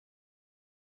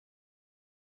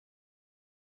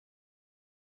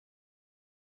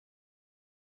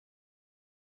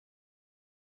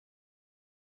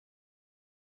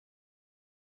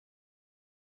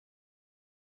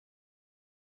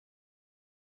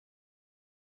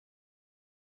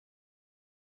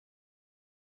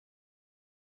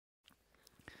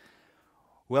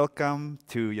Welcome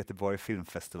to Göteborg Film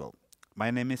Festival.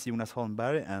 My name is Jonas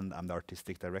Holmberg and I'm the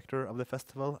artistic director of the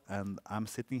festival, and I'm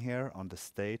sitting here on the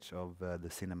stage of the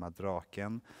Cinema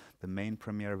Draken, the main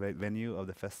premiere venue of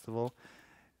the festival.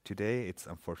 Today it's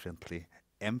unfortunately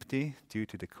empty due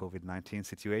to the COVID-19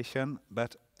 situation,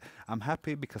 but I'm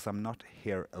happy because I'm not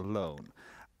here alone.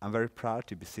 I'm very proud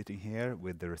to be sitting here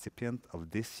with the recipient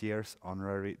of this year's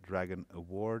Honorary Dragon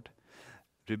Award,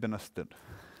 Ruben Östlund.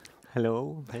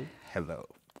 Hello. Hey. Hello.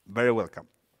 Very welcome.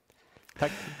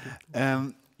 Tack.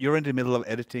 You're in the middle of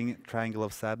editing Triangle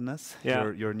of Sadness,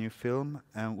 Yeah. your new film,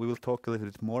 and we will talk a little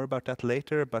bit more about that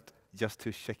later, but just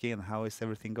to check in, how is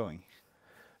everything going?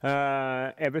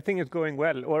 Everything is going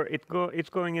well, or it's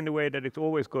going in the way that it's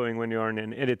always going when you're in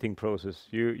an editing process.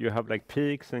 You have like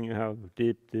peaks and you have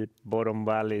deep bottom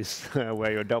valleys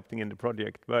where you're adopting in the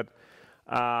project. But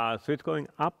so it's going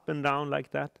up and down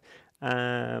like that.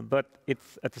 But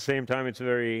it's at the same time it's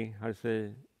very, how to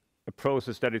say, a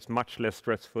process that is much less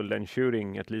stressful than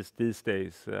shooting, at least these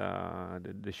days.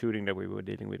 The shooting that we were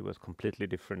dealing with was completely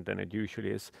different than it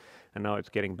usually is, and now it's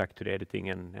getting back to the editing,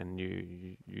 and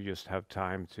you just have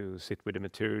time to sit with the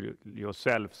material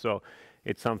yourself. So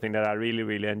it's something that I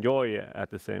really enjoy. At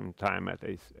the same time,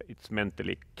 it's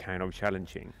mentally kind of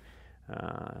challenging.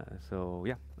 So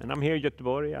yeah, and I'm here in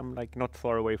Göteborg. I'm like not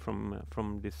far away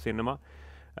from this cinema.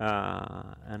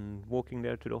 And walking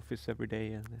there to the office every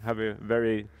day and have a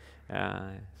very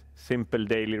simple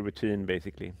daily routine,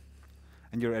 basically.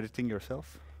 And you're editing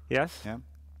yourself? Yes. Yeah.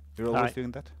 You're always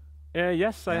doing that?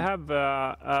 Yes, Yeah. I have,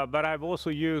 but I've also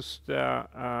used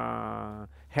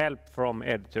help from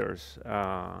editors.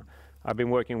 I've been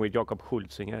working with Jakob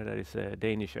Hultzinger, that is a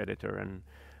Danish editor, and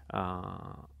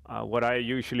what I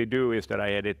usually do is that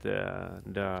I edit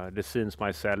the scenes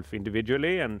myself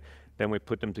individually, and then we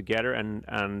put them together,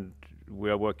 and we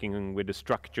are working with the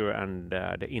structure and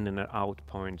the in and out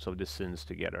points of the scenes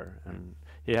together. And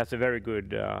he has a very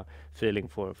good feeling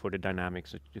for the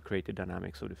dynamics, the creative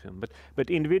dynamics of the film. But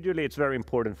individually, it's very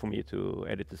important for me to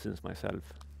edit the scenes myself.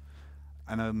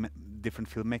 I know different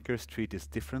filmmakers treat this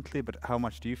differently, but how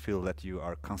much do you feel that you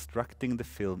are constructing the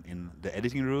film in the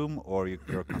editing room, or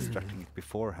you're constructing it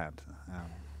beforehand?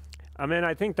 I mean,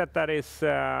 I think that is...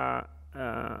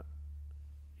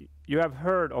 you have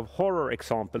heard of horror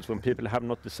examples when people have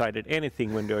not decided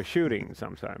anything when they are shooting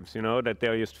sometimes, you know, that they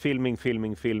are just filming,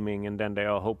 and then they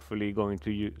are hopefully going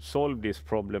to solve this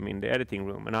problem in the editing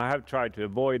room. And I have tried to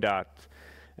avoid that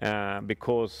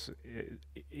because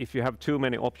if you have too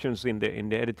many options in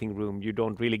the editing room, you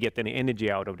don't really get any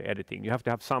energy out of the editing. You have to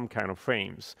have some kind of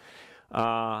frames.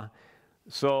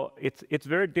 So it's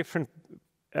very different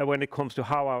when it comes to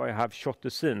how I have shot the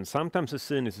scene. Sometimes the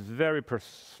scene is very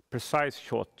precise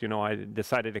shot, you know, I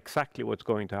decided exactly what's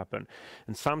going to happen.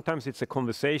 And sometimes it's a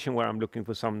conversation where I'm looking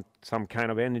for some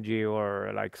kind of energy,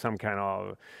 or like some kind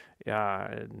of,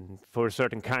 for a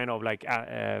certain kind of like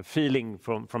feeling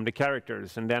from the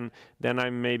characters. And then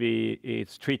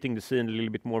it's treating the scene a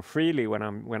little bit more freely when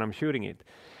I'm shooting it.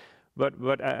 But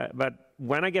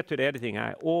when I get to the editing,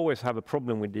 I always have a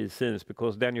problem with these scenes,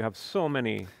 because then you have so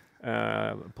many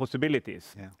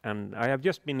possibilities. Yeah. And I have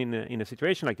just been in a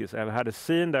situation like this. I've had a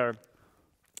scene there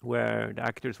where the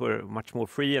actors were much more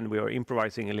free and we were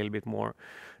improvising a little bit more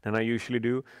than I usually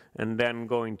do, and then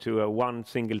going to a one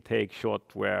single take shot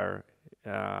where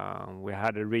we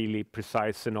had a really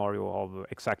precise scenario of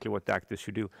exactly what the actors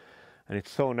should do. And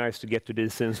it's so nice to get to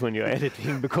these scenes when you're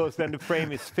editing, because then the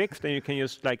frame is fixed and you can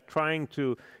just like trying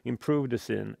to improve the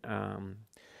scene.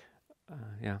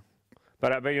 Yeah.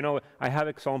 But you know, I have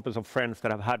examples of friends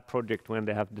that have had projects when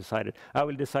they have decided, I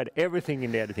will decide everything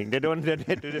in the editing. They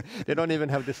don't even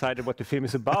have decided what the film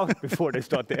is about before they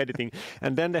start the editing.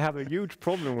 And then they have a huge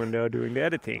problem when they are doing the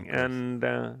editing. And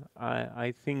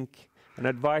I think an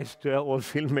advice to all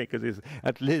filmmakers is,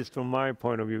 at least from my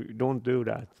point of view, don't do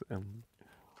that.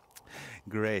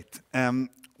 Great.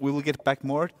 We will get back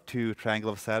more to Triangle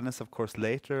of Sadness, of course,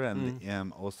 later,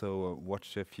 and also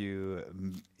watch a few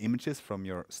images from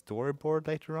your storyboard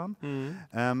later on.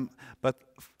 But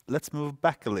let's move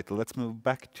back a little. Let's move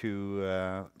back to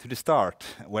the start,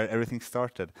 where everything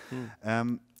started.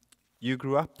 You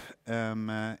grew up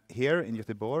here in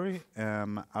Göteborg,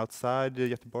 outside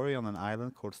Göteborg on an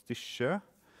island called Styrsö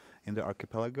in the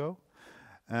archipelago.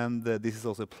 And this is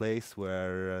also a place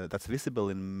where that's visible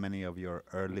in many of your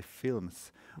early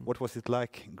films. What was it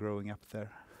like growing up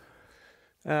there?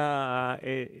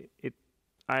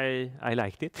 I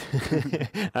liked it.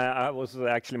 I was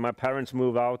actually, my parents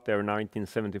moved out there in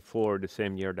 1974, the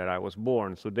same year that I was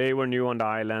born. So they were new on the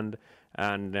island,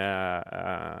 and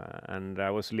I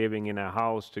was living in a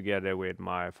house together with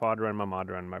my father and my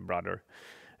mother and my brother.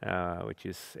 which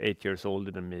is 8 years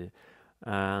older than me.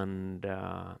 And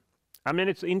I mean,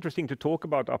 it's interesting to talk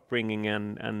about upbringing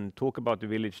and talk about the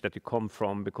village that you come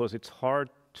from, because it's hard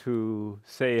to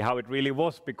say how it really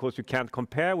was, because you can't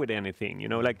compare with anything, you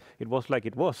know, like it was like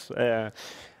it was.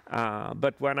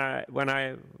 But when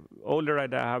I older I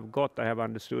have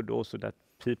understood also that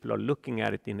people are looking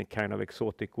at it in a kind of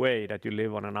exotic way, that you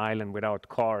live on an island without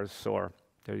cars, or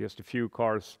there are just a few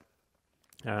cars,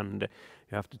 and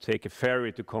you have to take a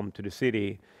ferry to come to the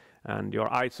city, and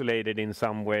you're isolated in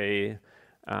some way.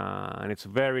 And it's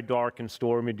very dark and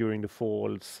stormy during the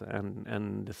falls,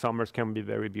 and the summers can be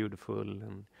very beautiful.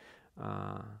 And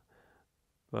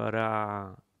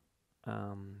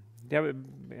yeah,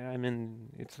 I mean,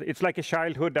 it's like a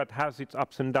childhood that has its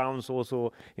ups and downs,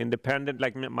 also independent.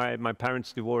 Like my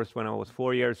parents divorced when I was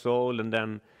 4 years old, and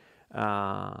then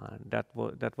that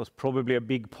was probably a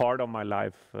big part of my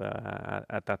life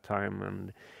at that time.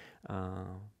 And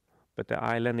but the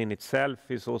island in itself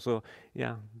is also,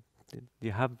 yeah.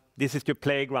 You have, this is your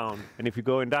playground, and if you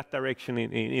go in that direction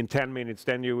in 10 minutes,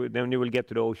 then you will get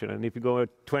to the ocean, and if you go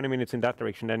 20 minutes in that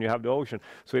direction, then you have the ocean.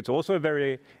 So it's also a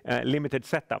very limited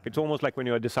setup. It's almost like when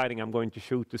you are deciding, I'm going to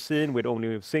shoot the scene with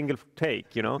only a single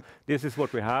take, you know. This is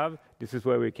what we have. This is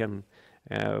where we can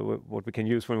what we can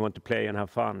use when we want to play and have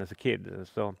fun as a kid.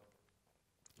 So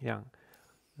yeah.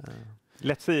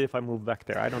 Let's see if I move back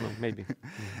there. I don't know, maybe.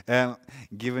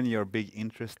 Given your big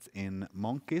interest in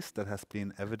monkeys that has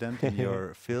been evident in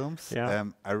your films, yeah.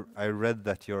 I read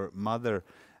that your mother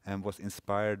was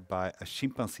inspired by a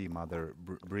chimpanzee mother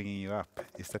bringing you up.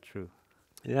 Is that true?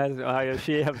 Yes,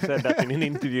 she have said that in an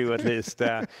interview at least.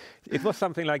 It was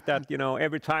something like that, you know,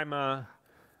 every time a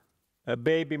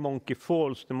baby monkey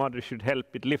falls, the mother should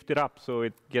help it lift it up so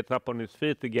it gets up on its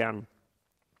feet again.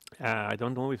 I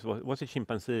don't know if it was a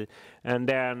chimpanzee, and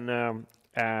then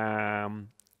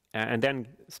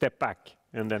step back,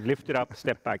 and then lift it up,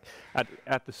 step back.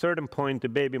 At a certain point, the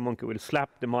baby monkey will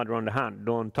slap the mother on the hand.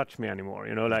 Don't touch me anymore,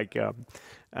 you know. Like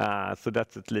so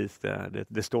that's at least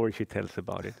the story she tells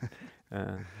about it.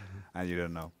 And you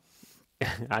don't know.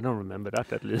 I don't remember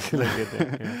that at least.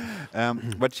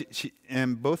 But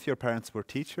both your parents were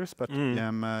teachers, but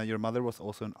your mother was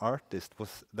also an artist.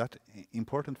 Was that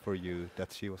important for you,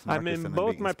 that she was an artist? I mean,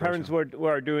 both my parents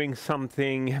were doing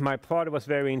something. My father was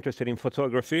very interested in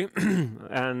photography,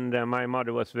 and my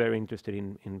mother was very interested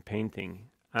in painting.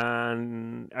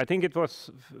 And I think it was,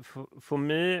 for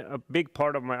me, a big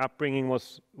part of my upbringing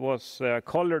was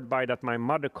colored by that my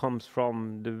mother comes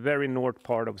from the very north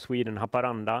part of Sweden,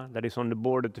 Haparanda, that is on the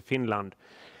border to Finland.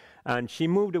 And she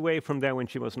moved away from there when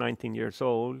she was 19 years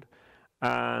old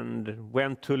and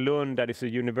went to Lund, that is a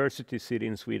university city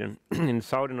in Sweden, in the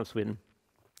southern of Sweden,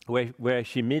 where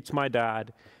she meets my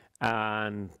dad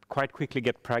and quite quickly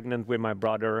get pregnant with my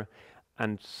brother.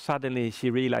 And suddenly she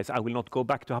realized, I will not go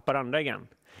back to Haparanda again.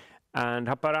 And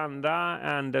Haparanda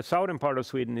and the southern part of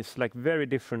Sweden is like very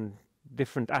different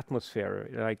atmosphere.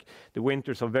 Like the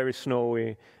winters are very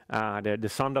snowy. The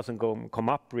sun doesn't come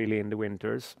up really in the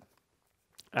winters.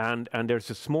 And there's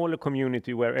a smaller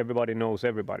community where everybody knows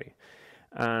everybody.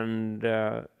 And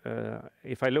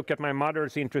if I look at my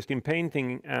mother's interest in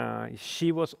painting,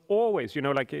 she was always, you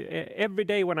know, like every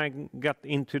day when I got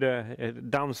into the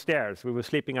downstairs, we were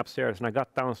sleeping upstairs, and I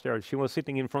got downstairs, she was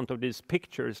sitting in front of these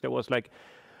pictures. There was like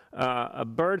a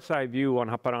bird's eye view on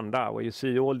Haparanda, where you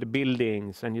see all the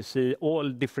buildings and you see all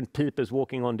different people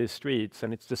walking on the streets,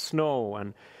 and it's the snow.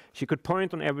 And she could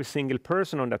point on every single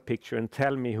person on that picture and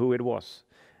tell me who it was,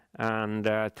 and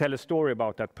tell a story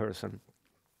about that person.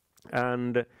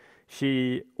 And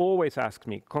she always asked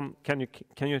me, can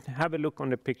you have a look on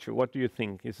the picture? What do you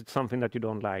think? Is it something that you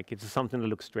don't like? Is it something that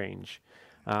looks strange?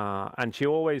 And she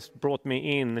always brought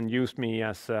me in and used me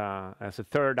as a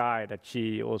third eye that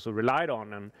she also relied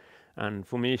on. And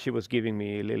for me, she was giving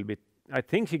me a little bit. I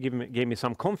think she gave me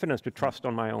some confidence to trust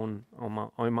on my own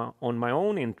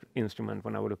instrument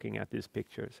when I was looking at these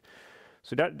pictures.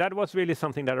 So that was really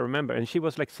something that I remember. And she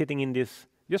was like sitting in this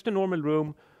just a normal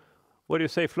room. What do you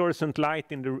say? Fluorescent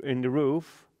light in the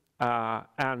roof,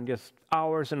 and just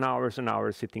hours and hours and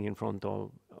hours sitting in front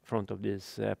of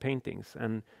these paintings.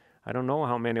 And I don't know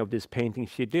how many of these paintings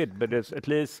she did, but there's at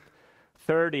least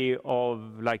 30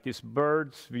 of like this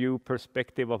bird's view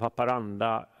perspective of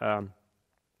Haparanda,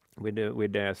 with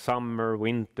the summer,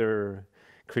 winter,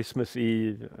 Christmas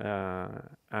Eve,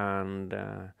 and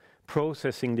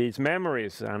processing these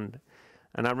memories. And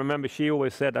I remember she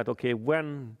always said that, okay,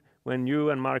 when you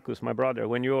and Marcus, my brother,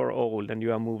 when you are old and you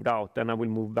have moved out, then I will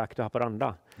move back to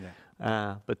Haparanda.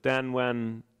 Yeah. But then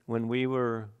when we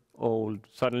were old.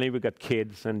 Suddenly we got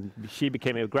kids, and she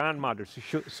became a grandmother.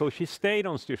 So she stayed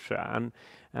on Styrsö, and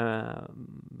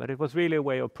but it was really a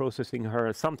way of processing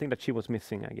her, something that she was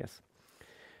missing, I guess.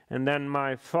 And then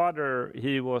my father,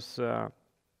 he's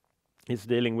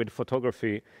dealing with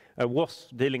photography. I was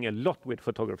dealing a lot with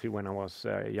photography when I was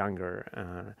younger,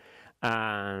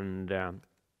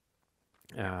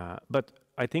 but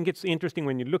I think it's interesting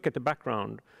when you look at the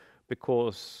background,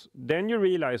 because then you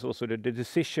realize also that the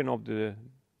decision of the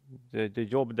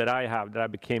job that I have, that I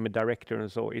became a director,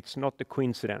 and so it's not a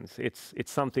coincidence.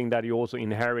 It's something that you also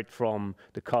inherit from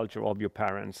the culture of your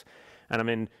parents. And I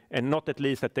mean, and not at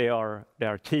least that they are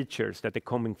teachers, that they're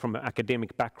coming from an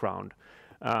academic background.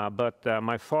 But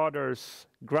my father's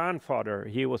grandfather,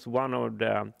 he was one of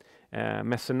the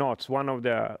mecenats,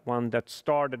 one that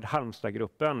started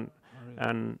Halmstadgruppen.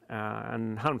 And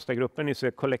Halmstadgruppen is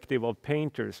a collective of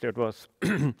painters that was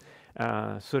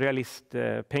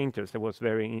surrealist painters that was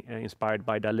very inspired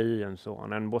by Dalí and so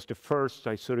on, and was the first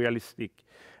surrealistic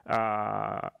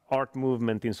art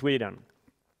movement in Sweden.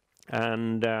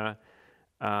 And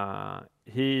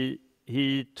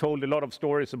he told a lot of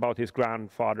stories about his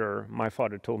grandfather. My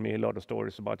father told me a lot of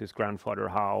stories about his grandfather,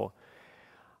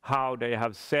 how they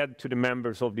have said to the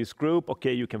members of this group,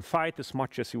 okay, you can fight as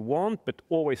much as you want, but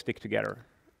always stick together.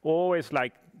 Always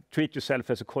like treat yourself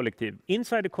as a collective.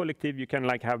 Inside the collective, you can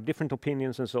like have different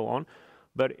opinions and so on.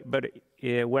 But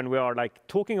when we are like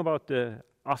talking about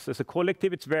us as a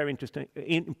collective, it's very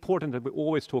important that we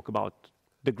always talk about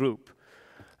the group.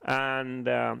 And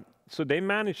so they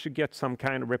managed to get some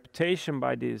kind of reputation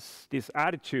by this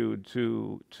attitude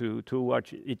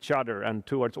towards each other, and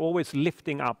towards always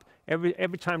lifting up.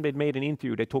 Every time they made an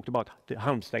interview, they talked about the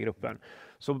Halmstadgruppen.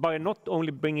 So by not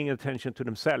only bringing attention to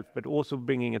themselves, but also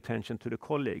bringing attention to the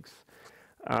colleagues.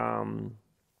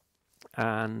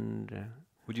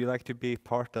 Would you like to be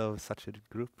part of such a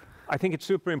group? I think it's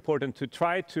super important to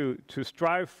try to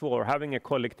strive for having a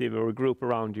collective or a group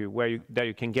around you that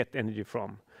you can get energy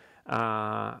from.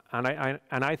 And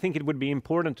I think it would be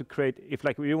important to create, if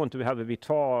like we want to have a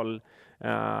vital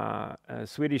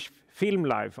Swedish film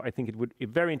life, I think it would be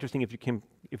very interesting if it can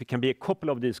be a couple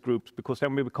of these groups, because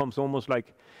then it becomes almost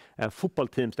like football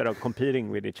teams that are competing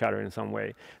with each other in some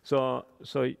way. So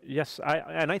yes,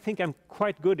 I think I'm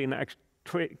quite good in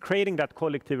creating that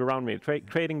collective around me,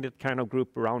 creating that kind of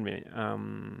group around me.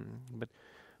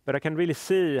 But I can really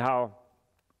see how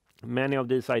many of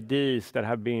these ideas that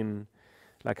have been,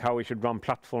 like how we should run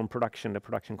Platform Production, the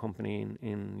production company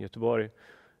in Göteborg,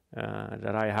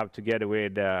 that I have together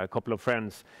with a couple of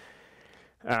friends.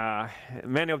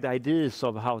 Many of the ideas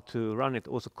of how to run it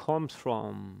also comes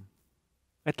from,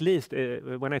 at least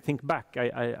when I think back,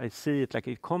 I see it like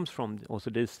it comes from also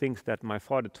these things that my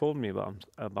father told me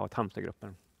about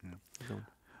Halmstadgruppen. Yeah. So.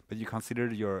 But you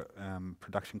consider your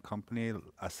production company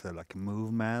as a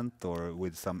movement, or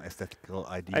with some aesthetical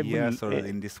ideas, or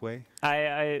in this way?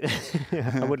 I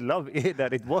would love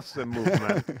that it was a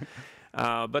movement.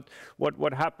 But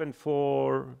what happened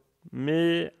for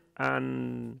me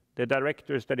and the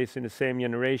directors that is in the same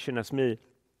generation as me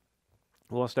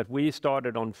was that we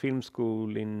started on film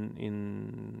school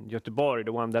in Göteborg,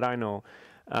 the one that I know.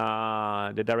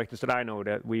 The directors that I know,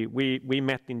 that we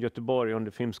met in Göteborg on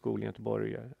the film school in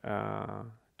Göteborg,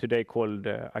 today called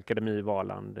Akademi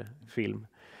Valand Film.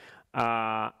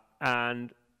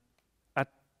 And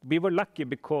we were lucky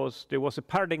because there was a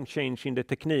paradigm change in the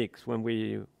techniques when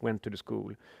we went to the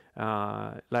school.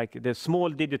 Like the small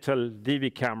digital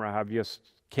DV camera have just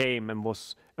came and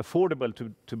was affordable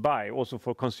to buy also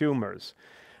for consumers.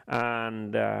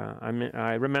 And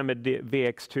I remember the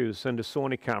VX2s and the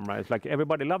Sony camera. It's like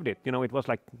everybody loved it. You know, it was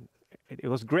like it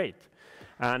was great.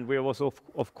 And we was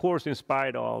of course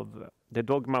inspired of the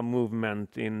Dogma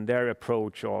movement in their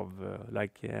approach of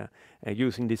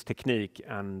using this technique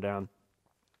and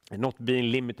not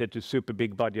being limited to super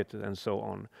big budget and so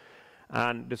on.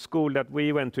 And the school that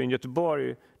we went to in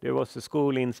Göteborg, there was a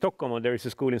school in Stockholm, or there is a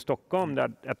school in Stockholm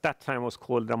that at that time was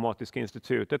called Dramatiska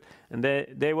Institutet. And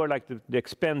they were like the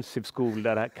expensive school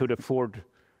that I could afford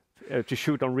to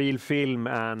shoot on real film,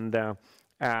 and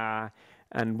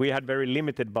we had very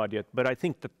limited budget. But I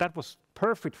think that was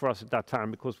perfect for us at that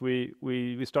time, because we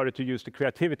started to use the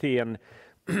creativity and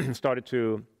started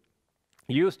to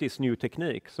use this new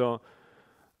technique. So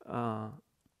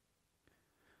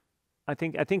I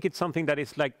think it's something that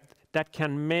is like that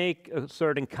can make a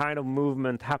certain kind of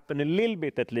movement happen a little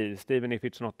bit at least, even if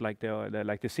it's not like the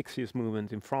 60s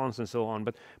movement in France and so on.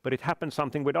 But it happened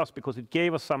something with us because it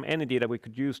gave us some energy that we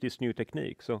could use this new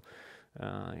technique. So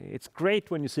it's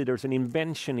great when you see there's an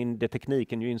invention in the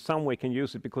technique and you in some way can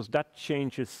use it, because that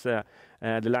changes the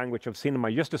language of cinema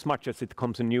just as much as it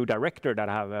comes a new director that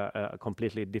have a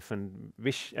completely different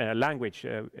language,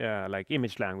 like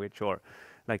image language, or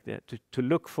like to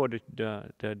look for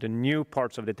the new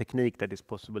parts of the technique that is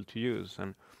possible to use.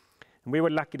 And we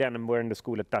were lucky then, and were in the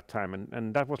school at that time,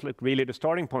 and that was like really the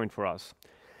starting point for us.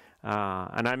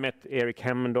 And I met Erik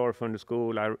Hemmendorf on the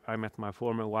school. I met my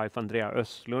former wife Andrea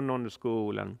Östlund on the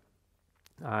school, and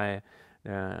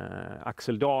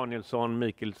Axel Danielsson,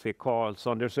 Mikael C.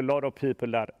 Karlsson. There's a lot of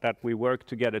people that we work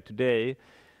together today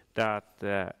that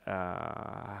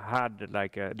had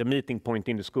like the meeting point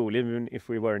in the school, even if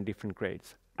we were in different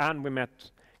grades. And we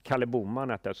met Kalle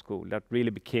Boman at that school. That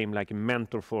really became like a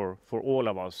mentor for all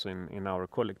of us in our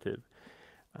collective.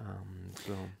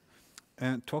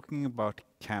 Talking about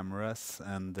cameras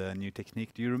and new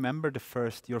technique, do you remember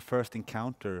your first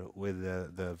encounter with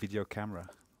the video camera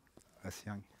as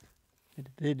young? The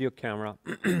video camera,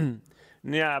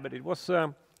 yeah, but it was,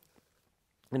 and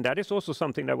that is also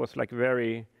something that was like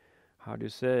very, how do you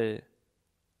say,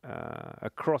 a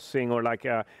crossing, or like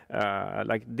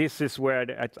this is where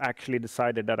I actually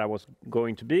decided that I was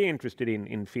going to be interested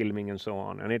in filming and so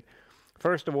on. And it,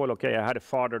 first of all, okay, I had a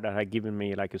father that had given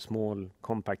me like a small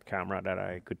compact camera that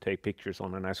I could take pictures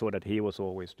on, and I saw that he was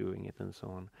always doing it and so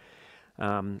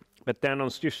on. But then on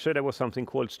Styrsö there was something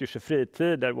called Styrsö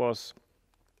Fritid that was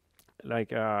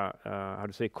like how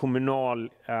to say, kommunal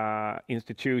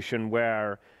institution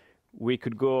where we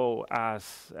could go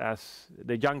as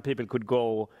the young people could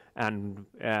go and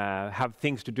have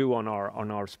things to do on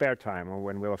our spare time, or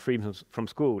when we were free from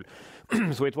school.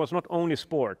 So it was not only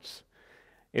sports.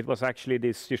 It was actually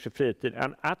this Styrsö Fritid,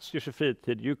 and at Styrsö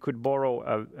Fritid you could borrow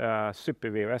a Super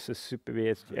VHS, a Super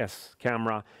VHS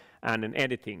camera, and an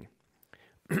editing.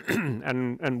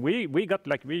 and we got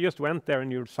like, we just went there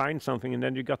and you signed something, and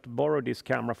then you got to borrow this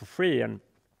camera for free. And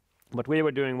what we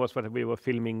were doing was we were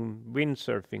filming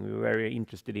windsurfing. We were very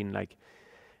interested in like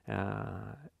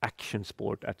action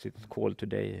sport, as it's called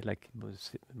today, like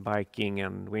biking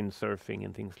and windsurfing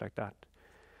and things like that.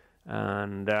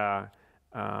 And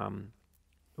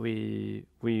we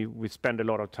spend a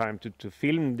lot of time to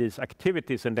film these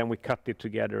activities, and then we cut it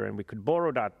together, and we could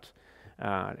borrow that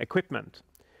equipment.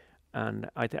 And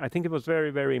I think it was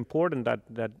very, very important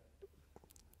that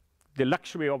the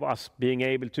luxury of us being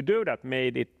able to do that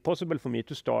made it possible for me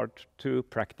to start to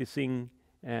practicing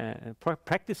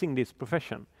this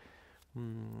profession.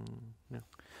 Yeah.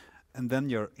 And then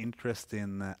your interest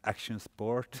in action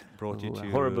sport brought you to...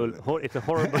 It's a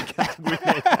horrible category.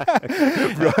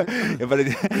 Yeah, but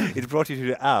it brought you to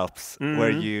the Alps, where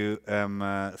you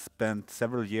spent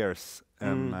several years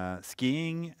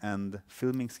skiing and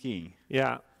filming skiing.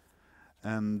 Yeah.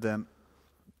 And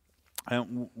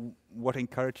what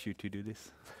encouraged you to do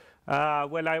this?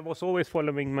 Well, I was always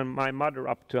following my mother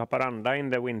up to Haparanda in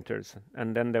the winters,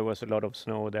 and then there was a lot of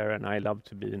snow there, and I loved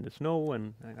to be in the snow,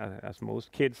 and as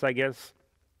most kids, I guess.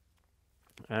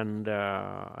 And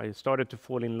I started to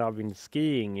fall in love in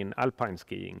skiing, in alpine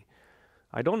skiing.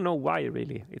 I don't know why,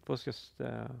 really. It was just,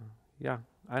 yeah,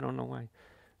 I don't know why.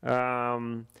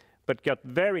 But got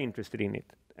very interested in it.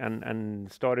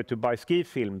 And started to buy ski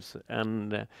films,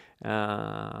 and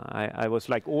I was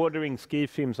like ordering ski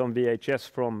films on VHS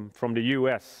from the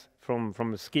US,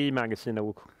 from a ski magazine that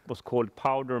was called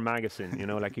Powder Magazine. You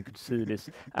know, like you could see these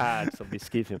ads of this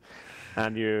ski film,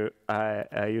 and you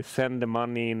send the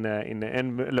money in the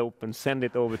envelope and send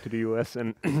it over to the US,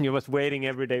 and you was waiting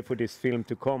every day for this film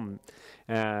to come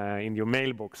in your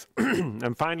mailbox.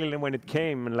 And finally, when it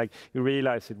came, and like you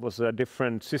realized it was a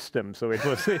different system, so it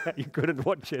was you couldn't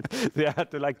watch it. So you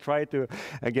had to like try to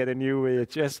get a new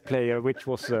VHS player, which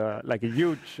was like a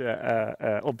huge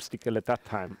obstacle at that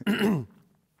time.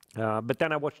 But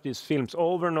then I watched these films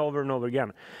over and over and over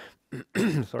again.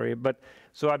 Sorry, but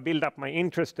so I built up my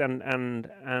interest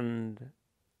and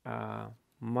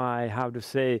my, how to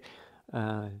say,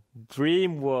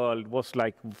 dream world was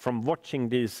like from watching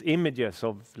these images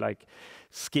of like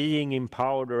skiing in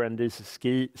powder and these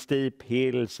steep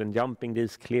hills and jumping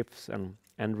these cliffs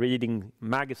and reading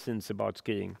magazines about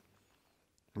skiing.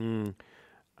 And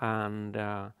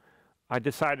I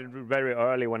decided very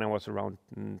early, when I was around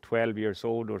 12 years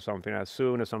old or something, as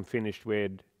soon as I'm finished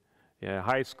with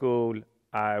high school,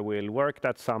 I will work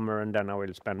that summer, and then I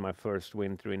will spend my first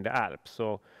winter in the Alps.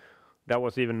 So that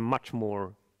was even much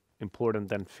more important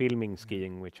than filming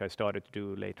skiing, which I started to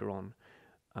do later on.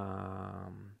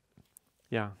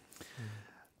 Yeah.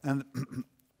 And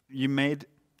you made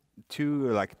two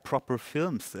like proper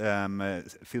films,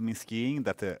 filming skiing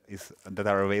that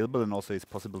are available and also is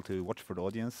possible to watch for the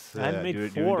audience. I made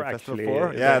during four the festival. actually.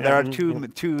 Four? Yeah, there are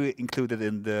two included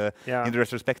in the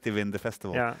retrospective in the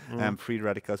festival. Yeah. Free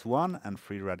Radicals 1 and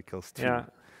Free Radicals 2. Yeah.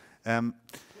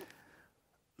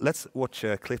 Let's watch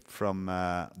a clip from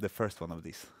the first one of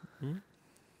these.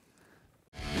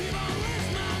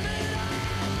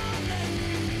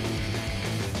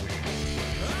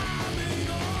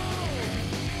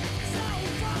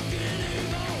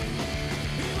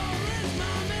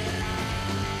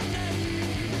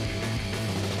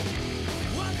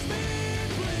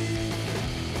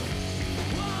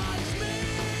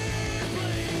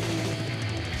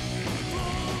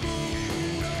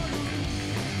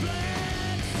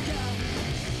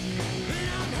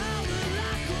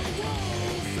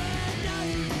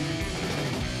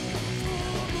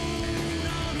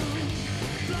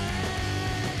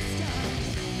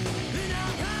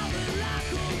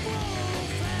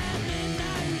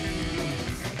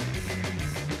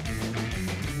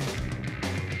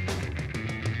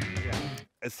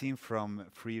 A scene from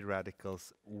Free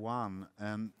Radicals 1.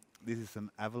 This is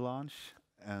an avalanche,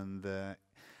 and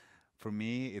for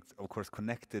me, it's of course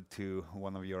connected to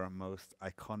one of your most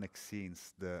iconic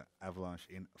scenes, the avalanche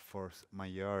in Force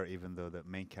Majeure, even though the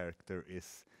main character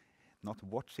is not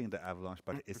watching the avalanche,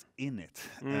 but is in it.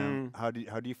 How do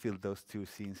you feel those two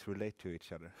scenes relate to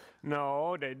each other?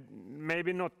 No,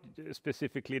 maybe not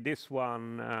specifically this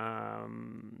one. I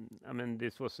mean,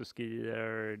 this was a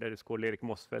skier that is called Erik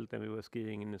Mossfeldt, and we were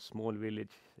skiing in a small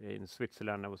village in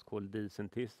Switzerland that was called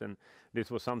Disentis, and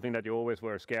this was something that you always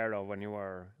were scared of when you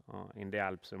were in the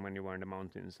Alps and when you were in the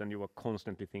mountains, and you were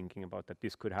constantly thinking about that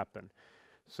this could happen.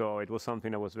 So it was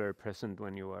something that was very present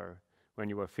when you were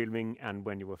filming, and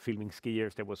when you were filming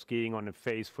skiers that were skiing on a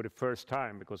face for the first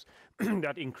time, because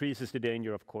that increases the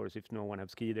danger, of course, if no one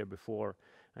has skied there before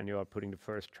and you are putting the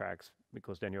first tracks,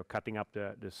 because then you're cutting up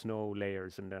the snow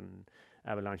layers, and then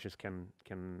avalanches can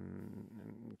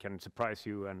surprise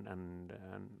you, and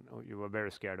you were very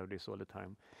scared of this all the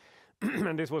time.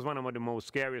 And this was one of the most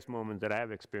scariest moments that I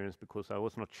have experienced, because I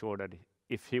was not sure that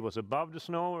if he was above the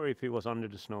snow or if he was under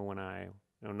the snow when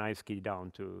I skied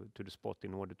down to the spot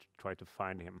in order to try to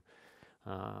find him.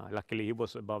 Luckily, he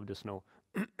was above the snow.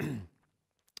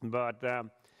 But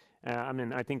I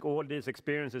mean, I think all these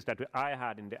experiences that I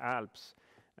had in the Alps,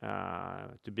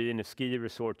 to be in a ski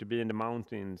resort, to be in the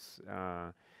mountains,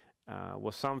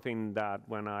 was something that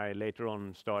when I later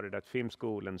on started at film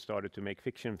school and started to make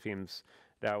fiction films,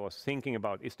 that I was thinking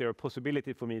about, is there a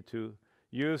possibility for me to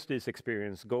use this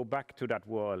experience, go back to that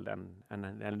world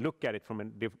and look at it from a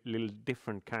little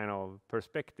different kind of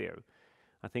perspective.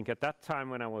 I think at that time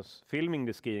when I was filming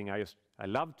the skiing, I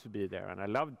loved to be there and I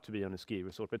loved to be on a ski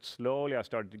resort, but slowly I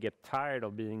started to get tired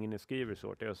of being in a ski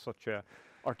resort. There were such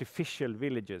artificial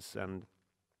villages, and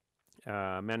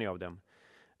many of them.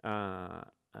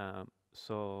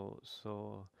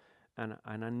 And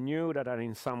I knew that I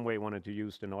in some way wanted to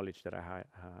use the knowledge that I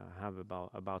have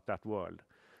about that world.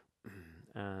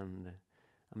 And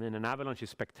I mean, an avalanche is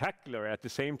spectacular. At the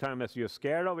same time as you're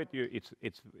scared of it, it's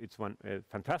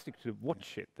fantastic to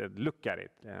watch it, look at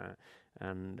it,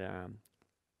 and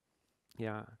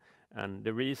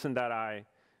the reason that I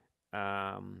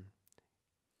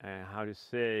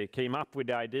came up with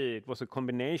the idea, it was a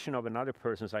combination of another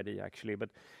person's idea actually, but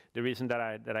the reason that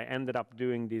I ended up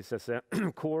doing this as a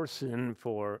course in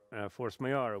for Force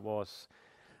Majeure was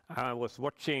I was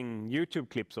watching YouTube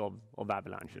clips of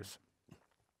avalanches.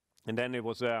 And then it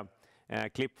was a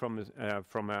clip from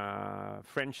a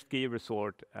French ski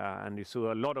resort, and you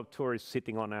saw a lot of tourists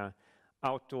sitting on an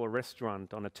outdoor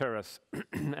restaurant on a terrace,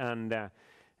 and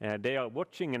they are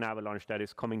watching an avalanche that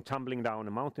is coming tumbling down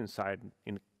a mountainside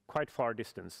in quite far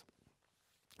distance.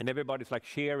 And everybody's like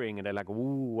cheering, and they're like,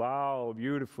 "Ooh, wow,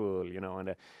 beautiful," you know.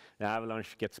 And the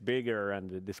avalanche gets bigger,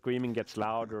 and the screaming gets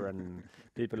louder, and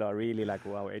people are really like,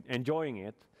 "Wow," enjoying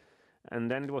it.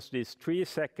 And then it was these 3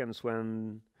 seconds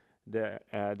when the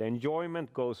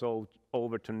enjoyment goes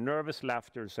over to nervous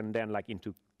laughter, and then like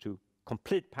into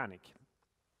complete panic.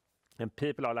 And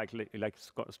people are like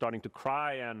starting to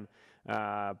cry and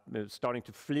starting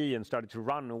to flee and starting to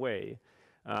run away.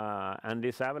 And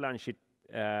this avalanche,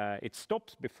 it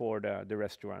stops before the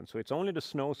restaurant, so it's only the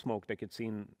snow smoke that gets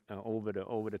seen over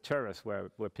the terrace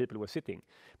where people were sitting.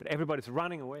 But everybody's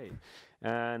running away.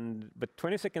 But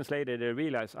 20 seconds later, they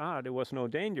realize, there was no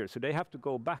danger, so they have to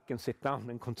go back and sit down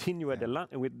and continue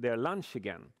with their lunch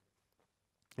again.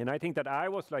 And I think that I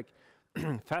was like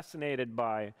fascinated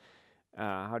by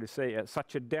how to say,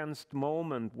 such a dense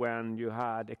moment when you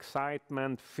had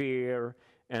excitement, fear,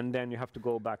 and then you have to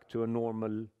go back to a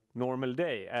normal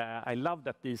day. I love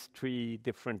that these three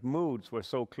different moods were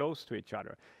so close to each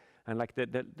other. And like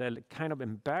the kind of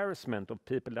embarrassment of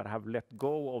people that have let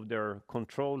go of their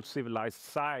controlled civilized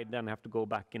side, then have to go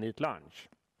back and eat lunch.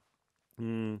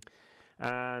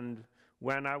 And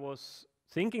when I was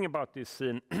thinking about this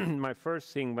scene, my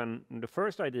first thing, the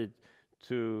first I did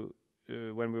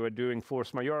when we were doing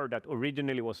Force Majeure, that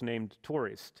originally was named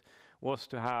Tourist, was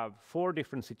to have 4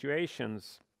 different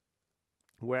situations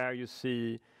where you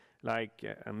see like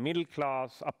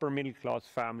upper middle class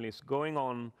families going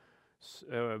on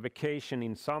vacation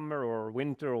in summer or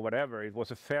winter or whatever. It was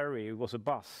a ferry, it was a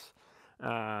bus,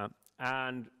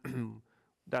 and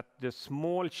that the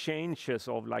small changes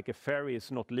of like a ferry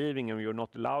is not leaving and you're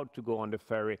not allowed to go on the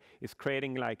ferry is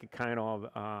creating like a kind of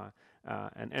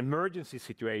an emergency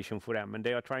situation for them, and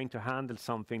they are trying to handle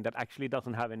something that actually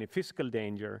doesn't have any physical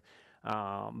danger,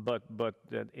 but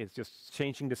it's just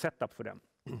changing the setup for them.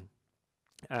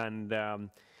 And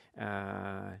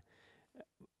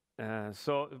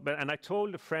I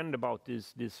told a friend about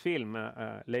this film.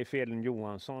 Leif Edlund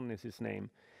Johansson is his name.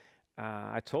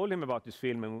 I told him about this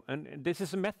film, and this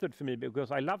is a method for me because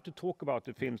I love to talk about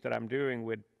the films that I'm doing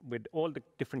with all the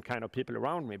different kind of people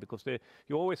around me, because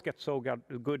you always get so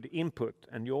good input,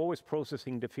 and you're always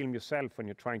processing the film yourself when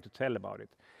you're trying to tell about it.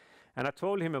 And I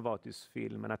told him about this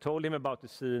film, and I told him about the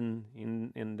scene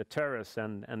in the terrace,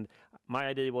 and my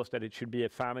idea was that it should be a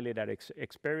family that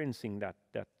experiencing that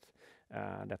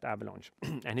avalanche.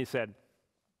 And he said,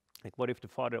 like, what if the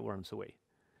father runs away?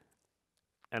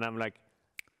 And I'm like,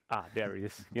 there it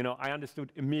is. You know, I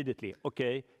understood immediately.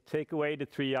 Okay, take away the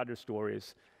 3 other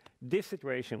stories. This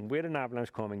situation with an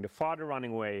avalanche coming, the father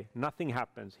running away, nothing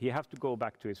happens. He has to go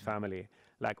back to his family.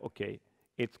 Like, okay,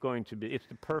 it's the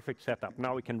perfect setup.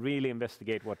 Now we can really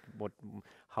investigate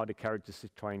how the characters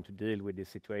is trying to deal with this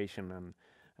situation, and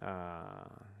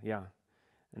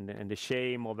and the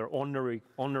shame of their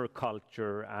honor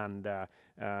culture, and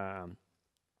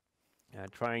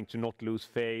trying to not lose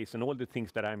face, and all the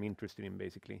things that I'm interested in,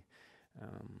 basically.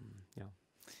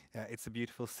 Yeah, it's a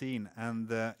beautiful scene,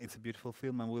 and it's a beautiful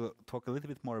film, and we'll talk a little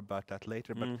bit more about that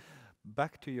later. But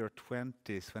back to your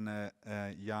 20s, when a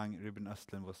young Ruben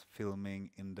Östlund was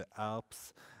filming in the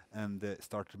Alps, and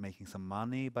started making some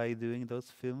money by doing those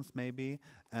films, maybe,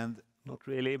 and not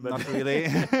really, but not really.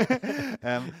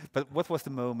 But what was the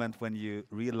moment when you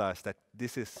realized that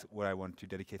this is what I want to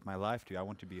dedicate my life to? I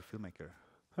want to be a filmmaker.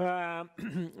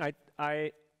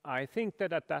 I think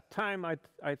that at that time I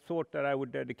thought that I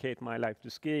would dedicate my life to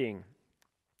skiing,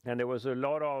 and there was a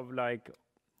lot of like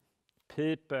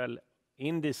people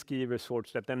in these ski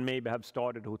resorts that then maybe have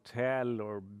started hotel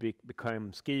or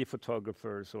become ski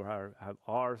photographers, or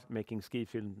are making ski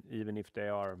film even if they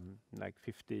are like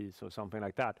 50s or something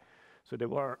like that. So there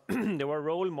were there were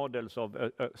role models of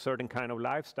a certain kind of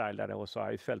lifestyle that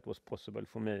I felt was possible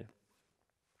for me.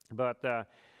 But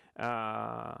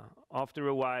after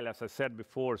a while, as I said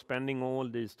before, spending all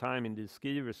this time in this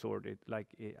ski resort, I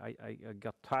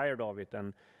got tired of it,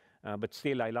 and but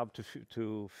still I love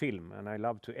to film, and I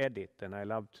love to edit, and I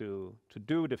love to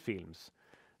do the films.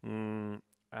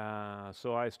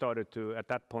 So I started to, at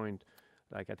that point,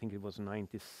 like I think it was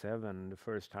 97, the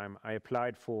first time I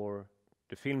applied for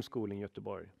the film school in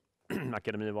Göteborg,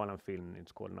 Akademivalan Film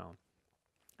it's called now,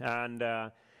 and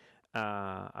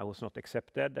I was not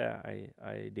accepted.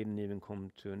 I didn't even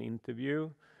come to an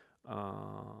interview,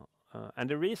 and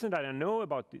the reason that I knew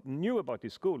about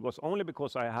this school was only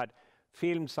because I had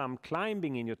filmed some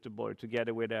climbing in Göteborg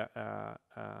together with a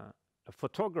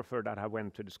photographer that I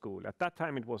went to the school. At that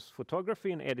time, it was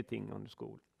photography and editing on the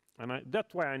school, and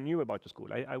that's why I knew about the school.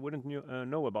 I wouldn't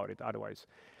know about it otherwise.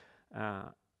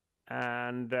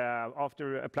 And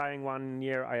after applying 1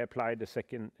 year, I applied the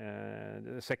second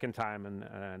time,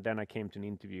 and then I came to an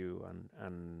interview,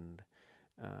 and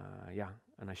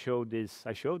I showed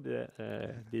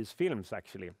these films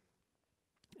actually,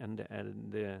 and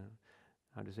the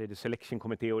how to say, the selection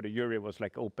committee or the jury was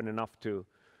like open enough to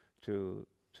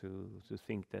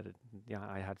think that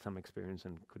I had some experience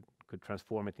and could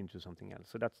transform it into something else.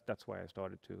 So that's why I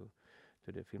started to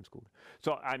the film school.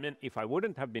 So I mean, if I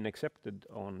wouldn't have been accepted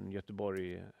on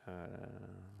Göteborg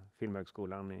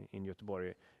Filmhögskolan in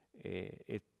Göteborg,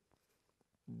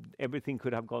 everything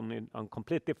could have gone in on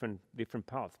complete different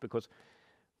path. Because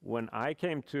when I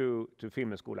came to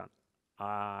Filmhögskolan,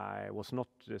 I was not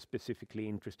specifically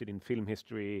interested in film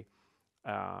history.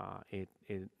 I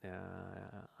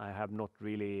have not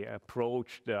really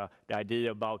approached the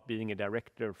idea about being a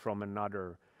director from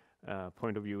another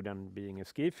point of view than being a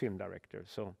ski film director.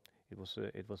 So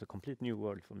it was a complete new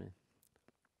world for me.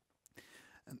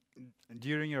 And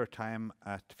during your time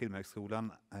at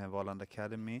Filmhögskolan, Valand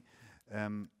Academy,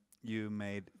 you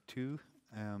made 2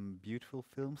 beautiful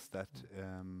films that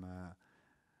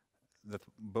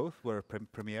both were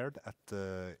premiered at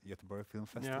the Göteborg Film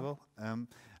Festival.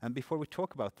 And before we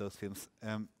talk about those films,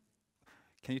 can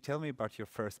you tell me about your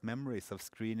first memories of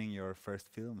screening your first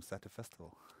films at the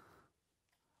festival?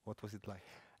 What was it like?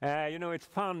 It's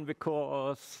fun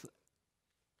because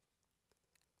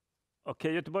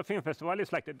Göteborg Film Festival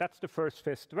is like that's the first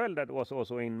festival that was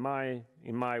also in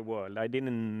my world. I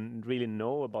didn't really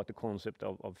know about the concept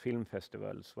of film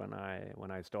festivals when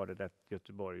I started at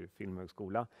Göteborg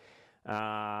Filmhögskola,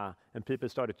 and people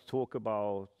started to talk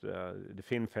about the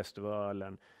film festival,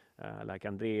 and like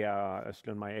Andrea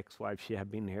Östlund, my ex-wife, she had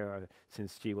been here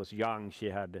since she was young. She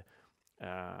had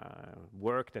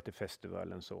worked at the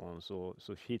festival and so on.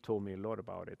 So she told me a lot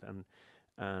about it, and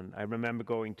I remember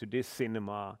going to this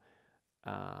cinema.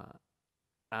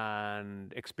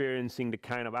 And experiencing the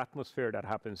kind of atmosphere that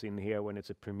happens in here when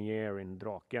it's a premiere in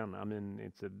Draken. I mean,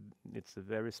 it's a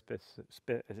very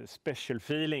special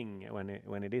feeling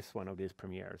when it is one of these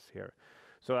premieres here.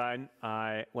 So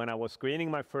when I was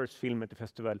screening my first film at the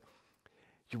festival,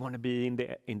 you want to be in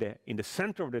the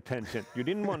center of the attention. You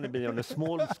didn't want to be on a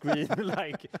small screen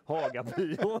like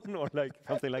Hagabion or like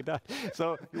something like that.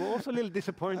 So you were also a little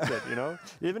disappointed,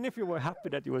 even if you were happy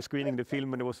that you were screening the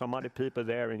film and there were some other people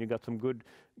there and you got some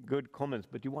good comments,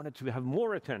 but you wanted to have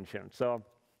more attention. So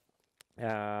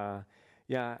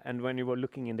and when you were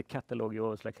looking in the catalog, you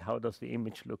was like, how does the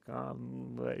image look?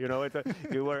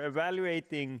 You were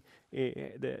evaluating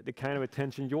the kind of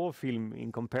attention your film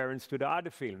in comparison to the other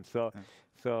films.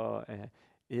 So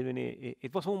even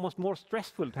it was almost more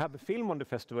stressful to have a film on the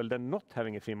festival than not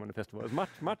having a film on the festival. It was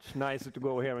much nicer to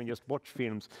go here and just watch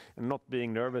films and not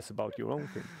being nervous about your own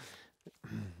film.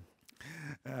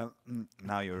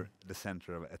 Now you're the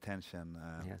center of attention.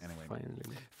 Yes, anyway,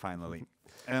 finally.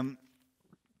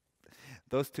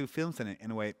 Those 2 films,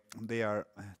 in a way, they are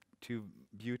 2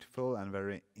 beautiful and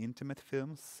very intimate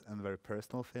films and very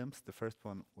personal films. The first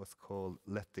one was called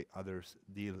Let the Others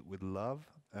Deal with Love,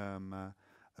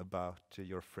 about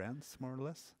your friends, more or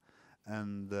less.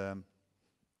 And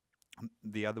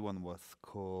the other one was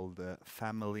called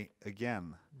Family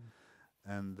Again.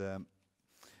 And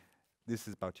this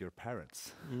is about your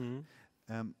parents.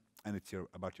 And it's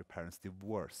about your parents'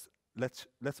 divorce. Let's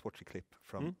watch a clip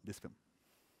from this film.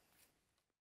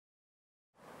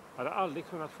 Jag hade aldrig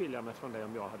kunnat skilja mig från dig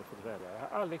om jag hade fått välja. Jag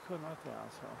hade aldrig kunnat det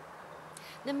alltså.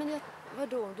 Nej men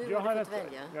vadå om du hade fått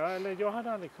välja? Ja, eller jag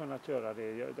hade aldrig kunnat göra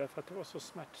det därför att det var så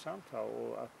smärtsamt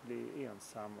och att bli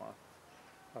ensam och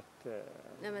att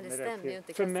nej men det stämmer ju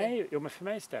inte. För mig, men för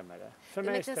mig stämmer det. För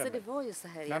mig stämmer det var ju så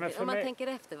här om man tänker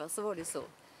efter så var det så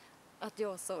att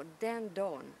jag sa den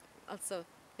dagen, alltså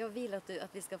jag vill att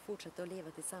vi ska fortsätta att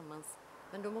leva tillsammans,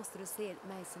 men då måste du se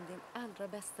mig som din allra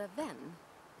bästa vän.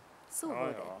 Så var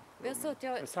det. Jag sa att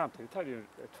men samtidigt hade ju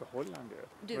ett förhållande.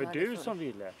 Det var du som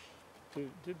ville.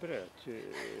 Du bröt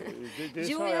ju. Du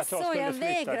sa att jag skulle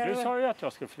flytta. Du sa ju att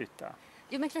jag skulle flytta.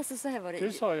 Jo men Klasse, så här var det.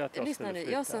 Du sa ju att jag lyssna skulle nu,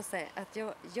 flytta. jag sa så här att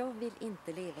jag vill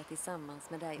inte leva tillsammans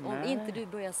med dig. Om inte du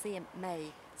börjar se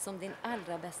mig som din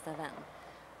allra bästa vän.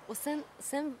 Och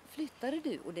sen flyttade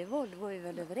du, och det var vi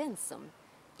väl överens om,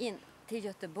 in till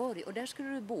Göteborg, och där skulle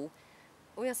du bo.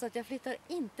 Och jag sa att jag flyttar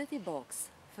inte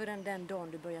tillbaks förrän den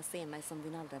dagen du börjar se mig som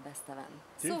din allra bästa vän.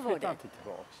 Du så var det. Inte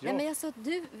tillbaks. Nej, men jag sa att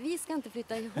vi ska inte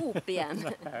flytta ihop igen.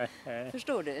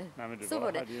 Förstår du? Nej, men du så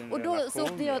var det. Och då så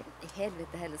åkte jag,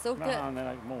 helvete heller, så åkte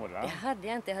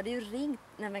jag. Jag hade ju ringt,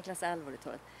 nej men Klasse, allvarligt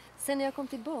talat. Sen när jag kom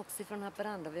tillbaks ifrån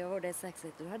Haparanda, vi var där i 6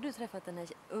 år, då hade du träffat den här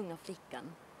unga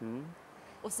flickan.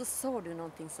 Och så sa du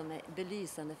någonting som är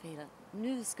belysande för hela.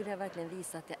 Nu skulle jag verkligen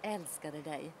visa att jag älskade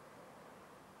dig.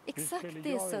 Exakt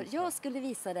det så. Jag skulle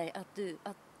visa dig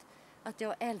att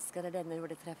jag älskade dig när du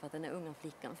hade träffat den här unga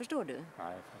flickan. Förstår du?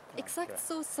 Nej, exakt inte.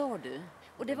 Så sa du.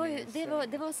 Och det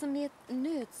var som i ett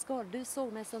nötskal. Du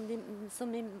såg mig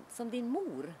som din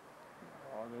mor.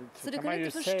 Ja, så du kunde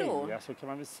inte förstå. Så kan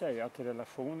man väl säga att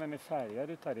relationen är färgad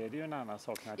utav det. Det är ju en annan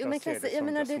sak. Jo, men jag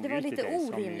menar, det var lite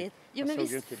orimligt. Jo, men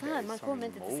visst fan, man kommer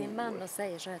inte till sin man och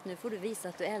säger så här att nu får du visa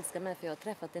att du älskar mig för jag har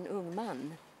träffat en ung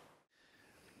man.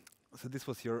 So this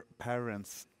was your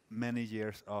parents many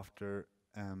years after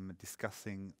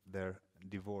discussing their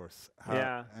divorce.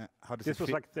 How does this was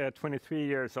like 23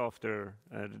 years after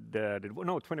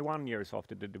 21 years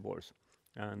after the divorce,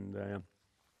 and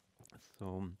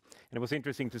it was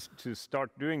interesting to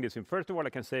start doing this. And first of all, I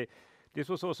can say this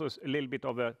was also a little bit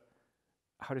of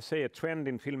how to say, a trend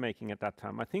in filmmaking at that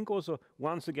time. I think also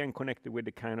once again connected with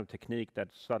the kind of technique that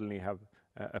suddenly have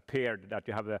appeared, that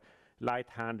you have a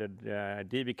light-handed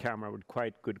DV camera with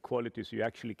quite good quality, so you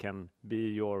actually can be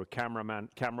your camera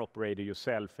operator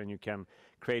yourself, and you can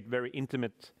create very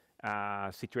intimate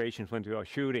situations when you are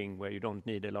shooting where you don't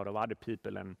need a lot of other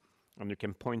people, and you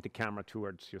can point the camera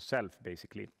towards yourself,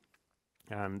 basically.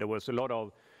 And there was a lot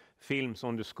of films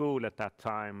on the school at that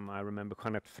time. I remember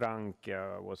Jeanette Frank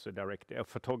was a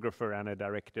photographer and a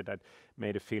director that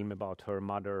made a film about her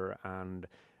mother, and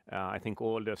I think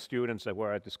all the students that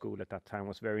were at the school at that time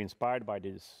was very inspired by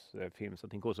these films. I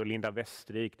think also Linda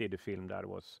Westrik did a film that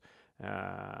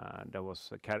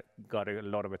got a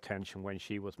lot of attention when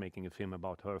she was making a film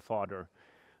about her father.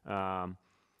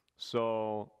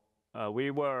 So we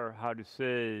were, how to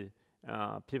say,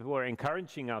 people were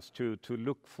encouraging us to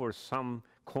look for some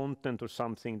content or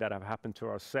something that have happened to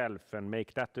ourselves and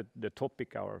make that the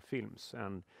topic of our films.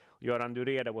 And Göran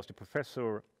Dureda was the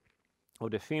professor of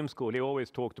the film school. He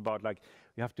always talked about, like,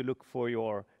 you have to look for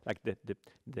your, like,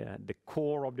 the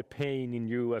core of the pain in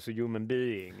you as a human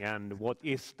being, and what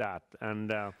is that?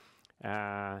 And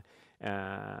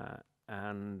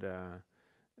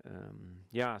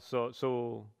yeah,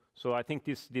 so I think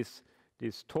this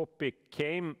topic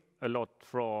came a lot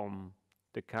from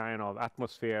the kind of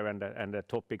atmosphere and the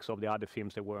topics of the other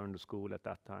films that were in the school at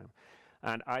that time.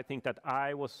 And I think that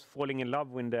I was falling in love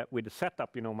with the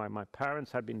setup. You know, my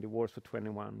parents had been divorced for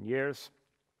 21 years.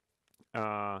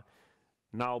 Now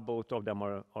both of them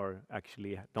are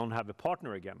actually don't have a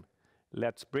partner again.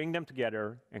 Let's bring them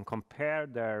together and compare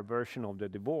their version of the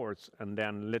divorce, and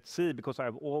then let's see, because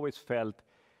I've always felt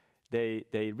they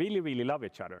really, really love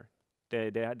each other.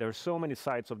 There are so many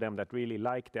sides of them that really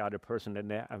like the other person, and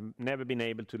they have never been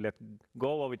able to let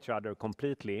go of each other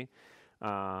completely,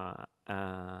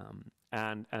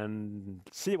 and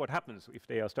see what happens if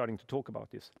they are starting to talk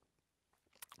about this.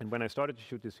 And when I started to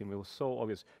shoot this film, it was so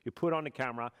obvious. You put on the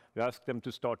camera, you ask them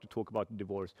to start to talk about the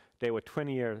divorce. They were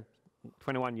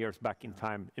 21 years back in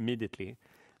time immediately,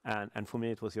 and for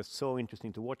me it was just so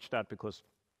interesting to watch that, because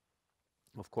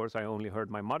of course, I only heard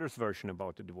my mother's version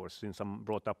about the divorce, since I'm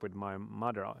brought up with my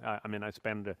mother. I mean, I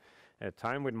spend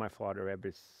time with my father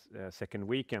every second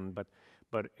weekend, but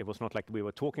it was not like we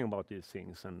were talking about these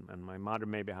things. And my mother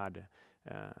maybe had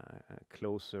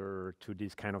closer to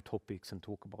these kind of topics and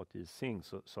talk about these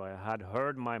things. So I had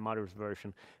heard my mother's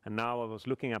version, and now I was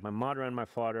looking at my mother and my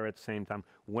father at the same time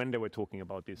when they were talking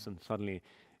about this, and suddenly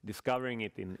discovering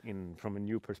it from a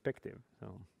new perspective.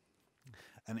 So.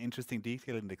 An interesting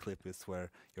detail in the clip is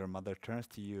where your mother turns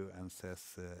to you and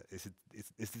says, "Is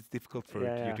it difficult for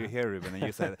you to hear, Ruben?" And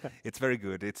you said, "It's very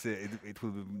good. It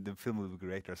will be, the film will be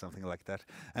great," or something like that.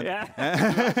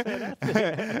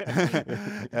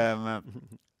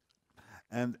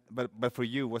 And but for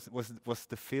you, was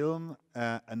the film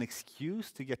an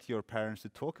excuse to get your parents to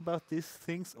talk about these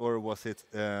things, or was it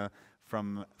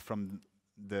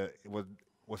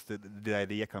was the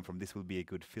idea come from this will be a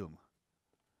good film?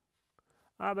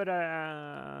 But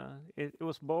it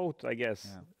was both, I guess.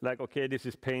 Yeah. Like, okay, this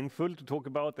is painful to talk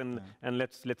about, and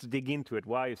let's dig into it.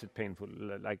 Why is it painful?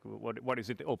 Like, what is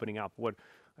it opening up? What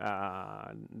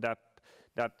that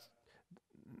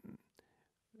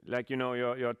like, you know,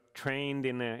 you're trained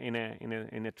in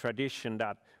a tradition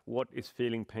that what is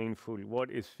feeling painful, what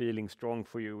is feeling strong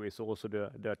for you is also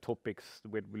the topics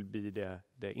which will be the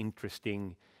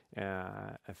interesting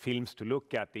films to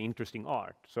look at, the interesting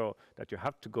art, so that you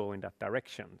have to go in that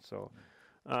direction. So,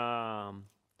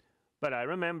 but I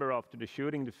remember after the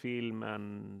shooting the film,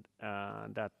 and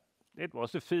that it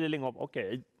was a feeling of,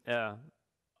 okay,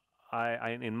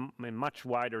 I in much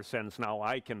wider sense now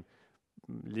I can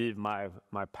leave my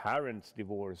parents'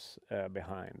 divorce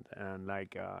behind, and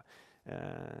like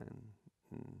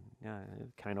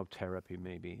kind of therapy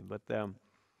maybe, but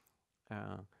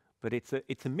it's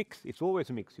a mix. It's always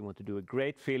a mix. You want to do a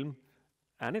great film,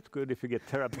 and it's good if you get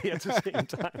therapy at the same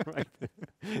time, right?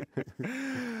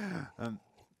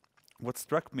 What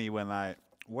struck me when I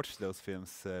watched those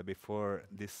films before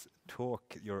this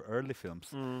talk, your early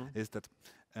films, is that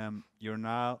you're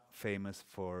now famous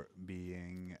for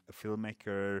being a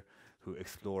filmmaker who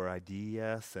explore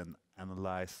ideas and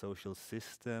analyze social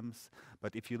systems.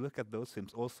 But if you look at those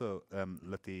films, also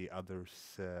Let the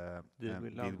Others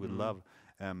Deal with Love,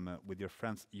 with your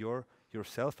friends,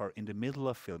 yourself are in the middle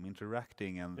of film,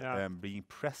 interacting and being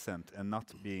present, and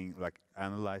not being like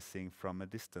analyzing from a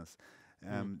distance.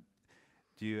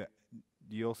 Do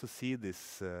you also see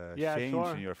this change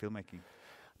in your filmmaking?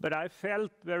 But I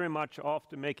felt very much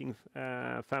after making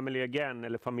Familj igen,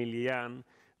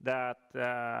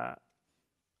 that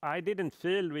I didn't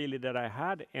feel really that I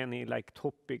had any like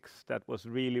topics that was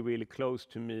really, really close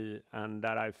to me and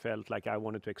that I felt like I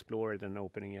wanted to explore it and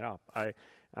opening it up.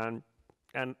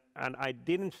 And I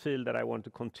didn't feel that I want to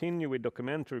continue with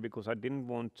documentary because I didn't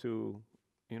want to,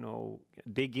 you know,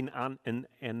 dig in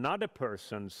another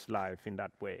person's life in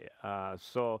that way.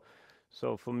 So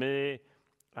for me,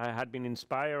 I had been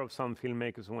inspired of some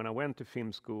filmmakers when I went to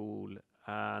film school,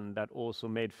 and that also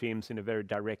made films in a very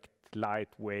direct, light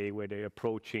way, where they're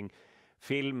approaching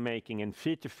filmmaking and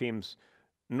feature films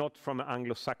not from an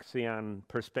Anglo-Saxon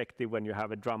perspective when you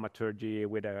have a dramaturgy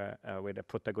with a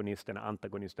protagonist and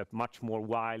antagonist, that much more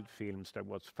wild films that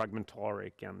was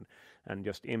fragmentaric and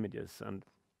just images. And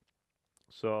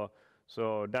so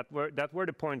that were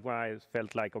the point where I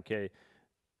felt like, okay,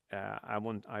 I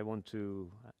want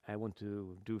to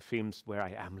do films where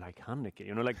I am like Haneke,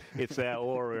 you know, like it's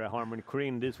or Harmony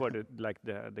Korine. These were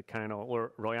the kind of,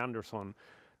 or Roy Andersson.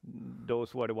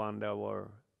 Those were the ones that were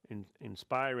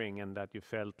inspiring, and that you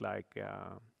felt like,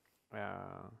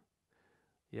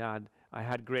 yeah, I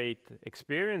had great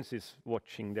experiences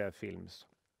watching their films,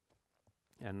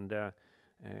 and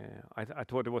I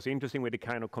thought it was interesting with the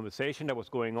kind of conversation that was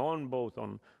going on, both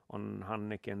on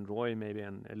Haneke and Roy, maybe,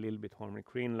 and a little bit Harmony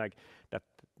Korine, like that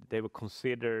they were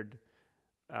considered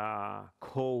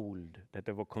cold, that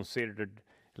they were considered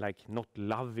like not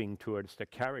loving towards the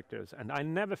characters, and I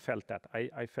never felt that.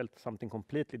 I felt something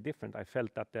completely different. I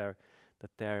felt that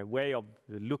their way of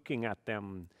looking at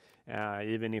them,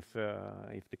 even if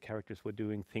the characters were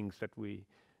doing things that we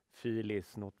feel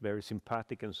is not very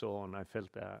sympathetic and so on, I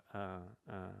felt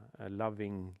a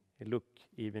loving look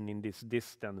even in this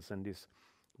distance and this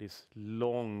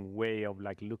long way of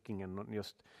like looking, and not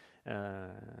just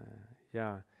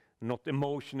not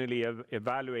emotionally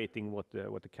evaluating what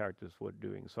the characters were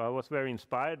doing. So I was very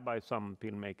inspired by some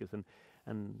filmmakers,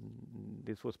 and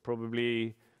this was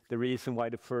probably the reason why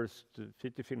the first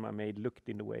feature film I made looked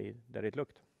in the way that it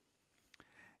looked.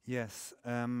 Yes.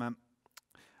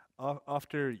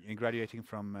 After graduating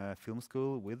from film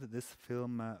school with this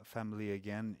film family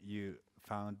again, you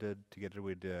founded, together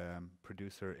with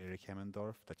producer Erik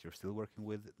Hemmendorf, that you're still working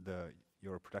with,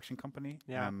 your production company,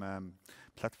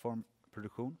 Platform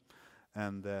Produktion,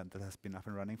 and that has been up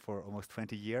and running for almost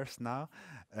 20 years now.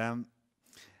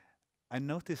 I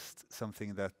noticed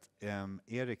something that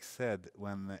Erik said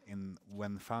when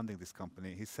founding this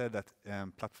company. He said that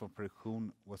Platform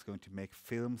Produktion was going to make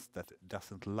films that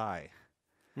doesn't lie.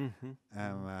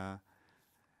 Mm-hmm.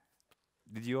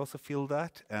 Did you also feel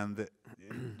that? And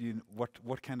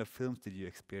what kind of films did you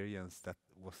experience that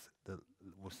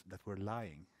were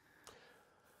lying?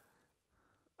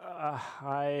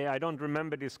 I don't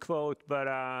remember this quote, but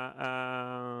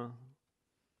I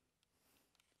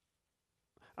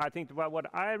think what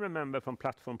I remember from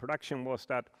Platform Production was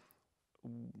that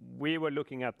we were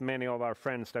looking at many of our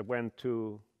friends that went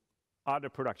to other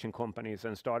production companies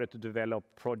and started to develop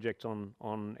projects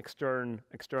on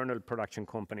external production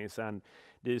companies, and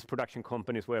these production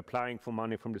companies were applying for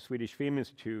money from the Swedish Film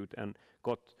Institute and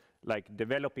got like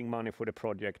developing money for the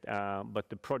project, but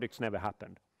the projects never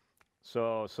happened.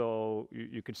 So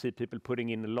you could see people putting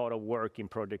in a lot of work in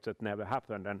projects that never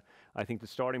happened. And I think the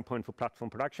starting point for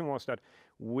Platform Production was that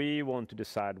we want to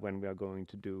decide when we are going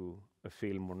to do a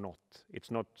film or not. It's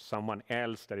not someone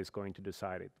else that is going to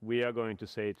decide it. We are going to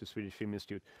say to Swedish Film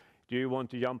Institute, do you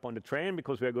want to jump on the train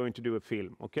because we are going to do a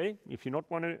film? Okay, if you not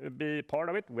want to be part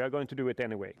of it, we are going to do it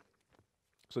anyway.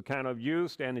 So kind of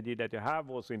use the energy that you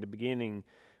have also in the beginning,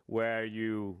 where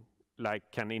you like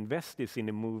can invest this in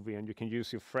a movie, and you can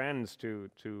use your friends to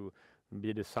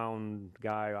be the sound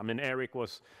guy. I mean, Erik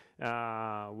was,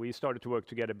 we started to work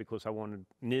together because I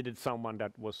needed someone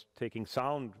that was taking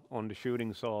sound on the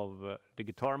shootings of the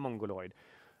Guitar Mongoloid.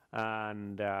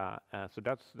 And so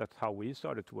that's how we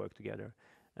started to work together.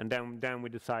 And then we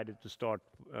decided to start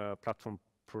Platform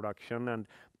Production, and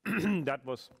that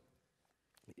was,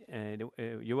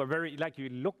 you were very, like, you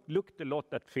looked a lot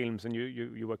at films, and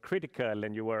you were critical,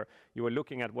 and you were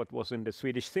looking at what was in the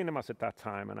Swedish cinemas at that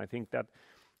time. And I think that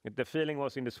the feeling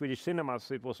was in the Swedish cinemas,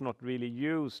 it was not really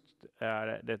used,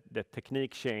 the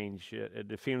technique change.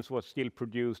 The films were still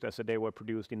produced as they were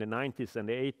produced in the 90s and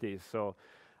the 80s. So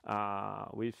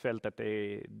we felt that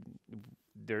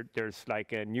there's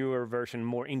like a newer version,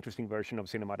 more interesting version of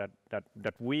cinema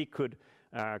that we could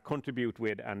contribute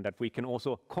with, and that we can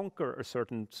also conquer a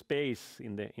certain space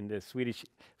in the Swedish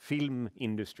film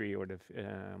industry, or the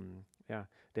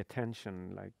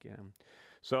attention, like.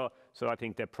 So I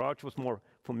think the approach was more,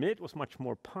 for me, it was much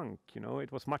more punk. You know,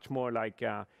 it was much more like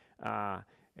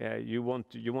you want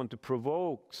to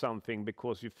provoke something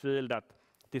because you feel that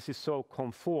this is so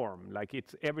conform, like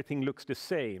everything looks the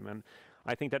same. And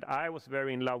I think that I was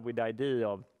very in love with the idea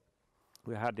of,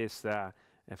 we had this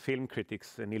film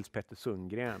critics, Nils Petter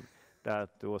Sundgren, that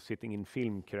was sitting in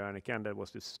Filmkrönikan. That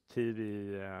was this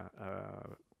TV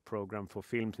program for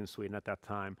films in Sweden at that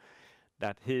time,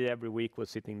 that he every week was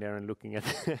sitting there and looking at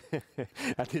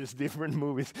at his different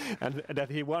movies, and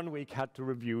that he one week had to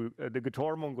review the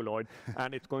Guitar Mongoloid,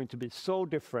 and it's going to be so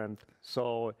different,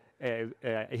 so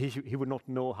he would not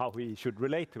know how he should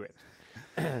relate to it.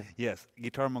 Yes,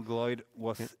 Guitar Mongoloid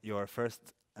was your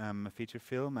first feature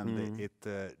film, and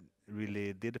it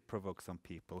really did provoke some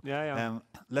people.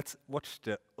 Let's watch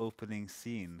the opening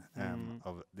scene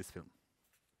of this film.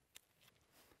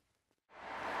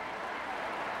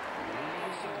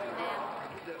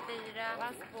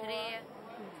 4, 3,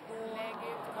 2,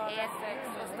 1,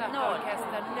 0.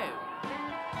 Orkestern nu.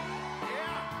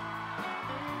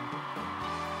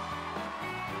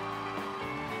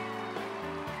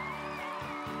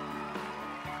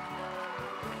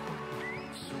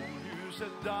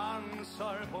 Solhuset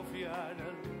dansar på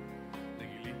fjärden. Det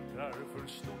glittrar för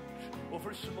stort och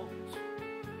för smått.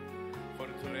 För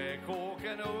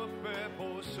träkåken uppe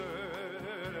på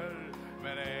söder,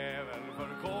 men även för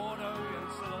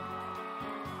konungens slott.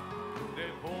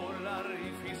 Det porlar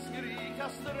i fiskrika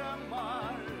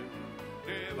strömmar,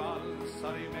 det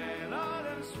valsar i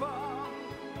Mälarens famn.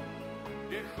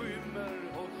 Det skymmer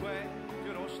och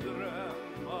skänker oss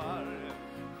drömmar,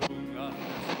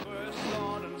 sjungandes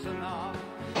sjöstadens namn.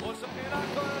 Och så hela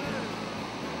sjön,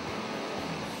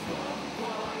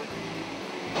 Stockholm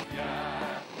i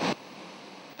fjärr.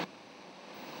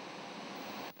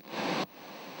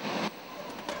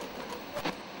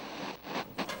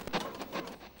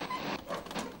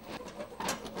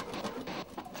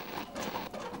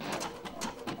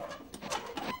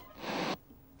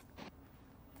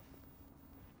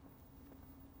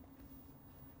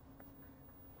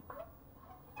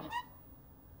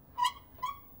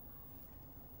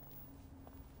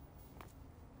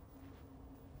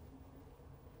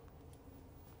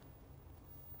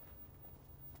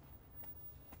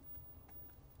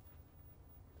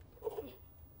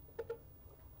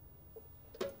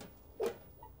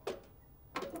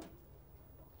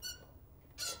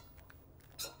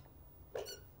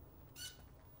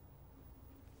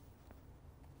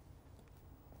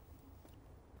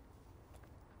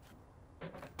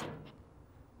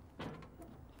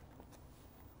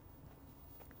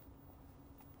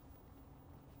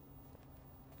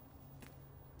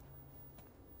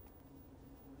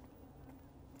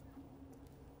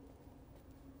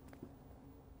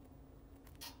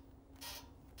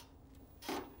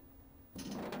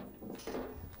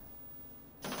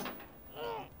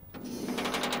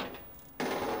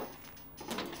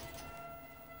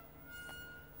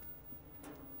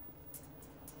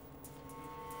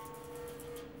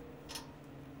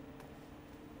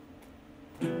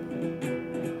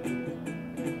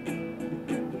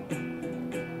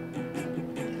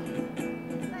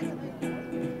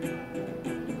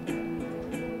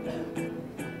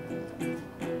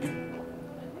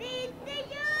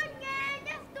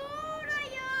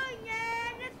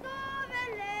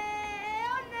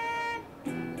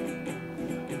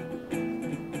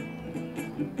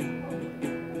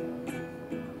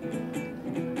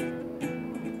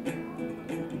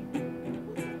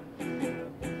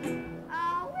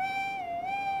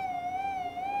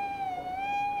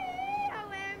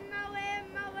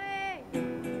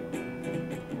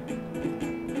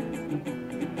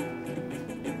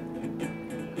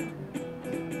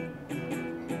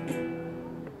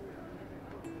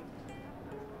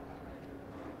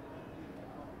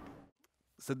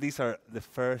 So these are the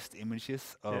first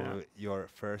images of your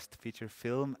first feature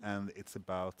film, and it's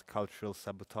about cultural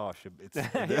sabotage. It's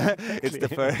it's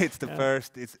the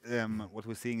first. It's what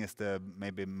we're seeing is the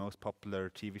maybe most popular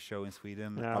TV show in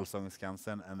Sweden, Allsång och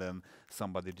Skansen, and then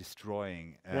somebody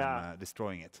destroying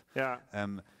it.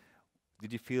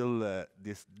 Did you feel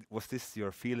this? Was this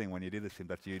your feeling when you did this film?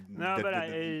 That you? No, but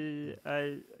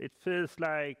it feels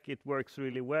like it works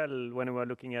really well when we're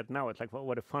looking at now. It's like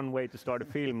what a fun way to start a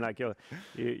film. Like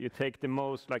you take the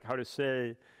most, like, how to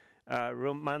say,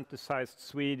 romanticized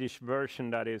Swedish version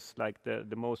that is like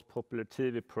the most popular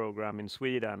TV program in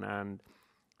Sweden, and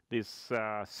this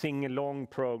sing-along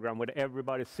program with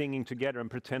everybody singing together and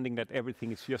pretending that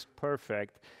everything is just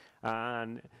perfect.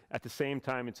 And at the same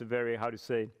time, it's a very, how to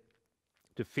say,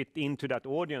 to fit into that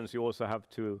audience, you also have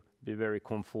to be very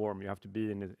conform. You have to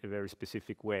be in a very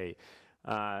specific way,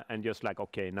 and just like,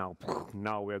 okay, now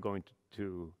we are going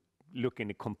to look in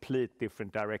a complete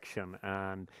different direction.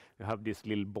 And you have this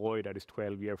little boy that is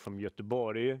 12 years from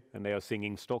Göteborg, and they are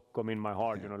singing Stockholm in my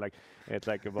heart. You know, like it's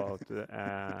like about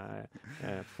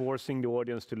forcing the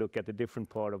audience to look at a different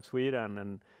part of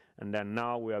Sweden, and then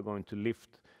now we are going to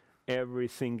lift every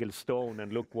single stone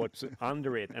and look what's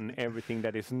under it, and everything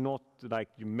that is not like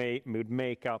with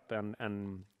makeup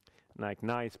and like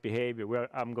nice behavior.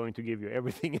 I'm going to give you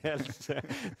everything else.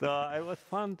 So it was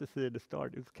fun to see the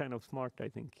start. It's kind of smart, I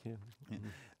think. Yeah.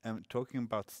 Yeah. Talking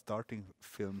about starting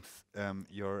films,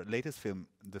 your latest film,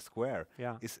 The Square,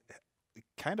 is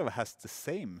kind of has the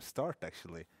same start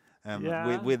actually.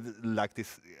 With like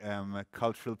this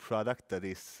cultural product that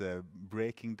is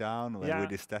breaking down with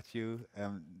the statue.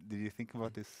 Did you think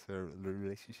about this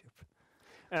relationship?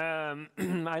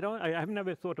 I've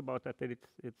never thought about that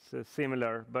it's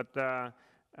similar, but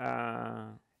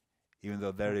even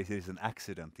though there is an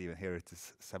accident, even here it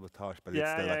is sabotage, but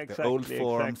it's the old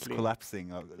forms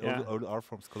collapsing, old art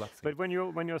forms collapsing. But when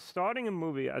you're starting a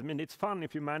movie, I mean, it's fun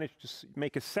if you manage to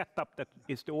make a setup that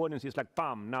is the audience is like,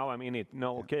 bam, now I'm in it.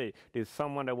 No, okay, there's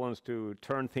someone that wants to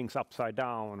turn things upside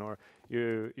down, or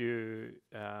you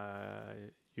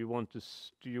want to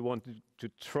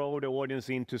throw the audience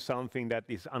into something that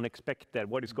is unexpected.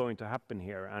 What is going to happen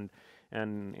here, and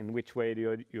in which way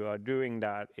you are doing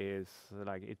that is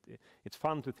like it's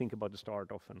fun to think about the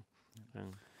start often.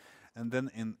 And then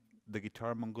in the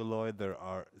Guitar Mongoloid there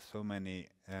are so many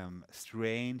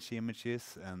strange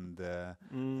images and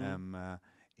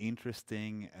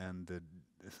interesting and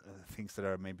things that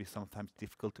are maybe sometimes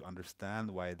difficult to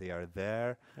understand why they are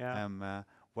there.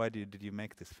 Why did you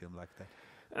make this film like that?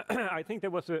 I think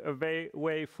there was a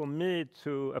way for me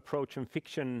to approach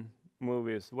fiction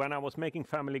movies. When I was making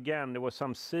Family Again, there were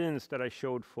some scenes that I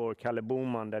showed for Kalle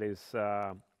Boman that is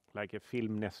like a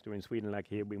film nestor in Sweden, like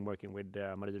he had been working with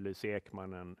Marie-Louise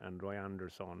Ekman and Roy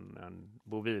Andersson and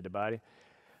Bo Widerberg.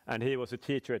 And he was a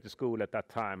teacher at the school at that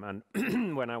time, and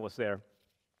when I was there.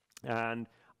 And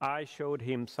I showed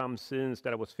him some scenes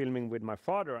that I was filming with my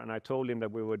father, and I told him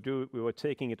that we were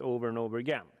taking it over and over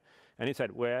again. And he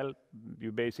said, well,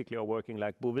 you basically are working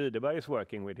like Bo Widerberg is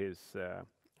working with his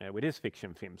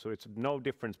fiction film. So it's no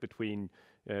difference between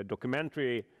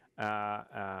documentary,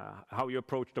 how you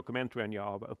approach documentary and you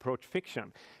approach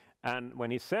fiction. And when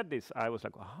he said this, I was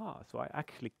like, aha, so I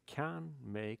actually can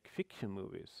make fiction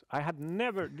movies.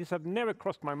 This had never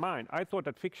crossed my mind. I thought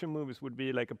that fiction movies would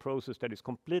be like a process that is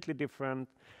completely different.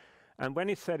 And when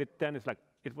he said it, then it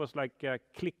was like a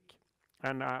click.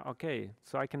 And okay,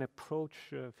 so I can approach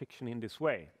fiction in this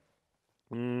way.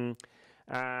 And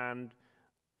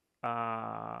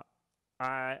I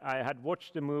had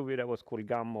watched a movie that was called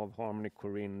Gamma of Harmony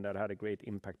Korine that had a great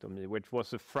impact on me, which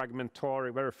was a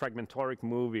very fragmentaric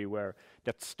movie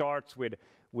that starts with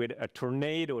a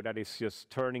tornado that is just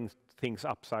turning things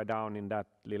upside down in that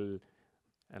little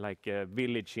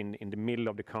village in the middle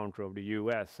of the country of the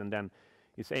US, and then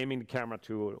it's aiming the camera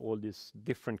to all these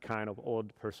different kind of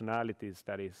odd personalities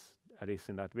that is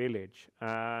in that village.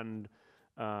 And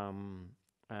I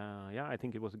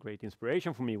think it was a great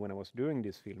inspiration for me when I was doing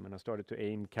this film, and I started to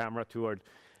aim camera toward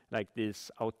like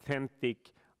these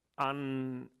authentic,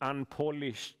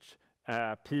 unpolished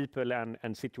people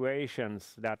and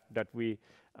situations that we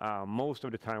most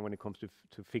of the time when it comes to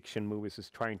fiction movies is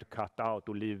trying to cut out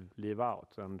or leave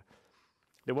out. And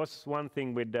there was one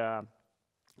thing with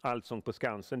Allsång på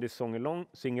Skansen, this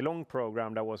sing-along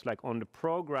program that was like on the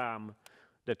program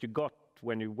that you got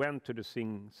when you went to the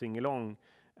sing-along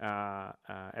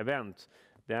event.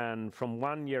 Then from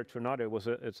one year to another,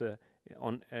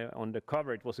 on the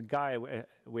cover it was a guy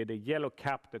with a yellow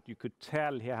cap that you could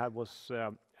tell he was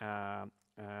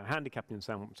handicapped in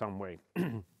some way.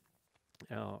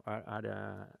 Had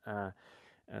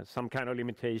some kind of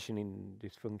limitation, in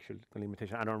dysfunctional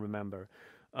limitation, I don't remember.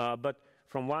 But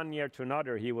from one year to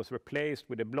another, he was replaced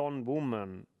with a blonde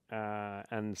woman,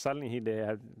 and suddenly they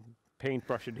had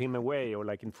paintbrushed him away, or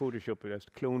like in Photoshop,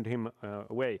 just cloned him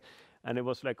away. And it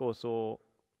was like also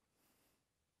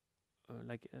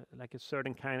like a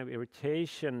certain kind of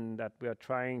irritation that we are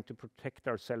trying to protect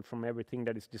ourselves from everything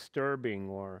that is disturbing,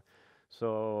 or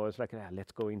so it's like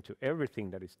let's go into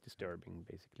everything that is disturbing,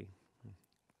 basically.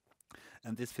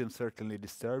 And this film certainly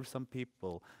disturbed some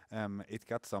people. It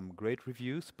got some great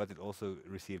reviews, but it also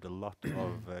received a lot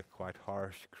of quite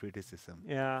harsh criticism.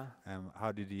 Yeah.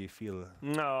 How did you feel?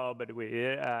 No, but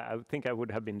I think I would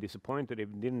have been disappointed if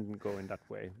it didn't go in that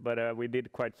way. But we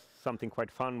did something quite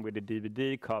fun with the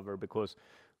DVD cover, because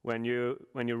when you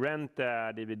rent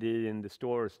the DVD in the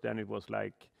stores, then it was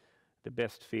like the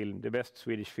best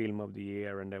Swedish film of the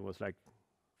year, and there was like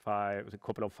a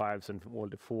couple of fives and all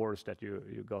the fours that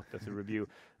you got as a review.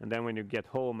 And then when you get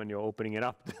home and you're opening it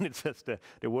up, then it says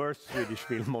the worst Swedish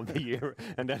film of the year,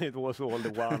 and then it was all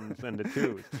the ones and the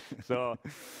twos. So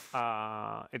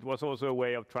it was also a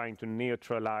way of trying to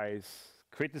neutralize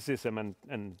criticism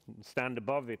and stand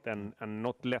above it and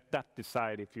not let that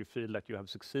decide if you feel that you have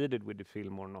succeeded with the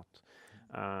film or not.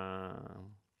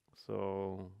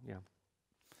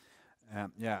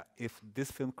 If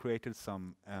this film created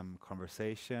some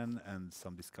conversation and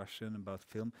some discussion about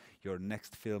film, your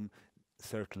next film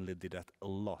certainly did that a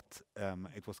lot.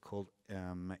 It was called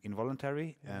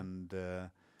Involuntary, and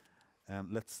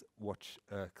let's watch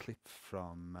a clip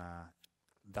from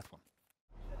that one.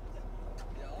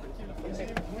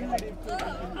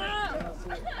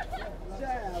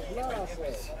 Jävlar alltså.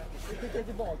 Vi skickar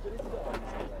tillbaka lite då.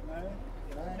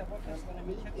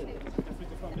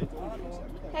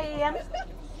 Hej igen.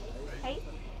 Hej.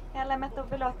 Är alla mätta och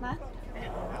belåtna?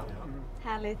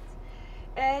 Härligt.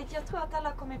 Jag tror att alla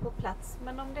har kommit på plats,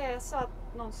 men om det är så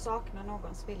att någon saknar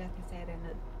någon så vill jag att ni säger det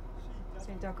nu. Så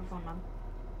vi inte åker på någon.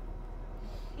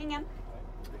 Ingen?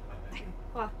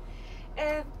 Bra.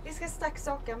 Vi ska strax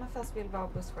åka, men först vill vår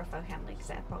busschaufför Henrik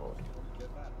säga ett par ord.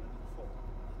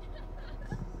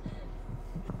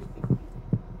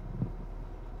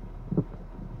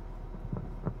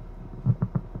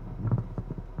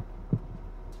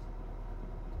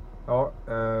 Ja,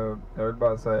 jag vill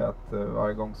bara säga att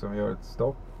varje gång som vi gör ett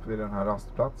stopp vid den här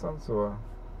rastplatsen så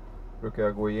brukar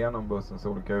jag gå igenom bussens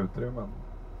olika utrymmen.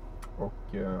 Och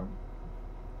den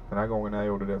här gången när jag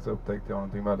gjorde det så upptäckte jag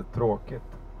någonting väldigt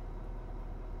tråkigt.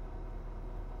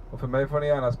 Och för mig får ni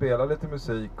gärna spela lite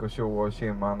musik och tjoa och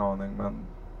kimma en aning, men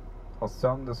ha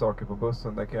sönder saker på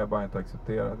bussen, det kan jag bara inte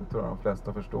acceptera. Det tror jag de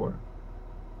flesta förstår.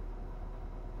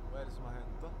 Vad är det som har hänt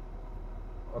då?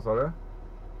 Vad sa du?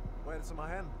 Vad är det som har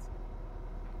hänt?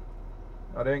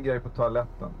 Ja, det är en grej på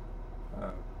toaletten.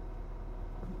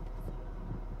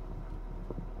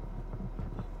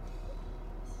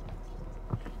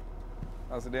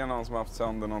 Alltså det är någon som har haft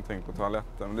sönder någonting på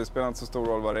toaletten. Men det spelar inte så stor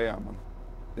roll vad det är. Men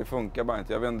det funkar bara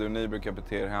inte. Jag vet inte hur ni brukar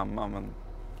bete er hemma. Men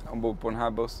ombord på den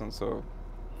här bussen så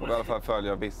får vi i alla fall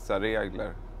följa vissa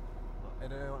regler. Är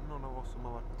det någon av oss som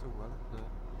har varit på toa eller? Nej.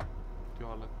 Du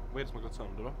har aldrig. Vad är det som har gått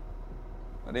sönder då?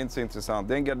 Ja, det är inte så intressant.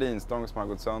 Det är en gardinstång som har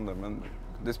gått sönder. Men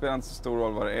det spelar inte så stor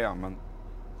roll vad det är. Men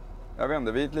jag vet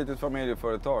inte, vi är ett litet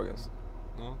familjeföretag. Alltså.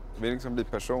 Ja. Vi liksom blir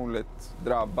personligt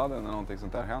drabbade när någonting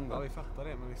sånt här händer. Ja, vi fattar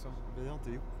det, men liksom, vi har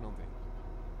inte gjort någonting.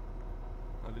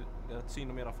 Ja, det är ett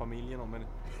synd om era familjer, men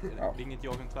Ja. det är inget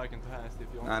jag kan varken ta här, för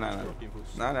jag har Nej, inte nej. gjort din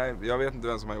buss. Nej, jag vet inte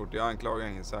vem som har gjort det. Jag anklagar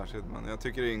ingen särskilt, men jag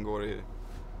tycker det ingår i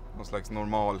någon slags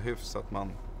normalhyfs att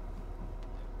man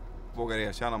vågar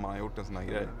erkänna om man har gjort en sån här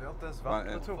grej. Vi har inte ens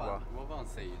varit på toa. Vad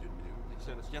säger du nu? Det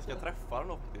kändes ganska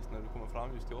träffande faktiskt när du kommer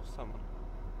fram just till oss här. Men...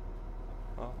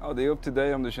 Ja, det är upp till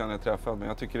dig om du känner dig träffad, men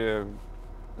jag tycker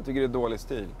det är dålig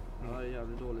stil. Ja, det är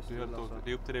jävligt dålig stil alltså.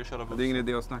 Det är upp till dig att köra bussen. Det är ingen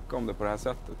idé att snacka om det på det här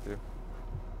sättet. Jag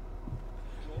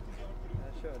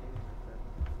kör det.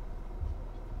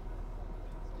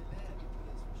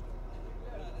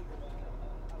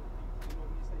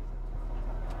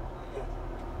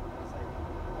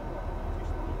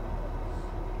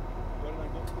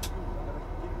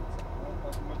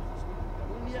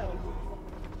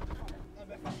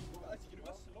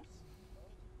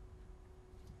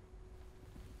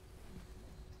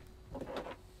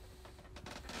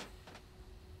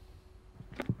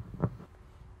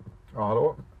 Ja,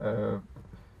 hallå.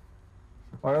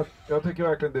 Ja, jag tycker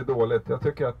verkligen det är dåligt. Jag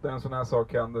tycker att när en sån här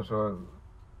sak händer så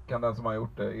kan den som har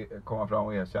gjort det komma fram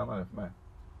och erkänna det för mig.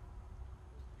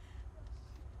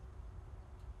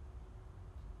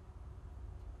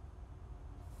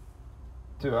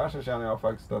 Tyvärr så känner jag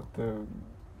faktiskt att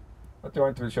jag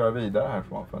inte vill köra vidare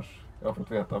härifrån förrän jag har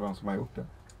fått veta vem som har gjort det.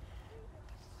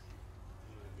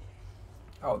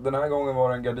 Ja, den här gången var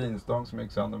det en gardinstång som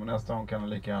gick sönder, men nästa gång kan det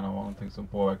lika gärna vara någonting som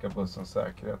påverkar bussens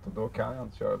säkerhet, och då kan jag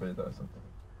inte köra vidare. Så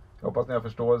jag hoppas ni har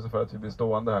förståelse för att vi blir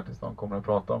stående här tills någon kommer att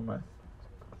prata om mig.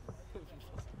 Kör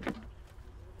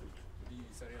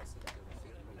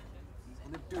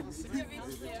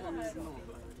bussen!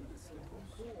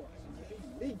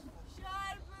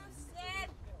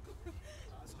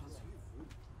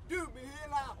 Dum i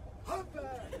hela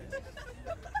huvudet!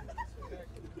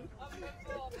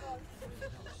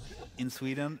 In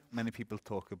Sweden, many people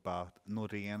talk about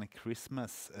Norén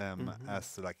Christmas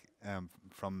as like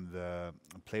from the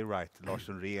playwright Lars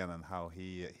Norén, and how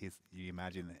you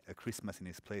imagine a Christmas in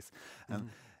his place. And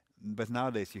but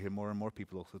nowadays you hear more and more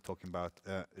people also talking about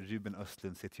Ruben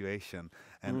Östlund's situation,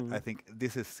 and I think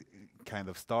this is kind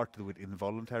of started with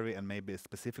involuntary, and maybe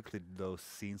specifically those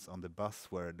scenes on the bus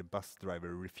where the bus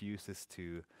driver refuses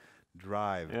to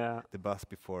drive the bus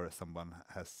before someone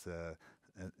has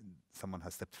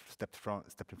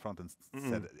stepped in front and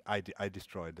said, "I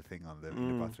destroyed the thing on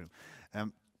in the bathroom."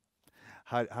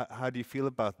 How do you feel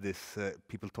about this?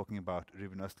 People talking about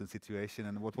Ruben Östlund's situation,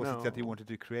 and what was it that you wanted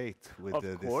to create with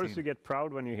this scene? Of course, you get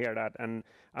proud when you hear that, and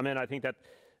I mean, I think that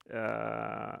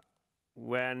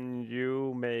when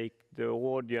you make the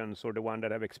audience or the one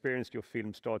that have experienced your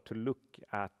film start to look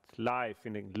at life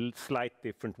in a slight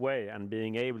different way, and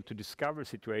being able to discover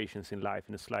situations in life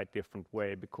in a slight different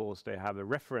way because they have a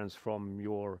reference from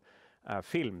your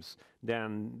films,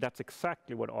 then that's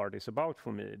exactly what art is about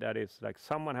for me. That is like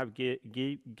someone have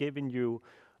given you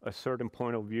a certain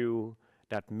point of view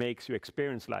that makes you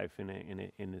experience life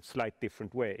in a slight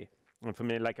different way. And for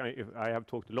me, like I have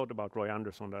talked a lot about Roy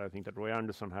Andersson, that I think that Roy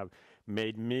Andersson have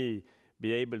made me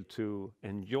be able to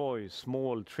enjoy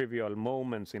small trivial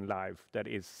moments in life that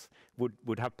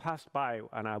would have passed by,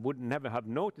 and I would never have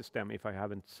noticed them if I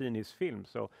haven't seen his film.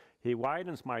 So he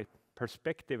widens my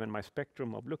perspective and my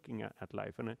spectrum of looking at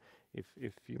life, and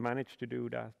if you manage to do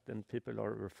that, then people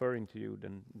are referring to you,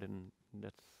 then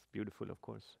that's beautiful, of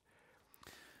course.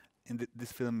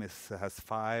 This film has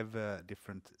 5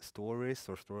 different stories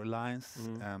or storylines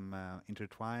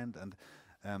intertwined,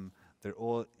 and they're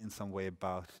all in some way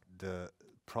about the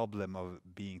problem of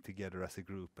being together as a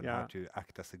group and how to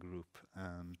act as a group.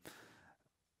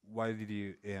 Why did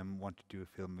you want to do a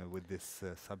film with this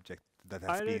subject? That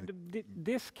has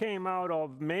this came out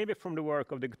of maybe from the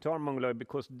work of the Guitar Mongoloid,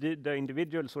 because the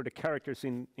individuals or the characters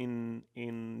in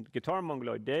Guitar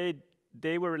Mongoloid,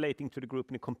 they were relating to the group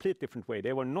in a complete different way.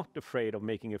 They were not afraid of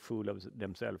making a fool of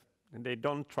themselves, and they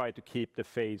don't try to keep the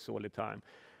face all the time.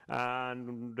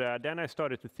 And then I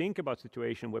started to think about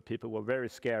situations where people were very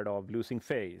scared of losing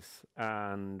face,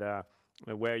 and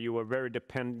where you were very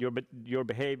your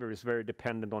behavior is very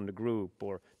dependent on the group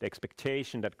or the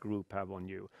expectation that group have on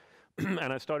you.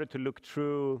 And I started to look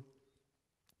through,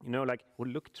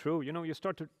 you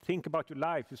start to think about your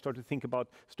life, you start to think about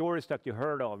stories that you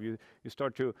heard of, you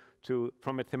start to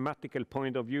from a thematical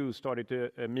point of view,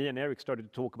 me and Eric started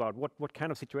to talk about what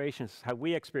kind of situations have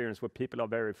we experienced where people are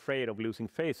very afraid of losing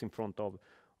face in front of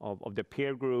the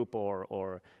peer group,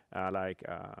 or like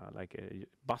a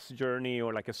bus journey,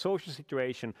 or like a social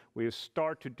situation where you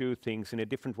start to do things in a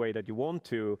different way that you want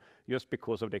to, just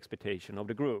because of the expectation of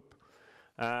the group.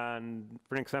 And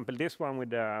for example, this one with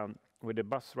the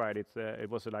bus ride, it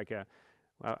was like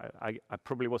I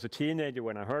probably was a teenager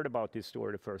when I heard about this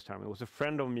story the first time. It was a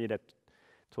friend of me that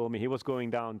told me he was going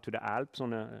down to the Alps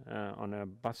on a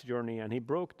bus journey, and he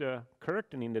broke the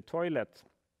curtain in the toilet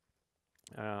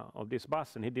of this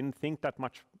bus, and he didn't think that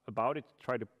much about it.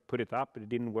 Tried to put it up, but it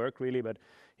didn't work really. But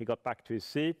he got back to his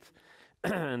seat,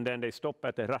 and then they stopped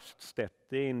at the Raststätte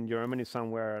in Germany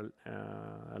somewhere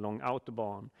along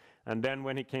Autobahn. And then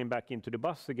when he came back into the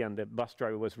bus again, the bus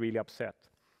driver was really upset.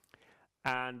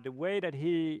 And the way that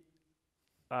he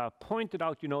pointed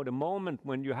out, the moment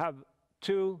when you have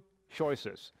 2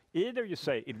 choices, either you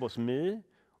say it was me,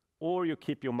 or you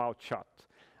keep your mouth shut.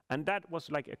 And that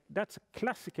was that's a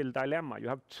classical dilemma. You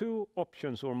have 2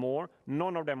 options or more.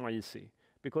 None of them are easy,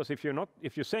 because if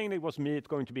you're saying it was me, it's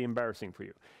going to be embarrassing for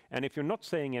you. And if you're not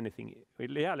saying anything,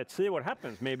 let's see what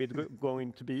happens. Maybe it's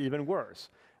going to be even worse.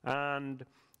 And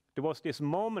there was this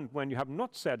moment when you have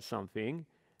not said something,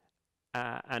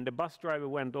 and the bus driver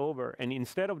went over, and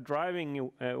instead of driving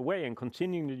away and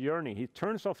continuing the journey, he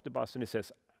turns off the bus and he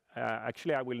says,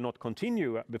 actually, I will not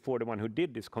continue before the one who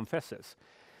did this confesses.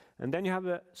 And then you have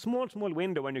a small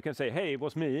window when you can say, hey, it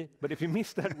was me. But if you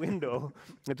miss that window,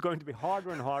 it's going to be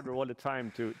harder and harder all the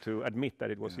time to admit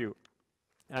that it was you.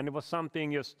 And it was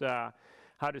something just,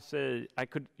 how to say,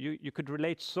 you could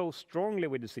relate so strongly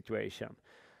with the situation.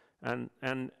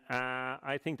 And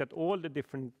I think that all the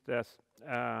different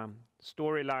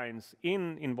storylines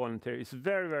in Involuntary is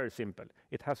very, very simple.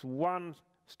 It has one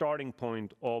starting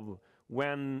point of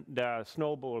when the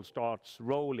snowball starts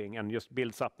rolling and just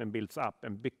builds up, and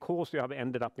because you have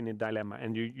ended up in a dilemma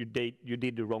and you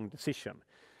did the wrong decision.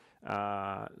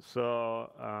 And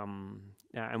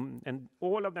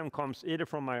all of them comes either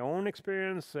from my own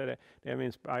experience, I'm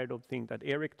inspired of things that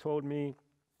Eric told me,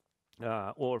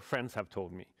 or friends have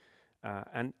told me.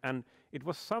 And it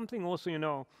was something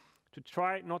also, to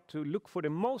try not to look for the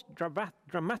most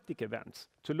dramatic events,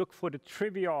 to look for the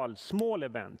trivial, small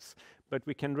events, but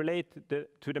we can relate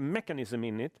to the mechanism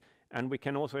in it, and we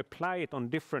can also apply it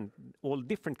on all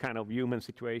different kind of human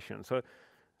situations. So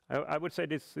I would say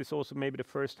this is also maybe the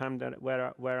first time that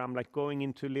where I'm like going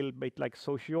into a little bit like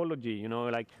sociology, you know,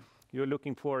 like you're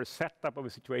looking for a setup of a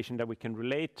situation that we can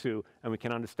relate to and we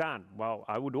can understand. Wow,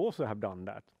 I would also have done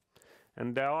that.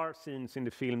 And there are scenes in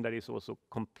the film that is also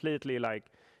completely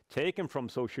like taken from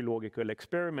sociological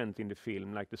experiment in the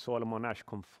film, like the Solomon Asch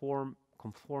conform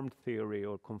theory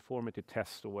or conformity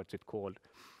test, or what's it called,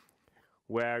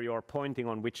 where you're pointing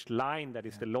on which line that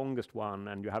is the longest one,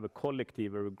 and you have a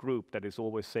collective or a group that is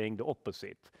always saying the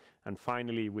opposite. And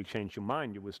finally, you will change your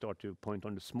mind. You will start to point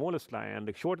on the smallest line and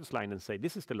the shortest line and say,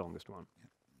 this is the longest one. Yeah.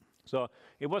 So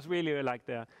it was really like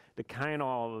the kind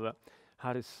of,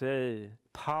 how to say,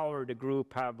 power the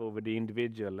group have over the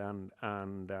individual,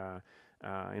 and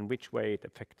in which way it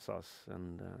affects us.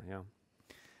 And yeah.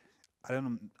 I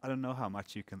don't know how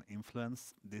much you can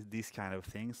influence these kind of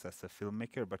things as a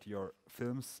filmmaker, but your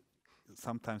films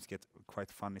sometimes get quite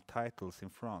funny titles in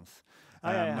France.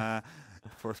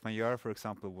 Force Majeure, for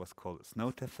example, was called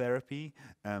Snow Therapy,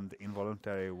 and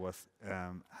Involuntary was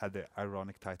had the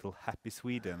ironic title Happy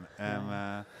Sweden.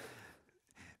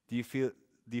 Do you feel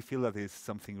that there's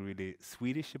something really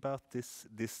Swedish about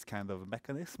this kind of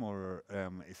mechanism, or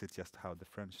is it just how the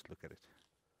French look at it?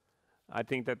 I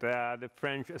think that the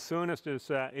French, as soon as there's,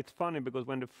 it's funny because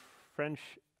when the French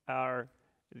are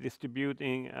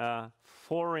distributing a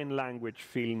foreign language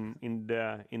film in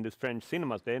the French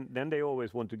cinemas, then they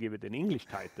always want to give it an English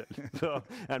title. So,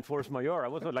 and Force Majeure, I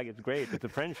was like, it's great, it's a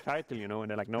French title, you know, and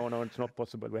they're like, no, it's not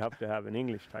possible, we have to have an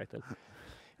English title.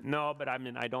 No, but I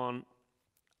mean, I don't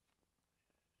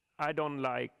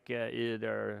like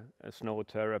either Snow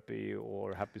Therapy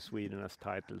or Happy Sweden as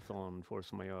titles on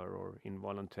Force Majeure or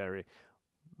Involuntary.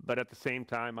 But at the same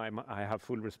time, I have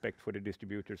full respect for the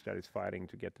distributors that is fighting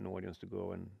to get an audience to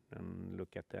go and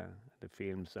look at the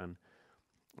films. And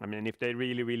I mean, if they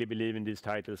really, really believe in these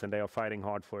titles and they are fighting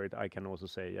hard for it, I can also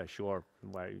say, yeah, sure,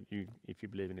 if you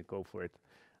believe in it, go for it.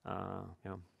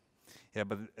 Yeah. Yeah,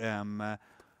 but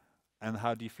and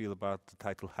how do you feel about the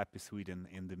title Happy Sweden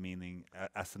in the meaning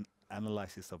as an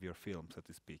analysis of your film, so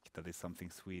to speak? That is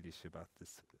something Swedish about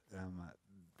this.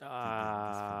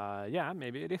 Yeah,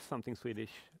 maybe it is something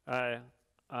Swedish. I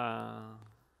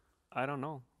don't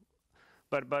know,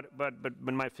 but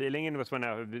my feeling was when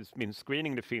I've been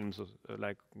screening the films,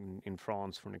 like in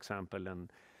France, for example,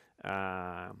 and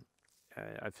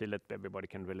I feel that everybody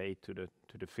can relate to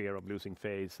the fear of losing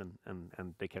face,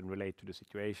 and they can relate to the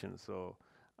situation. So.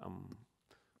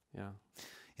 Yeah.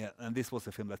 Yeah, and this was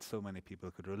a film that so many people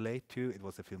could relate to. It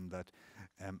was a film that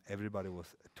everybody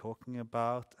was talking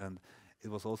about, and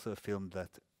it was also a film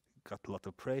that got a lot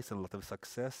of praise and a lot of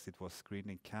success. It was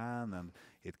screened in Cannes, and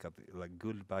it got like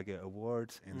Guldbagge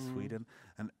awards in Sweden.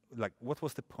 And like, what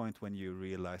was the point when you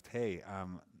realized, hey,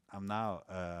 I'm now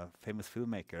a famous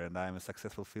filmmaker, and I'm a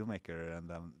successful filmmaker,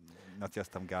 and I'm not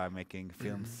just some guy making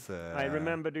films? I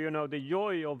remember, the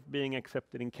joy of being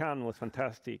accepted in Cannes was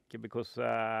fantastic, because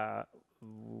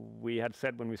we had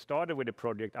said when we started with the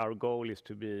project, our goal is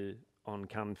to be on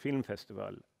Cannes Film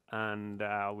Festival, and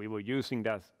we were using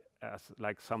that as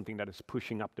like something that is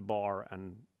pushing up the bar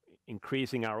and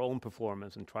increasing our own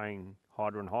performance and trying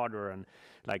harder and harder, and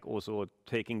like also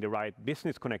taking the right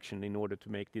business connection in order to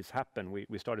make this happen.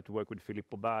 We started to work with Philippe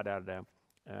Aubert, that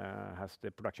has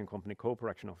the production company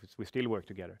Co-Production Office. We still work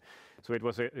together. So it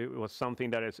was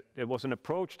something it was an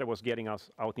approach that was getting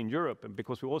us out in Europe, and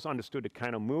because we also understood the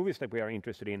kind of movies that we are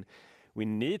interested in, we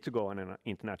need to go on an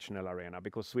international arena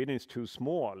because Sweden is too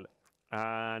small.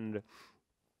 And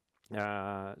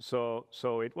so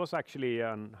it was actually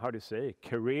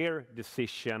career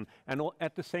decision, and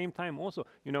at the same time also,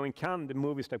 in Cannes, the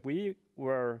movies that we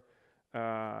were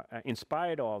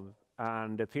inspired of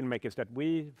and the filmmakers that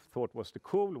we thought was the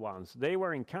cool ones, they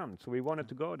were in Cannes, so we wanted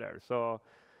to go there. So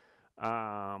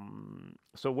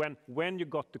when you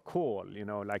got the call,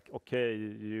 like, okay,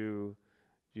 you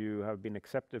have been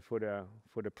accepted for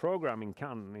the program in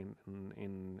Cannes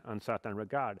in Uncertain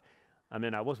Regard. I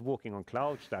mean, I was walking on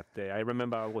clouds that day. I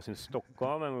remember I was in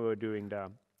Stockholm and we were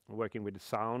working with the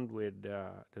sound, with the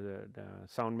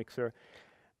sound mixer,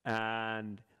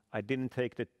 and I didn't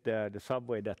take the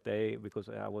subway that day because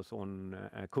I was on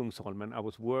Kungsholmen. I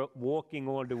was walking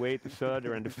all the way to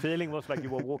Söder, and the feeling was like you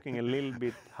were walking a little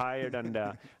bit higher than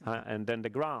the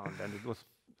ground, and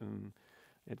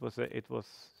it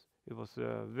was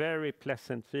a very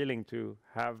pleasant feeling to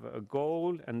have a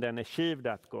goal and then achieve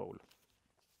that goal.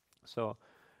 So,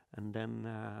 and then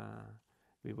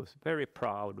we was very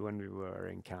proud when we were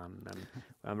in Cannes. And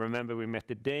I remember we met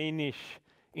the Danish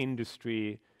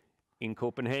industry in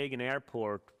Copenhagen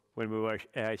airport when we were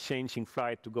changing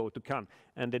flight to go to Cannes,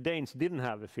 and the Danes didn't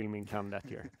have a film in Cannes that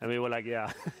year, and we were like,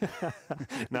 yeah,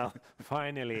 now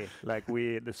finally, like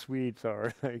the Swedes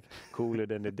are like cooler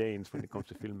than the Danes when it comes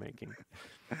to filmmaking.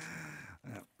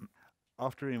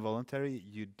 After Involuntary,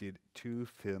 you did 2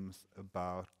 films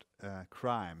about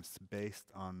crimes based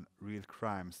on real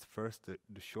crimes. First, the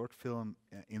short film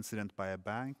Incident by a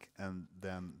Bank, and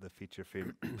then the feature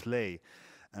film Play.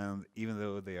 And even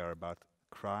though they are about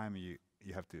crime, you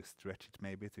have to stretch it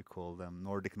maybe to call them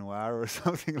Nordic noir or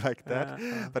something like that.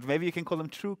 But maybe you can call them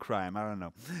true crime. I don't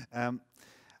know.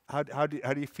 How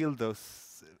do you feel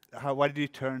those? Why did you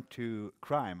turn to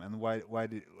crime, and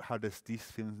how does these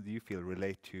films, do you feel,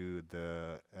 relate to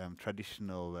the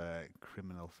traditional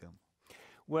criminal film?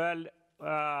 Well,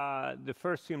 the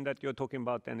first film that you're talking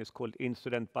about then is called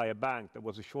Incident by a Bank. That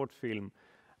was a short film,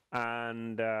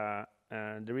 and the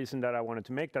reason that I wanted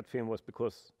to make that film was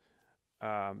because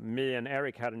me and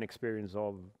Eric had an experience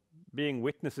of being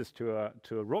witnesses to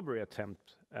a robbery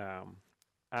attempt,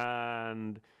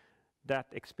 and that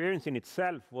experience in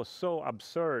itself was so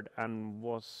absurd and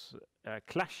was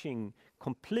clashing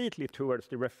completely towards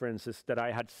the references that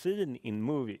I had seen in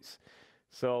movies.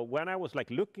 So when I was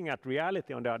like looking at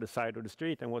reality on the other side of the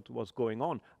street and what was going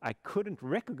on, I couldn't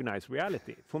recognize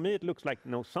reality. For me, it looks like,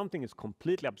 no, something is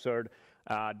completely absurd.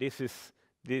 It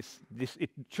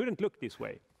shouldn't look this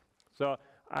way. So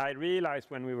I realized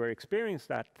when we were experiencing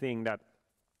that thing that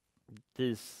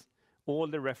all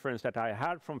the reference that I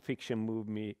had from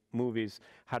fiction movies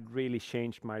had really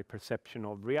changed my perception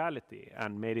of reality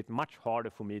and made it much harder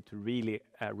for me to really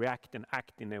react and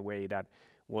act in a way that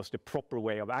was the proper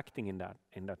way of acting in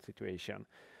that situation.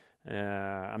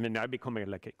 I mean, I become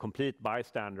like a complete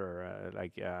bystander,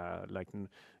 like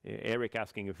Eric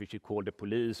asking if we should call the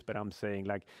police, but I'm saying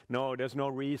like, no, there's no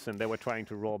reason. They were trying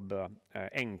to rob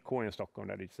NK in Stockholm,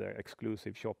 that it's an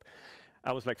exclusive shop.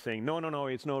 I was like saying, no,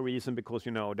 it's no reason because,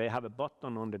 you know, they have a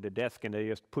button under the desk and they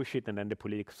just push it and then the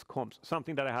police comes.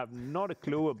 Something that I have not a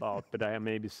clue about, but I have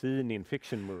maybe seen in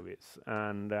fiction movies.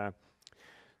 And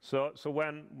so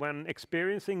when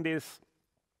experiencing this,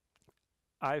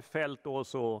 I felt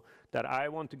also that I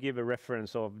want to give a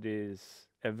reference of this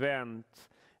event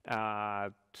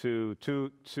to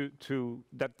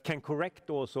that can correct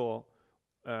also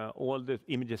all the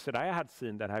images that I had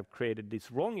seen that have created this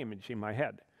wrong image in my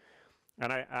head.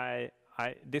 And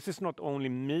this is not only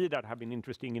me that have been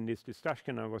interested in this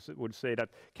discussion. I would say that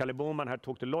Kalle Boman had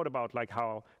talked a lot about like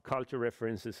how culture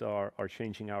references are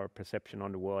changing our perception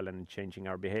on the world and changing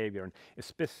our behavior, and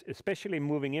especially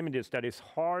moving images that is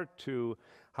hard to,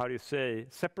 how do you say,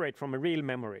 separate from a real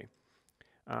memory.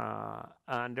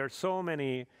 And there's so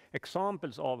many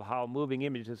examples of how moving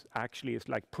images actually is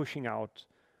like pushing out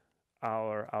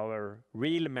our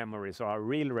real memories or our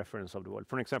real reference of the world.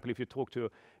 For example, if you talk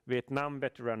to Vietnam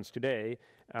veterans today,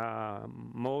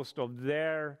 most of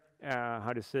their,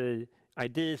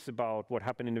 ideas about what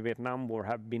happened in the Vietnam War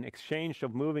have been exchanged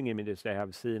of moving images they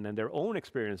have seen, and their own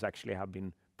experience actually have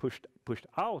been pushed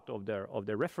out of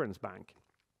their reference bank.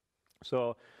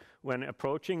 So when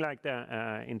approaching like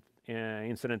the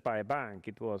Incident by a Bank,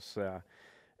 it was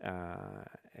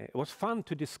fun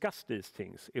to discuss these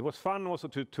things. It was fun also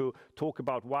to talk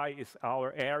about why is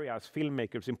our area as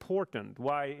filmmakers important?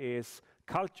 Why is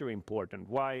culture important?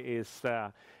 Why is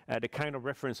the kind of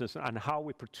references and how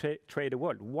we portray the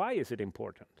world? Why is it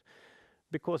important?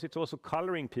 Because it's also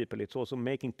coloring people. It's also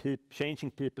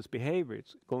changing people's behavior.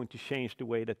 It's going to change the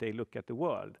way that they look at the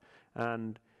world.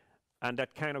 And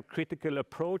that kind of critical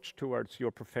approach towards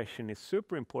your profession is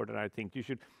super important. I think you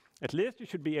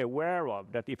should be aware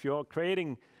of that. If you're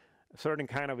creating certain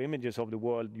kind of images of the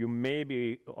world, you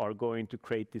maybe are going to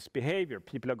create this behavior.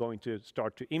 People are going to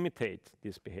start to imitate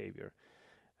this behavior.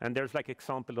 And there's like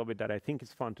example of it that I think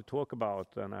is fun to talk about,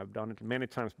 and I've done it many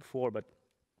times before, but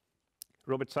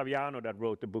Robert Saviano, that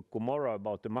wrote the book Gomorrah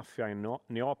about the mafia in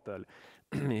Neapel,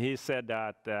 he said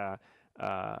that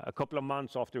a couple of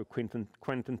months after Quentin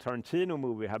Tarantino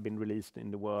movie had been released in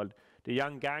the world, the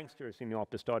young gangsters in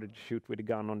Neapel started to shoot with a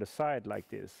gun on the side like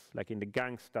this, like in the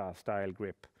gangsta style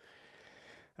grip.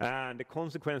 And the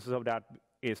consequences of that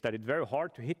is that it's very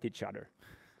hard to hit each other.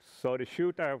 So the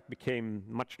shootout became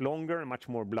much longer and much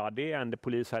more bloody, and the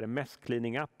police had a mess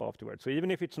cleaning up afterwards. So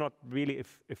even if it's not really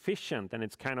efficient and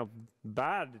it's kind of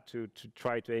bad to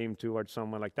try to aim towards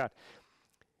someone like that,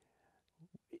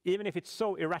 even if it's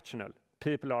so irrational,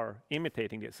 people are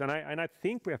imitating this. And I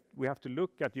think we have to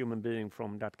look at human being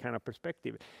from that kind of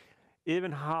perspective.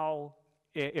 Even how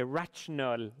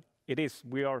irrational it is,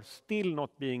 we are still not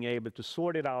being able to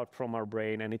sort it out from our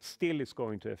brain, and it still is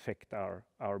going to affect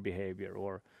our behavior.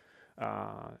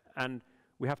 And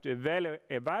we have to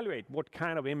evaluate what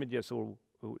kind of images or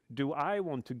do I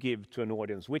want to give to an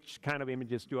audience? Which kind of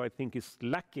images do I think is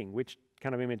lacking? Which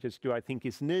kind of images do I think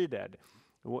is needed?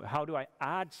 How do I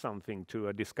add something to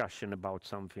a discussion about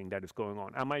something that is going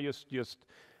on? Am I just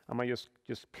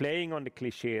playing on the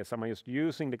cliches? Am I just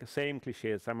using the same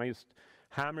cliches? Am I just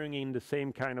hammering in the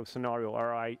same kind of scenario?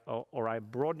 Or I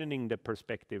broadening the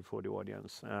perspective for the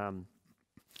audience?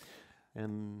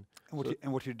 And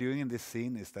what you're doing in this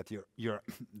scene is that you're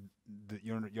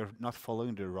not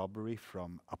following the robbery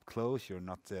from up close. You're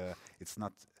not. It's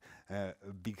not a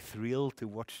big thrill to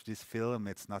watch this film.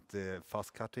 It's not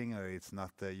fast cutting, or it's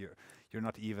not. You're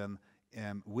not even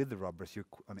with the robbers. You're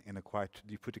in a quite.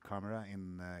 You put the camera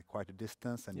in quite a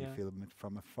distance, and you film it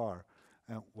from afar.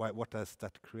 What does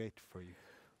that create for you?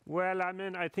 Well, I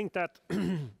mean, I think that.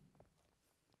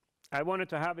 I wanted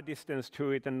to have a distance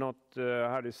to it and not,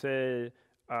 how to say,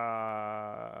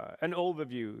 an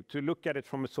overview, to look at it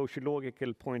from a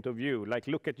sociological point of view, like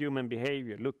look at human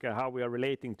behavior, look at how we are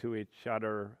relating to each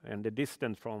other and the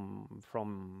distance from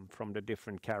the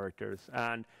different characters.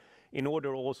 And in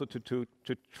order also to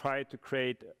try to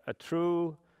create a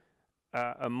true,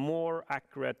 a more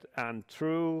accurate and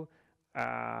true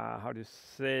how to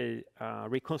say,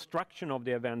 reconstruction of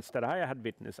the events that I had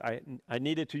witnessed. I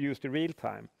needed to use the real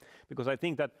time, because I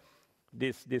think that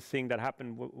this thing that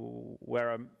happened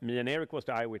where me and Eric was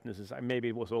the eyewitnesses, maybe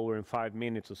it was over in 5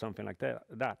 minutes or something like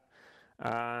that.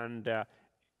 And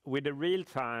with the real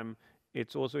time,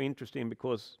 it's also interesting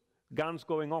because guns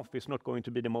going off is not going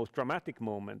to be the most dramatic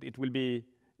moment. It will be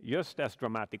just as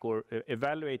dramatic or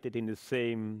evaluated in the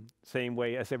same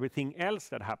way as everything else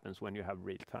that happens when you have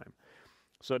real time.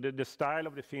 So the style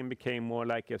of the film became more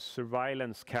like a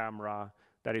surveillance camera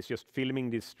that is just filming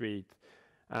this street,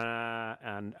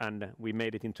 and we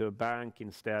made it into a bank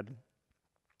instead.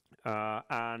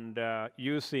 And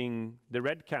using the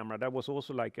red camera, that was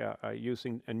also like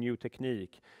using a new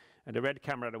technique. And the red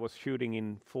camera that was shooting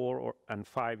in 4 and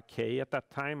 5K at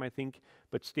that time, I think,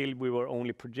 but still we were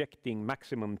only projecting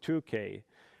maximum 2K.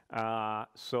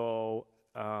 So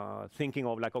thinking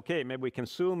of like, okay, maybe we can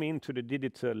zoom into the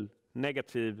digital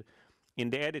negative in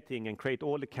the editing and create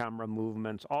all the camera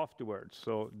movements afterwards.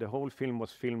 So the whole film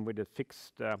was filmed with a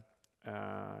fixed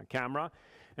camera,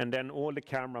 and then all the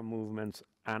camera movements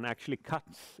and actually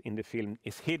cuts in the film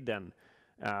is hidden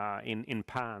in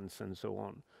pans and so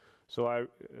on. So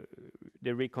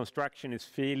the reconstruction is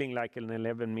feeling like an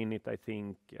 11-minute, I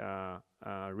think,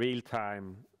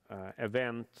 real-time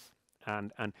event.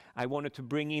 And I wanted to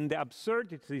bring in the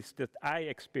absurdities that I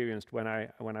experienced when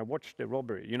I watched the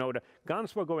robbery. You know, the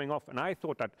guns were going off, and I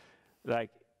thought that,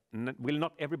 like, will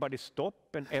not everybody stop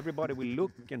and everybody will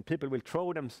look and people will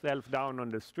throw themselves down on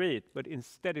the street? But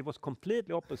instead, it was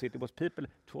completely opposite. It was people,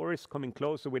 tourists, coming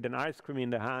closer with an ice cream in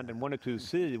their hand and wanted to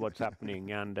see what's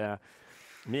happening. And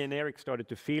me and Eric started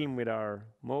to film with our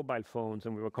mobile phones,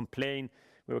 and we were complaining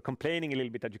a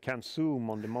little bit that you can't zoom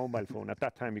on the mobile phone. At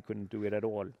that time, we couldn't do it at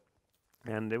all.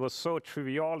 And there was so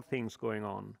trivial things going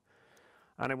on.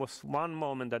 And it was one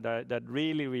moment that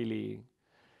really, really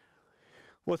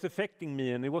was affecting me.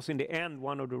 And it was in the end,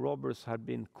 one of the robbers had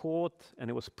been caught, and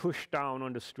he was pushed down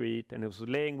on the street, and he was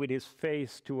laying with his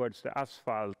face towards the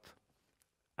asphalt.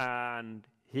 And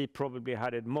he probably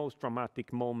had the most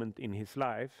dramatic moment in his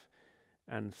life.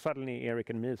 And suddenly Eric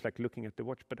and me is like looking at the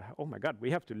watch, but oh my God,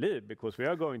 we have to leave because we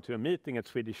are going to a meeting at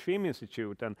Swedish Film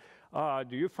Institute. And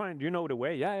do you know the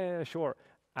way? Yeah, sure.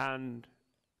 And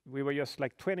we were just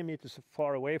like 20 meters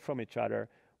far away from each other,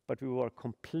 but we were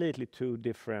completely two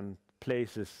different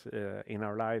places in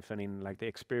our life and in like the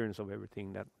experience of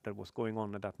everything that was going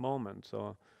on at that moment.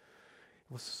 So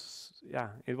it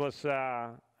was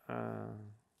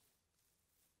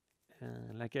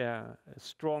like a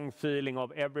strong feeling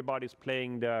of everybody's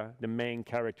playing the main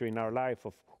character in our life,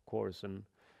 of course, and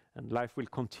life will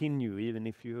continue even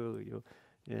if you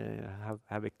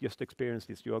have just experienced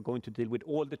this. You are going to deal with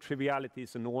all the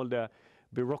trivialities and all the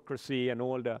bureaucracy and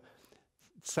all the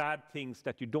sad things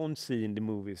that you don't see in the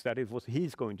movies. That is what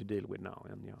he's going to deal with now.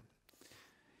 And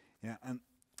and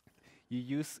you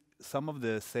use some of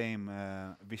the same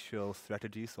visual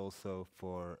strategies also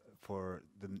for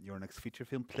your next feature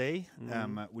film, Play,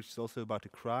 which is also about a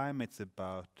crime. It's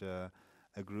about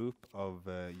a group of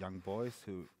young boys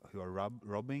who are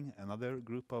robbing another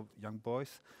group of young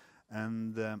boys.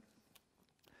 And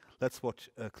let's watch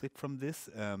a clip from this.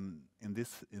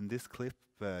 In this clip,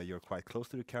 you're quite close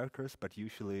to the characters, but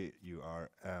usually you are,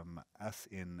 as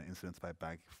in Incidents by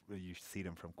Bank, you see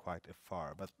them from quite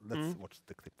afar. But let's watch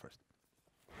the clip first.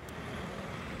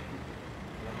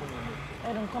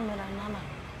 De kommer där, mamma.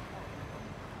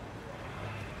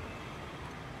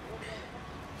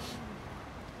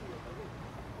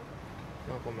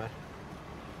 jag kommer.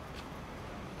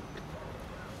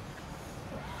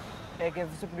 Kan jag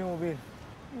få se på din mobil?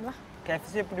 Va? Kan jag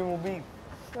få se på din mobil?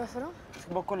 Varför då? Jag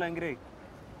ska bara kolla en grej.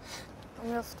 Om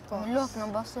jag får tillbaka. Men låt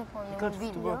någon bara se på en Klart du får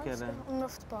mobil. tillbaka den. Om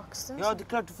jag får tillbaka den. Ja, det är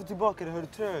klart du får tillbaka det. Hör du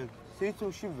trög? Ser ut som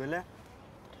en tjuv, eller?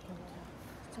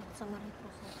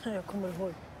 Jag kommer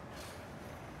ihåg.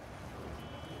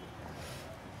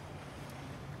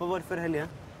 Vad var det för helgen?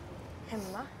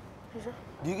 Hemma. Hur?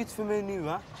 Du gick inte för mig nu,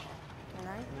 va?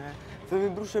 Nej. Nej. För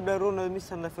min brorsa blev rånad och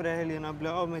misshandlad förra helgen. Han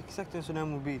blev av med exakt en sån här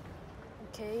mobil.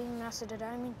 Okej, men alltså det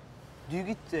där är min. Du gick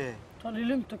inte. Ta det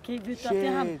lugnt, okej? Vet du att det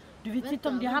är han? Du vet inte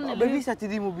om det är han eller hur? Bevisa till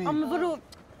din mobil. Ja, men vadå?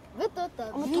 Vänta.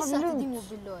 Bevisa till din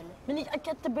mobil då, eller? Men jag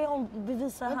kan inte be om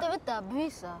bevisa. Vänta.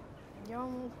 Bevisa. Ja,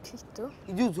 men kvitto.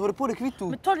 Idiot, har du på dig kvitto?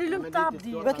 Men ta det lugnt,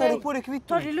 Abdi. Vänta, har du på dig kvitto?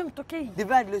 Ta det lugnt, okej? Det är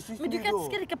värdelöst. Men du kan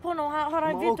inte skrika på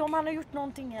honom. Vet du om han har gjort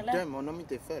någonting, eller? Döm honom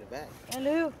inte i förväg.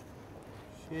 Eller hur?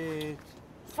 Shit.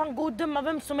 Fan, gå och döma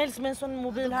vem som helst med en sån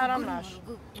mobil här annars.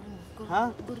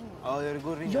 Ha? Ja, det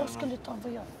går ringa. Jag skulle ta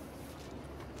vad jag...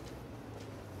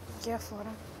 Ska jag få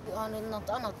den? Har du något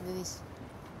annat bevis?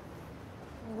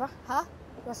 Va? Ha?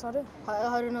 Vad sa du?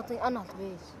 Har du något annat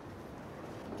bevis?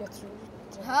 Jag tror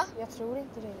inte. Ha? Jag tror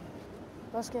inte det.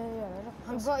 Vad ska jag göra då?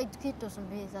 Han gav ett kvitto som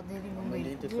bevis att det är din mobil. Men det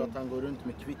är inte så att han går runt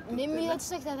med kvittot. Nej, men jag har inte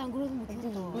sagt att han går runt med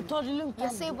kvitto. Men ta det lugnt,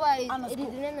 Jag säger bara, är det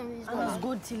din enda bevis? Annars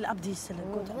gå till Abdi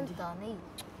istället. Gå till Abdi. Vänta, nej.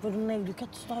 Vadå nej? Du kan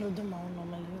inte stå här och döma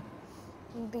honom, eller hur?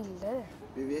 Bilder.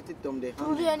 Vi vet inte om det är Tror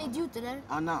han. du jag är en idiot, eller?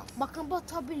 Anna. Man kan bara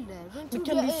ta bilder. Vem Men tror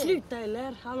kan du du jag är? sluta,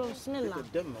 eller? Hallå, snälla. Du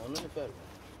ska döma honom i förväg.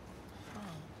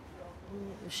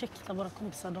 Ursäkta våra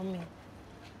kompisar, de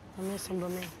är som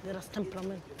de är. Deras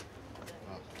temperament.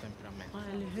 Ja, temperament. Ja,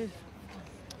 eller hur?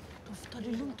 De får ta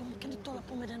det lugnt. De kan inte hålla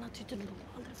på med den attityden. De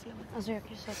får aldrig följa med. Alltså jag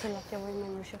kan ju säga till att jag var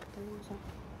med och köpte den och så.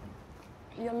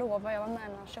 Jag lovar, jag var med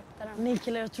när jag köpte den. Nej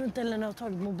killar, jag tror inte Ellen har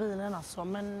tagit mobilen alltså.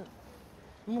 Men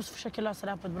vi måste försöka lösa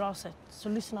det här på ett bra sätt. Så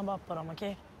lyssna bara på dem,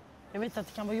 okej? Jag vet att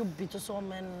det kan vara jobbigt och så,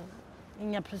 men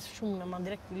inga precisioner man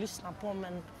direkt vill lyssna på.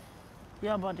 Men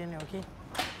gör bara det nu, okej?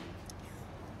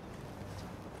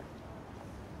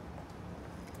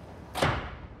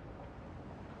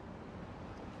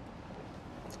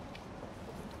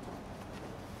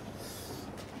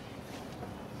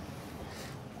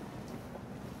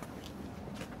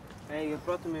 Nej, jag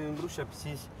pratade med min brorsa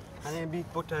precis. Han är en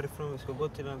bit bort härifrån. Vi ska gå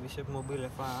till honom. Vi köper mobiler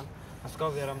för han. Han ska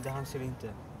avgöra om det är hans eller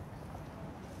inte.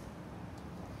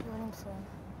 Jag vill inte följa med.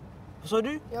 Vad sa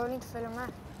du? Jag vill inte följa med.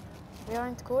 Jag har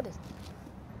inte gå dit.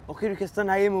 Okej, du kan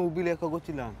stanna här med mobilen. Jag kan gå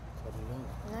till honom.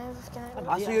 Nej, varför ska jag...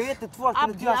 Alltså jag har gett två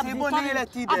alternativ. Jag säger bara nej hela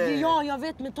tiden. Abdi, ja, jag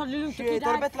vet, men ta det lugnt, okej? Shit,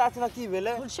 är det bättre alternativ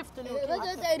eller? Håll käften, okej?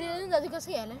 Vänta, är det det enda du kan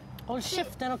säga, eller? Håll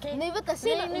käften, okej? Nej, vänta,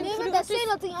 säg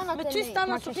någonting annat Men än tyst nej.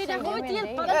 annars, okej? Det här kommer inte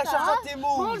hjälpa Jag detta. satt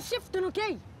emot. Men håll käften,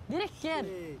 okej? Det räcker.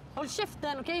 Håll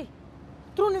käften, okej?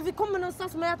 Tror ni vi kommer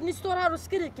någonstans med att ni står här och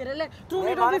skriker, eller? Tror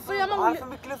ni de vill följa med? Han får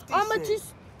mycket luft i Ja, men sig.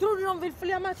 tyst. Tror du de vill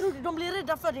följa med? Tror du de blir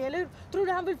rädda för det, eller hur? Tror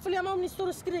du han vill följa med om ni står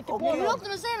och skriker på honom? Låt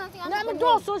honom säga någonting annat. Nej, men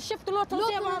då så håll käften. Låt honom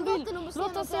säga vad han vill. honom Låt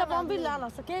honom säga vad han vill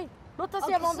annars, okej? Låt honom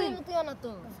säga vad han Säg vill. någonting annat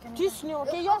då. Tyst nu,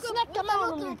 okej? Jag snackar med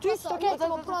honom nu. Tyst, okej?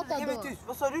 Ge mig tyst.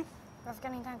 Vad sa du? Varför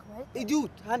kan inte han komma hit?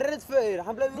 Idiot! Han är rädd för er.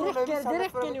 Han blev Det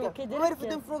räcker nu, okej? Vad är det för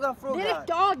dum fråga han frågar? Det räcker,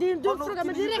 ja det är en dum Har fråga, något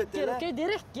men i det livet, räcker, eller? okej? Det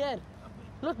räcker.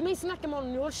 Låt mig snacka med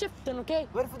honom nu. Håll käften, okej?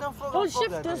 Vad är det för dum fråga Håll han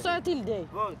frågar? käften, sa jag till dig.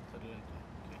 Vad?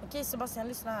 Okej Sebastian,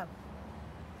 lyssna här.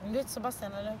 Du vet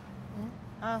Sebastian, eller?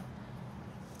 Ja.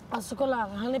 Alltså kolla här,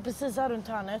 han är precis här runt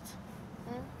hörnet.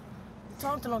 Det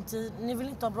tar inte lång tid. Ni vill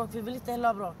inte ha bråk, vi vill inte heller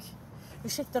ha bråk.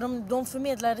 Ursäkta, de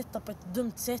förmedlar detta på ett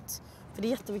dumt sätt. För det är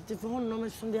jätteviktigt för honom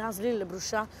eftersom det är hans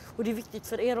lillebrorsa. Och det är viktigt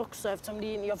för er också eftersom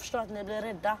jag förstår att ni blir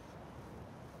rädda.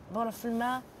 Bara följ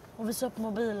med och visa upp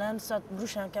mobilen så att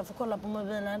brorsan kan få kolla på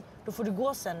mobilen. Då får du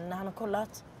gå sen när han har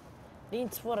kollat. Det är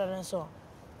inte svårare än så.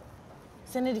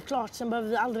 Sen är det klart, sen behöver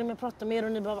vi aldrig mer prata med er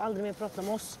och ni behöver aldrig mer prata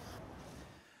med oss.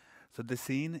 So the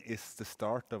scene is the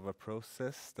start of a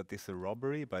process that is a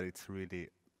robbery, but it's really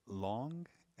long.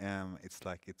 It's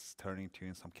like it's turning to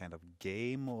in some kind of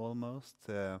game almost,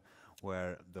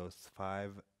 where those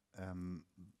 5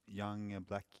 young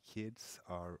black kids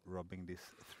are robbing these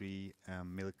 3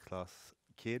 middle class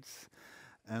kids.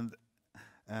 And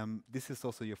this is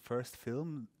also your first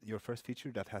film, your first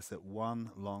feature that has one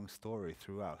long story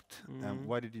throughout.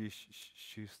 Why did you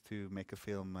choose to make a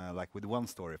film like with one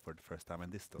story for the first time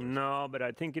and this story? No, but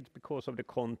I think it's because of the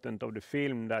content of the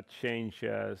film that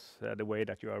changes the way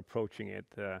that you are approaching it.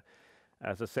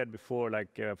 As I said before,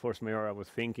 like Force Majeure, I was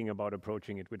thinking about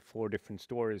approaching it with 4 different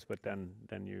stories, but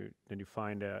then you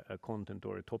find a content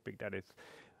or a topic that is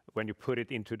when you put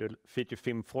it into the feature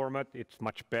film format, it's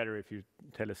much better if you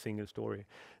tell a single story.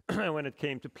 When it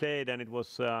came to play, then it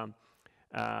was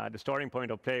the starting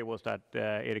point of play was that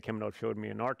Erik Hemdahl showed me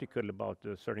an article about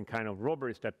a certain kind of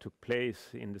robberies that took place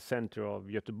in the center of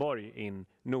Göteborg in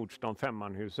Nordstan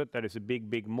Femmanhuset. That is a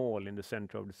big mall in the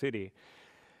center of the city.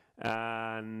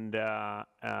 And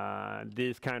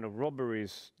these kind of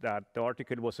robberies that the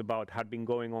article was about had been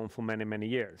going on for many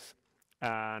years.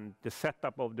 And the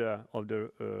setup of the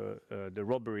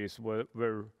robberies were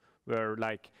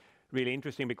like really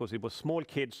interesting, because it was small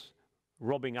kids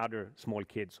robbing other small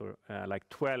kids, or like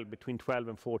between 12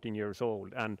 and 14 years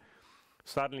old. And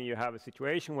suddenly you have a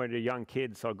situation where the young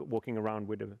kids are walking around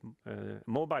with a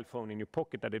mobile phone in your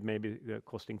pocket that it may be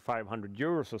costing 500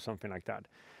 euros or something like that.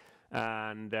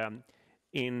 And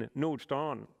in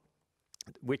Nordstan,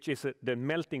 which is the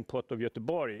melting pot of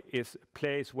Göteborg, is a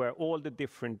place where all the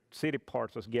different city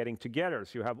parts are getting together.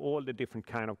 So you have all the different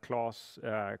kind of class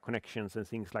connections and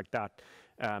things like that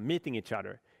meeting each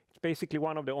other. It's basically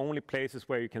one of the only places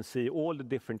where you can see all the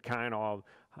different kind of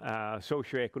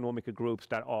socio-economic groups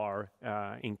that are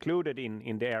included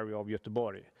in the area of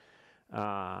Göteborg.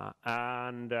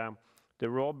 The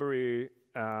robbery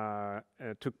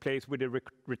took place with a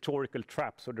rhetorical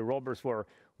trap. So the robbers were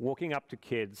walking up to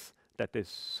kids that they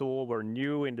saw were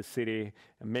new in the city,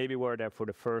 and maybe were there for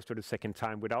the first or the second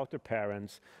time without their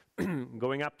parents,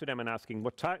 going up to them and asking,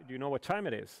 do you know what time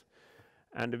it is?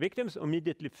 And the victims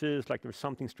immediately feels like there's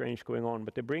something strange going on,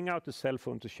 but they bring out the cell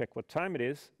phone to check what time it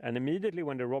is, and immediately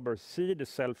when the robbers see the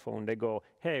cell phone, they go,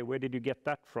 hey, where did you get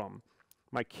that from?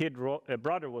 My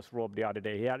brother was robbed the other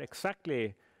day. He had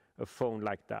exactly a phone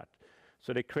like that.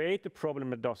 So they create a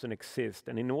problem that doesn't exist,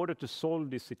 and in order to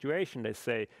solve this situation, they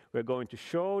say, we're going to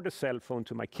show the cell phone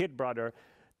to my kid brother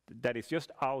that is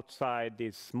just outside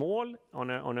this mall on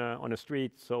a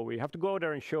street, so we have to go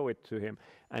there and show it to him.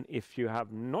 And if you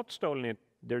have not stolen it,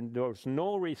 there's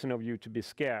no reason of you to be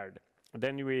scared.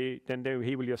 Then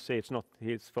he will just say it's not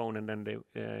his phone, and then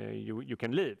you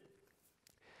can leave.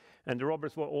 And the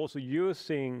robbers were also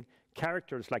using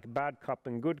characters like bad cop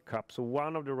and good cop. So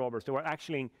one of the robbers, they were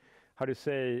actually, how to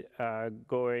say,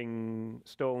 going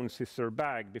stone, scissor,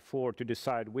 bag before to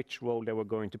decide which role they were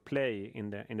going to play in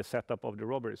the setup of the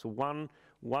robbery. So one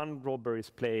robber is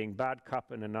playing bad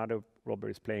cop and another robber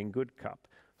is playing good cop.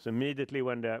 So immediately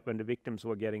when the victims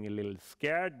were getting a little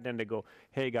scared, then they go,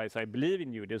 hey guys, I believe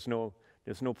in you, there's no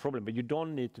problem, but you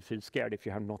don't need to feel scared if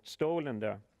you have not stolen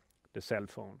the cell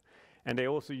phone. And they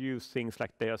also use things like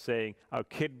they are saying, our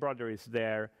kid brother is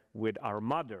there with our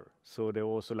mother. So they're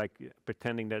also like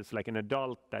pretending there's like an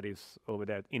adult that is over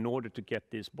there in order to get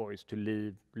these boys to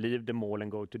leave the mall and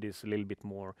go to this a little bit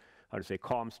more, how to say,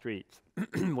 calm streets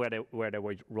where they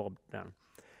were robbed then.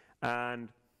 And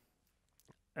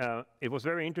it was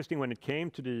very interesting when it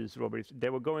came to these robberies. They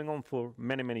were going on for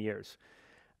many years.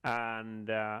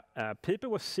 And people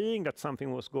were seeing that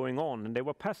something was going on, and they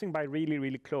were passing by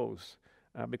really close.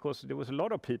 Because there was a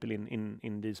lot of people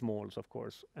in these malls, of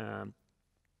course.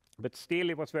 But still,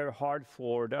 it was very hard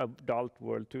for the adult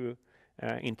world to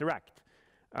interact.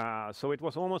 So it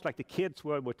was almost like the kids'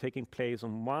 world were taking place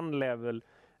on one level,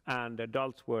 and the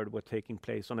adults' world were taking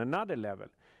place on another level.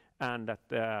 And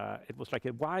that it was like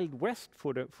a wild west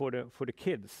for the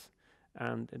kids.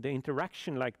 And the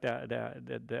interaction, like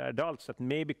the adults that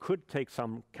maybe could take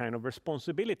some kind of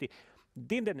responsibility,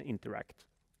 didn't interact.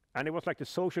 And it was like the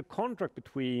social contract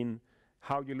between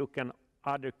how you look at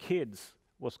other kids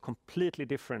was completely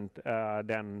different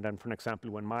than, for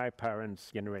example, when my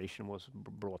parents' generation was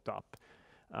brought up.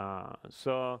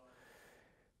 So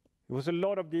it was a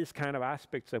lot of these kind of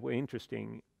aspects that were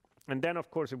interesting. And then, of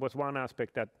course, it was one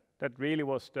aspect that really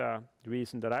was the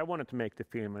reason that I wanted to make the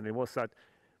film, and it was that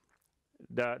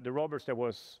the robbers that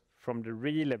was from the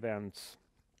real events,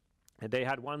 they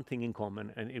had one thing in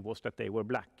common, and it was that they were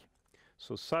black.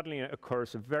 So suddenly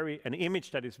occurs an image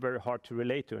that is very hard to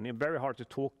relate to and very hard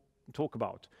to talk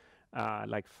about,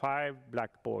 like 5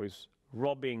 black boys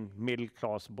robbing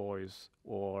middle-class boys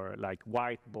or like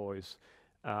white boys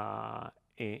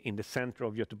in the center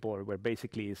of Göteborg, where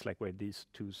basically it's like where these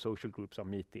two social groups are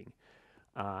meeting.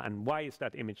 And why is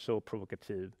that image so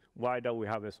provocative? Why do we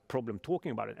have a problem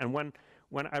talking about it? And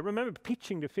when I remember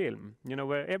pitching the film,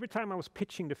 where every time I was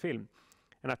pitching the film,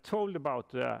 and I told about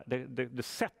the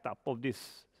setup of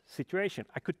this situation,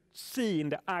 I could see in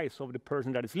the eyes of the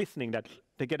person that is listening that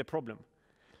they get a problem.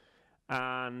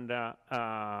 And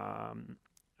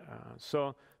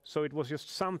so it was just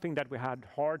something that we had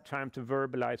hard time to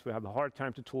verbalize. We have a hard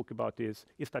time to talk about this.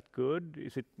 Is that good?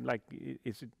 Is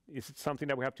it something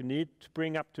that we have to need to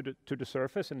bring up to the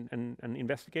surface and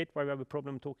investigate why we have a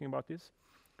problem talking about this?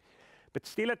 But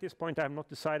still at this point, I have not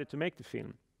decided to make the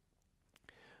film.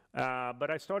 But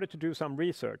I started to do some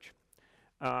research.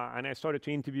 And I started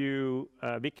to interview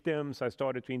victims. I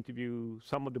started to interview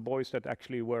some of the boys that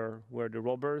actually were the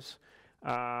robbers.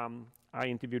 I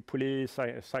interviewed police,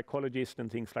 psychologists, and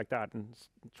things like that, and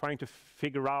trying to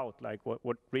figure out like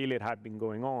what really had been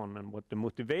going on and what the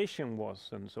motivation was,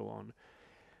 and so on.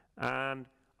 And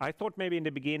I thought maybe in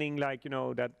the beginning, like, you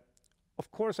know, that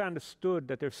of course I understood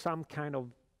that there's some kind of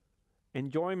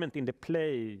enjoyment in the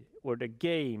play or the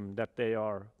game that they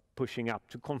are pushing up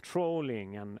to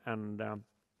controlling, and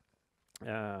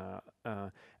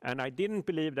I didn't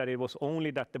believe that it was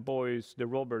only that the boys, the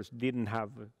robbers, didn't have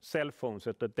cell phones,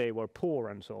 that they were poor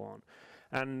and so on.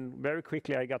 And very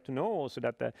quickly I got to know also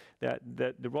that the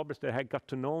robbers, they had got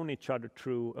to know each other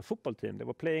through a football team. They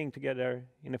were playing together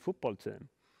in a football team.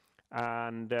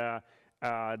 And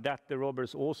that the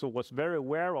robbers also was very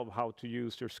aware of how to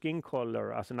use their skin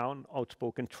color as an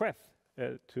outspoken threat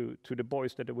to the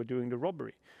boys that they were doing the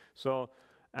robbery. So,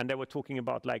 and they were talking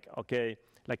about like, okay,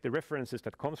 like the references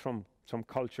that comes from some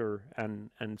culture and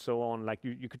so on, like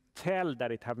you could tell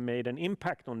that it have made an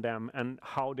impact on them and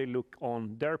how they look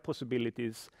on their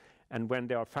possibilities and when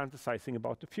they are fantasizing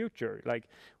about the future. Like,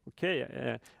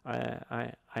 okay,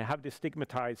 I have this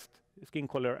stigmatized skin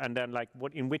color, and then like,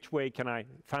 in which way can I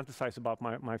fantasize about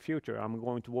my future? I'm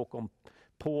going to walk on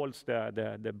Paul's,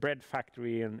 the bread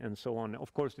factory, and so on.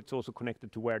 Of course, it's also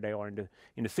connected to where they are in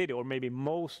the city, or maybe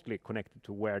mostly connected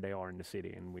to where they are in the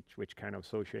city and which kind of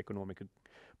socioeconomic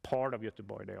part of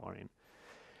Göteborg they are in.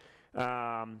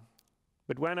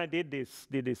 But when I did this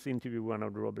interview with one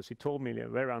of the robbers, he told me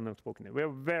very unspoken. We're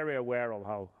very aware of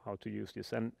how to use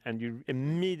this, and you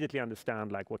immediately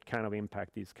understand like what kind of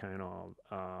impact these kind of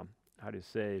how do you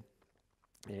say,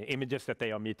 images that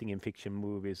they are meeting in fiction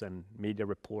movies and media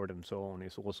report and so on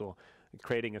is also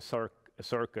creating a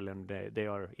circle, and they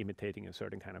are imitating a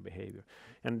certain kind of behavior.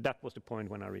 And that was the point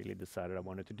when I really decided I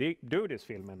wanted to do this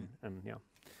film, and yeah.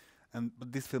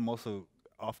 But this film also,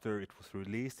 after it was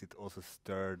released, it also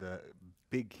stirred a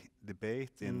big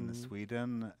debate in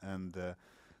Sweden, and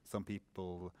some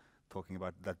people talking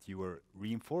about that you were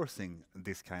reinforcing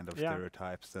this kind of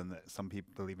stereotypes, and some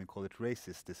people even call it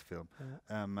racist, this film.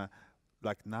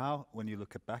 Like now, when you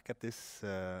look back at this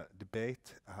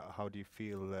debate, how do you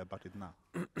feel about it now?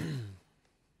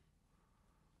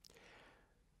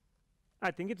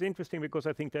 I think it's interesting because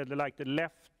I think that like the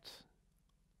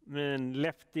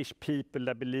leftish people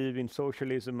that believe in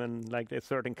socialism and like a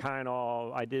certain kind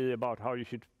of idea about how you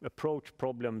should approach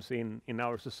problems in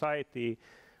our society.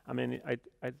 I mean,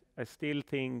 I still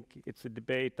think it's a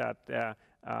debate that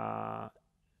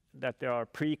that there are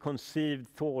preconceived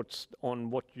thoughts on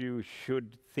what you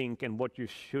should think and what you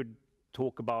should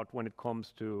talk about when it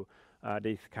comes to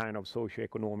these kind of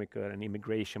socioeconomic and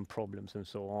immigration problems and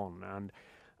so on. And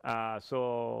I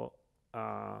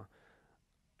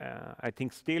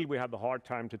think still we have a hard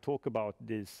time to talk about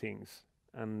these things.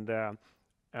 And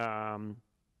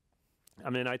I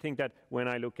mean, I think that when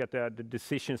I look at the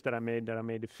decisions that I made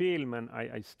the film, and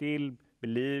I still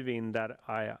believe in that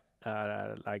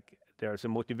like there's a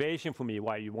motivation for me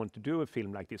why you want to do a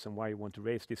film like this and why you want to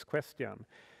raise this question.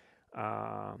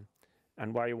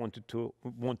 And why you want to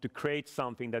create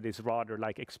something that is rather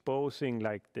like exposing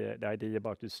like the idea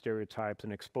about the stereotypes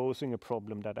and exposing a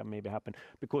problem that maybe happened,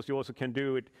 because you also can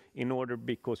do it in order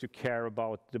because you care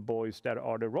about the boys that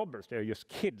are the robbers. They're just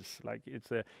kids. Like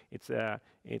it's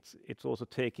also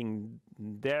taking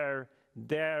their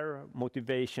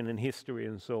motivation and history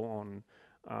and so on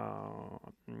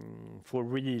for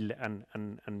real, and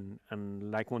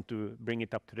like want to bring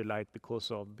it up to the light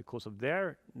because of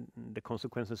the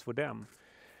consequences for them.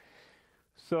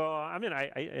 So I mean,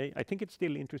 I think it's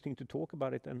still interesting to talk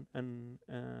about it,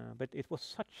 but it was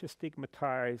such a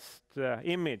stigmatized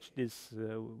image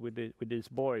with these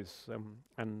boys,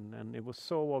 and it was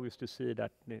so obvious to see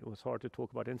that it was hard to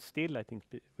talk about it. And still, I think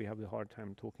we have a hard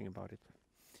time talking about it.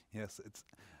 Yes, it's.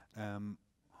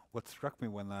 What struck me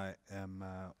when I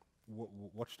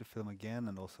watched the film again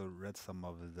and also read some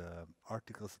of the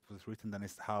articles that was written, then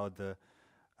is how the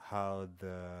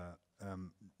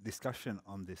discussion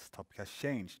on this topic has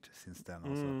changed since then.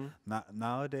 Also,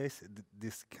 nowadays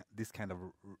this kind of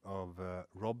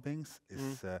robbings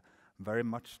is very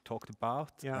much talked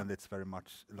about, and it's very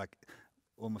much like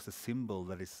almost a symbol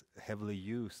that is heavily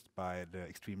used by the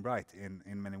extreme right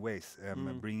in many ways,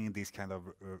 bringing these kind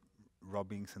of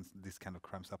robbings and this kind of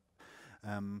crimes up.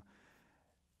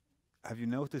 have you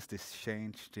noticed this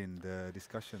changed in the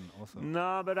discussion also?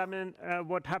 No, but I mean,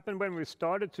 what happened when we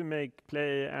started to make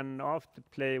play and after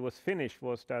play was finished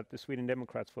was that the Sweden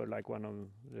Democrats were like one of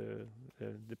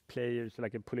the players,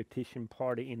 like a politician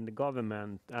party in the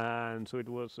government. And so it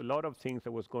was a lot of things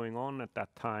that was going on at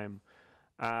that time.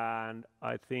 And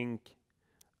I think,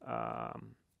 I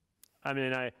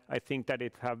think that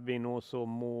it have been also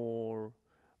more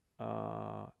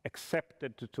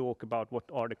accepted to talk about what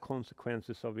are the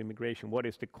consequences of immigration, what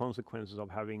is the consequences of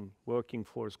having working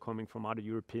force coming from other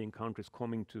European countries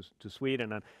coming to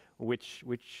Sweden, and which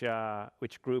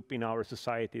group in our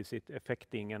society is it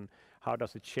affecting, and how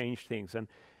does it change things, and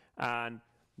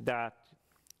that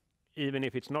even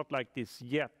if it's not like this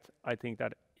yet, I think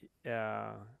that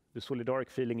the solidaric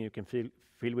feeling you can feel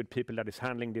with people that is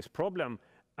handling this problem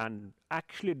and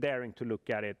actually daring to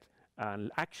look at it,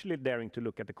 and actually daring to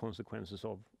look at the consequences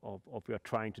of we are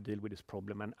trying to deal with this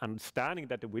problem, and understanding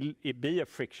that there will be a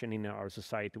friction in our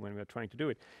society when we are trying to do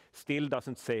it, still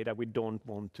doesn't say that we don't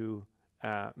want to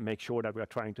make sure that we are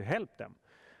trying to help them.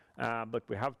 But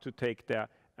we have to take the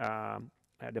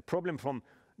problem from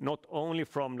not only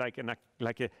from like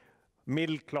a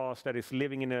middle class that is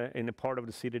living in a part of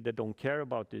the city that don't care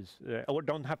about this or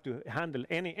don't have to handle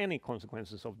any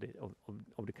consequences of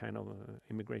the kind of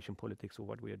immigration politics or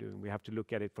what we are doing. We have to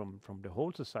look at it from the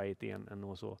whole society, and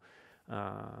also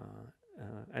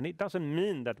and it doesn't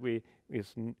mean that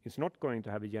it's not going to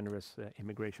have a generous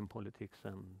immigration politics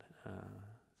and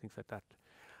things like that.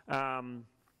 And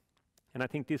I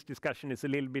think this discussion is a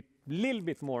little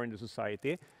bit more in the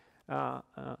society,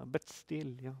 but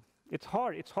still, yeah. It's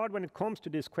hard. It's hard when it comes to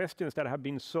these questions that have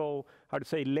been so, how to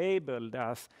say, labeled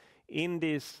as, in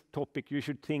this topic you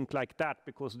should think like that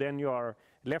because then you are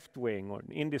left wing, or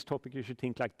in this topic you should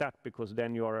think like that because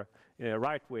then you are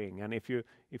right wing. And if you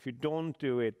don't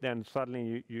do it, then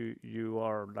suddenly you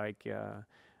are like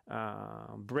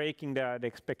breaking the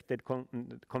expected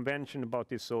convention about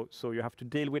this. So you have to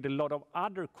deal with a lot of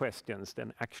other questions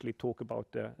than actually talk about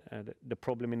the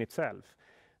problem in itself.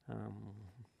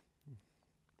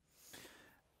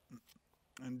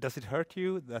 And does it hurt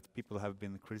you that people have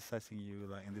been criticizing you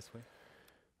in this way?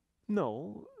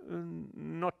 No,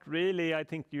 not really. I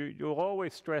think you're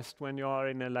always stressed when you are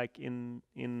in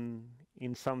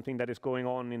something that is going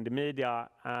on in the media,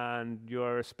 and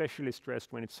you're especially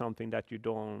stressed when it's something that you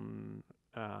don't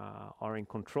are in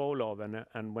control of.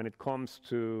 And when it comes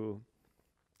to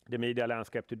the media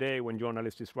landscape today, when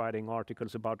journalists is writing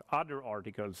articles about other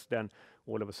articles, then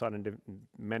all of a sudden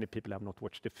many people have not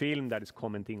watched the film that is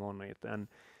commenting on it. And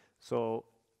so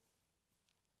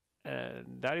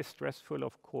that is stressful,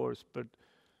 of course, but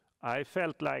I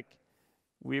felt like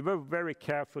we were very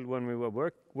careful when we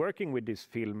were working with this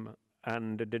film,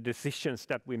 and the decisions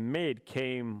that we made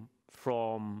came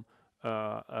from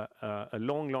a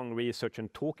long research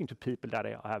and talking to people that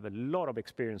have a lot of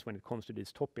experience when it comes to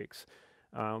these topics.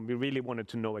 We really wanted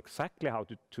to know exactly how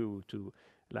to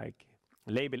like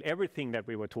label everything that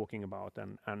we were talking about,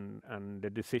 and the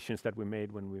decisions that we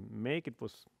made when we make it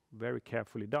was very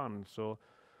carefully done. So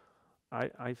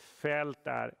I felt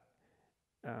that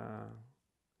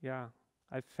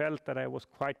I felt that I was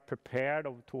quite prepared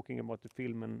of talking about the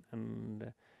film,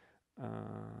 and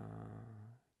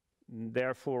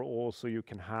therefore also you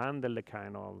can handle the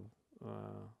kind of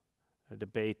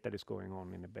debate that is going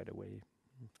on in a better way.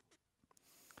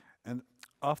 And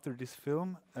after this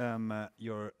film,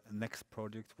 your next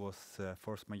project was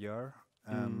Force Majeure.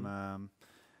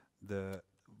 The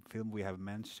film we have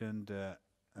mentioned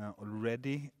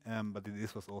already, but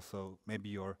this was also maybe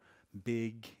your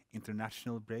big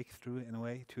international breakthrough in a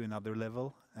way, to another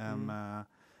level,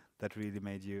 that really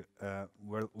made you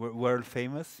world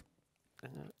famous.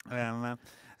 And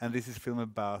this is a film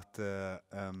about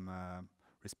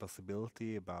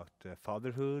responsibility, about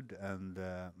fatherhood and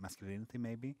masculinity,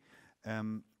 maybe.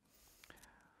 And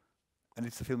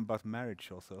it's a film about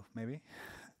marriage also, maybe?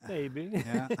 Maybe.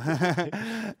 Yeah.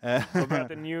 About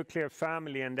the nuclear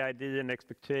family and the idea and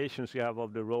expectations you have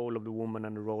of the role of the woman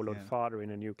and the role of the father in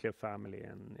a nuclear family.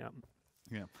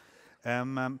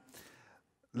 And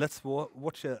let's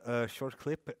watch a short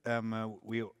clip.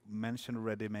 We mentioned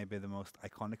already maybe the most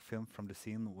iconic film from the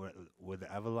scene with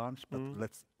the avalanche, but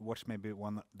let's watch maybe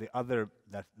the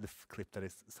clip that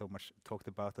is so much talked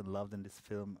about and loved in this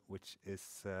film, which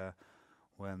is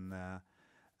when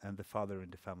and the father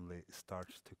in the family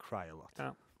starts to cry a lot.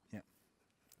 Yeah.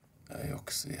 Jag är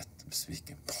också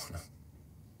jättebesviken på honom.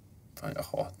 Fan, jag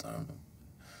hatar honom.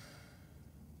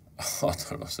 Jag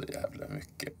hatar honom så jävla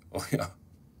mycket. Och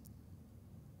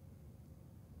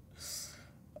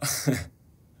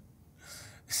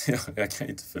jag kan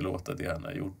inte förlåta det han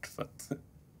har gjort, för att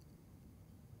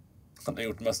Han har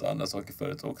gjort massa andra saker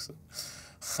förut också.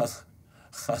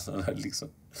 Han har liksom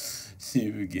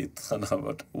ljugit. Han har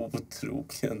varit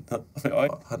otrogen.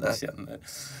 Ja, han känner.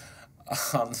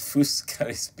 Han fuskar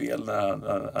i spel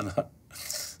när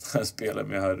han spelar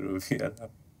med Harry och Vera.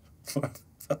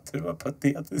 Fattar du vad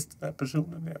patetiskt den här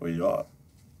personen är? Och jag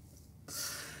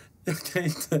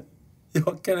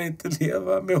kan inte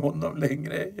leva med honom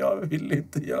längre. Jag vill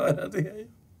inte göra det.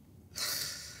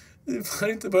 Det är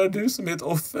inte bara du som är ett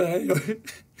offer här. Jag är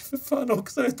för fan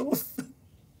också ett offer.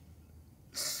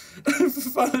 Jag är för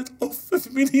fan ett offer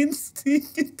för min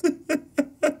instinkt.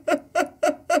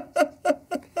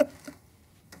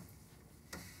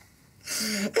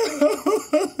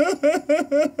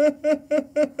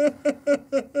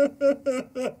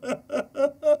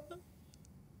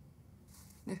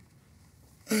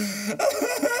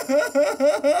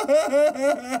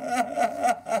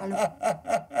 Hallå?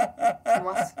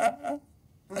 Thomas?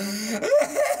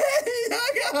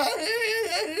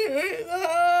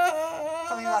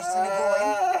 Kom in vart ska du gå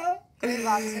in? Kom in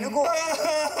vart ska du gå?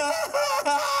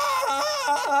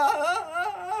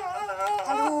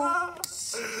 Hallå?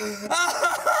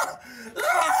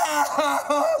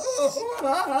 Så,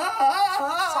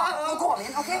 då går vi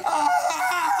in, okej?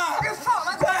 Hur fan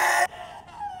man går?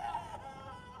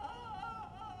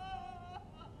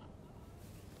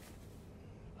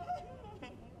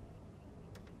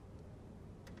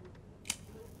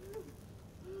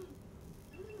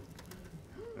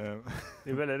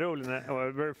 It's very roligt,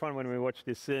 very fun when we watch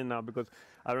this scene now, because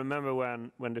I remember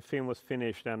when the film was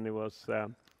finished and it was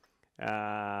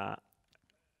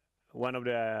one of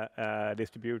the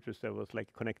distributors that was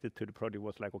like connected to the project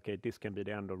was like, okay, this can be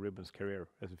the end of Ruben's career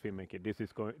as a filmmaker.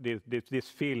 This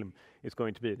film is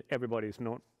going to be. Everybody is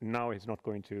not now. He's not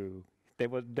going to. They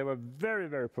were very,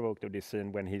 very provoked of this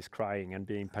scene when he's crying and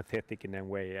being pathetic in that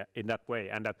way,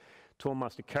 and that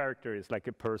Thomas, the character, is like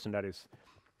a person that is,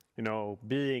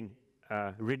 being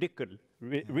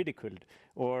ridiculed,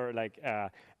 or like,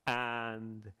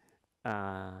 and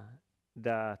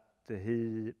that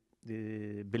he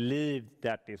believed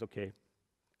that is okay.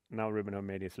 Now Ruben have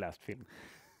made his last film.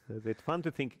 So it's fun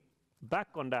to think back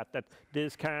on that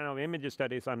these kind of images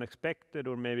that is unexpected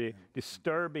or maybe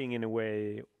disturbing in a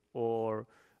way, or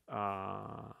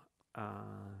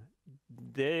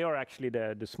they are actually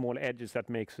the small edges that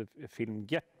makes a film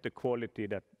get the quality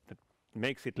that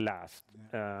makes it last.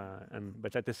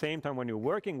 But at the same time, when you're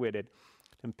working with it,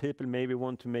 and people maybe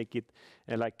want to make it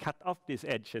like cut off these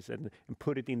edges and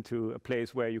put it into a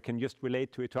place where you can just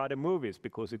relate to it to other movies,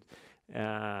 because it's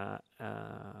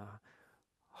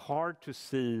hard to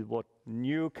see what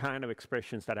new kind of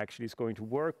expressions that actually is going to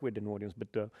work with an audience,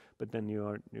 but then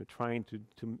you're trying to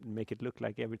make it look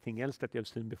like everything else that you've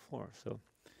seen before. So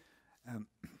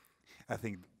I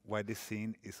think why this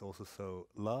scene is also so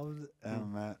loved,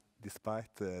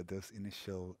 despite those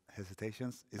initial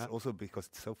hesitations, is also because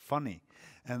it's so funny.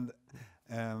 And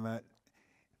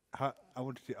I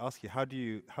wanted to ask you, how do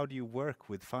you work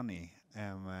with funny,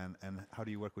 and how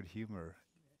do you work with humor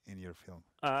in your film?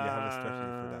 Do you have a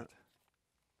strategy for that?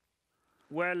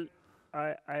 Well,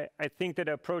 I think that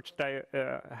the approach that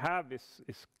I have is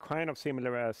kind of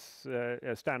similar as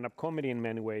stand-up comedy in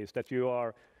many ways, that you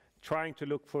are trying to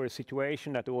look for a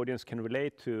situation that the audience can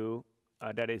relate to,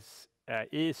 that is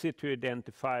easy to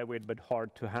identify with but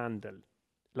hard to handle.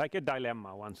 Like a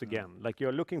dilemma, once again. Like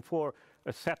you're looking for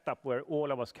a setup where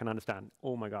all of us can understand,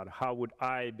 oh my God, how would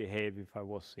I behave if I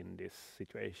was in this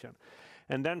situation?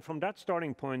 And then from that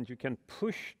starting point, you can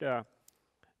push the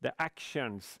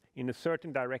actions in a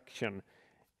certain direction,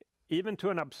 even to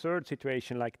an absurd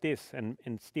situation like this, and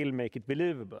still make it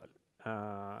believable.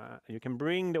 You can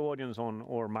bring the audience on,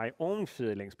 or my own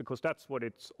feelings, because that's what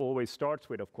it always starts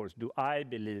with, of course. Do I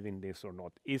believe in this or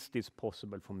not? Is this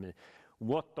possible for me?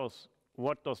 What does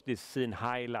this scene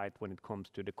highlight when it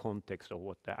comes to the context of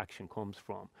what the action comes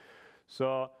from?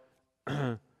 So,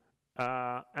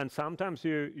 and sometimes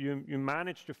you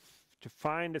manage to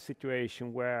find a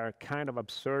situation where kind of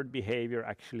absurd behavior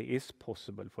actually is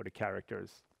possible for the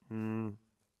characters.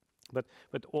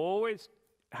 But always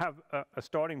have a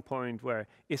starting point where,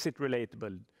 is it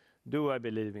relatable? Do I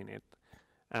believe in it?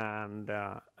 And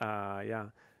yeah,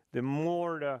 the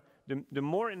more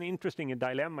an interesting a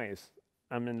dilemma is,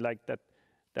 I mean, like that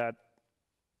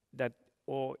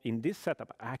or in this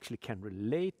setup, I actually can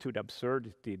relate to the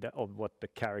absurdity of what the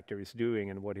character is doing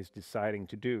and what he's deciding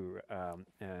to do, and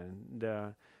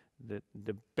the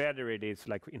better it is,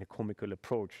 like in a comical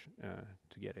approach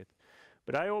to get it.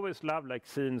 But I always love like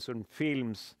scenes in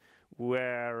films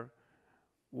where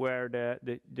the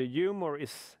humor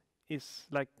is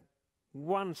like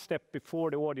one step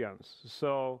before the audience.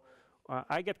 So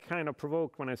I get kind of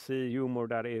provoked when I see humor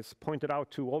that is pointed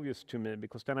out too obvious to me,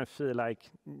 because then I feel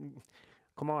like,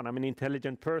 come on, I'm an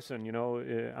intelligent person, you know,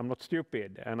 I'm not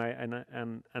stupid.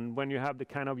 And when you have the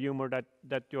kind of humor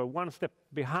that you're one step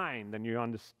behind and you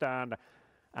understand,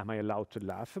 am I allowed to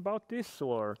laugh about this,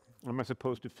 or am I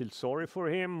supposed to feel sorry for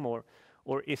him, or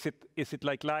is it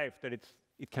like life that it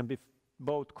can be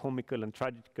both comical and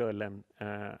tragical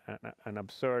and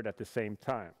absurd at the same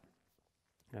time?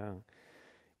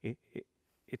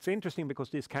 It's interesting because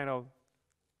this kind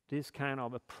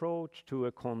of approach to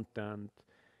a content,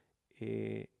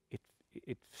 it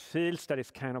feels that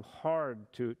it's kind of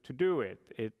hard to do it.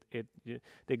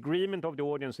 The agreement of the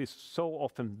audience is so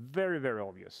often very, very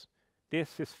obvious.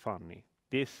 This is funny.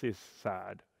 This is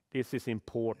sad. This is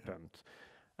important,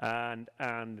 and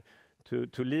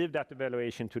to leave that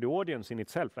evaluation to the audience in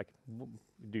itself, like,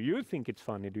 do you think it's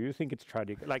funny? Do you think it's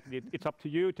tragic? Like, it's up to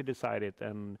you to decide it,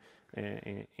 and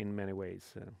in many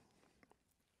ways.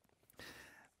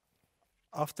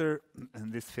 After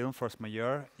this film, Force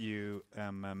Majeure, you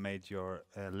made your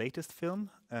latest film,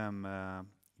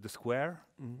 The Square,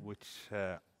 which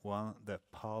won the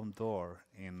Palme d'Or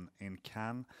in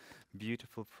Cannes.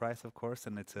 Beautiful prize, of course,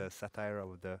 and it's a satire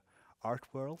of the art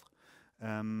world.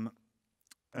 And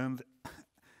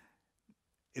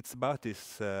it's about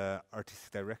this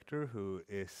artistic director who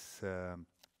is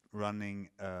running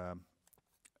a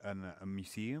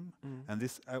museum. And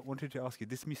this, I wanted to ask you,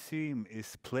 this museum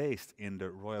is placed in the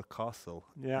Royal Castle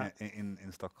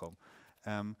in Stockholm.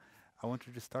 I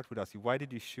wanted to start with asking, why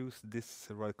did you choose this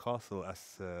Royal Castle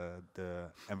as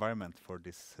the environment for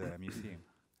this museum?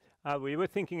 We were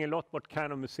thinking a lot what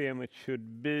kind of museum it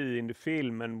should be in the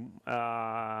film, and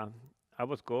I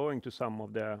was going to some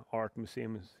of the art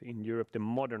museums in Europe, the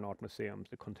modern art museums,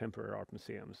 the contemporary art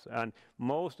museums, and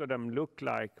most of them look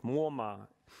like MoMA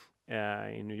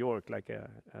in New York, like a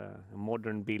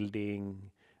modern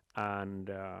building, and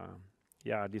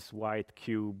this white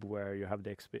cube where you have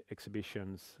the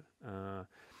exhibitions. But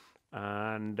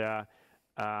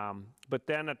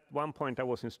then at one point I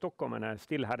was in Stockholm and I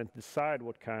still hadn't decided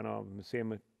what kind of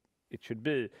museum it should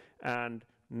be. And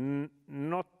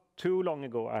not too long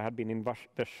ago I had been in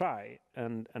Versailles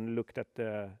and looked at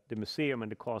the museum and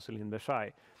the castle in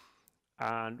Versailles.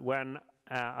 And when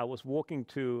I was walking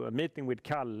to a meeting with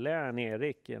Kalle and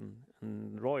Erik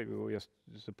and Roy, we were just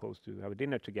supposed to have a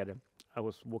dinner together. I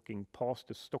was walking past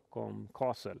the Stockholm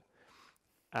castle.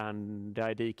 And the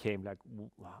idea came like,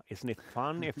 wow, isn't it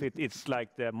fun if it's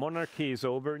like the monarchy is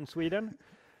over in Sweden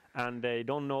and they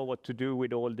don't know what to do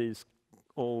with all these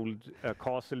old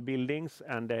castle buildings,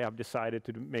 and they have decided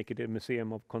to make it a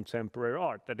museum of contemporary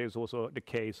art. That is also the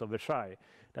case of Versailles,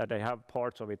 that they have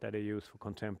parts of it that they use for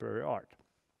contemporary art.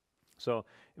 So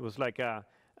it was like a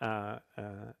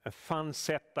fun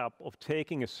setup of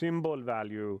taking a symbol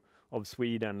value of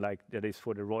Sweden, like that is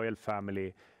for the royal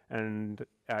family, and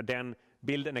then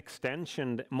build an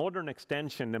extension, modern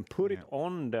extension, and put it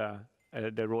on the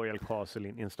royal castle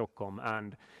in Stockholm.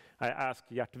 And I asked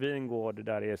Gert Wingård,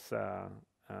 that is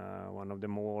one of the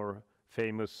more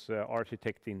famous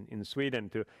architects in Sweden,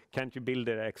 can't you build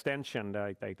an extension,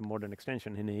 like the modern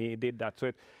extension? And he did that.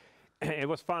 So it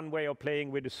was a fun way of playing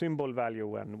with the symbol value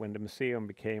when the museum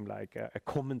became like a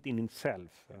comment in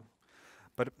itself.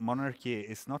 But monarchy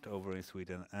is not over in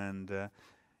Sweden, and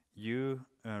you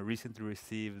recently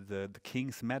received the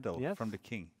King's Medal from the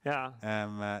King. Yeah.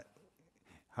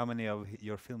 How many of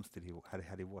your films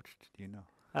had he watched? Do you know?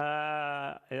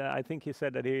 I think he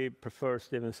said that he prefers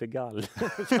Steven Seagal,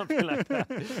 something like that.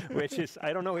 Which is,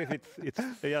 I don't know if it's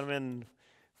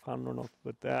fun or not,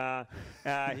 but I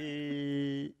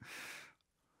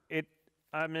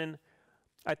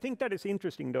think that is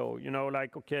interesting though. You know,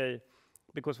 like, okay,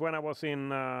 because when I was in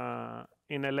LA,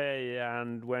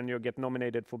 and when you get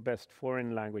nominated for Best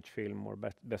Foreign Language Film or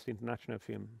Best International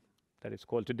Film, that it's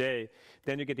called today,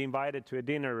 then you get invited to a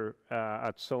dinner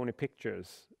at Sony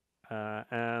Pictures.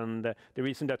 And the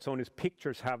reason that Sony's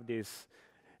Pictures have this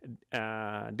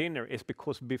dinner is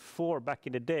because before, back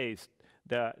in the days,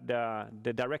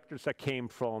 the directors that came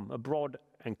from abroad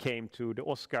and came to the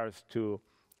Oscars to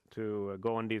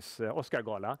go on this Oscar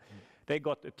gala, they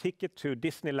got a ticket to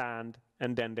Disneyland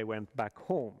and then they went back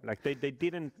home. Like they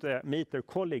didn't meet their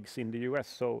colleagues in the US,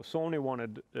 so Sony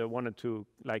wanted to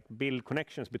like build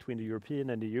connections between the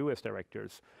European and the US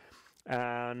directors.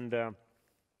 And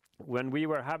when we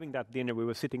were having that dinner, we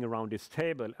were sitting around this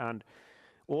table, and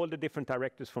all the different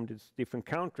directors from these different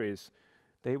countries,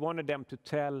 they wanted them to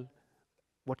tell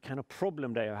what kind of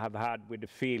problem they have had with the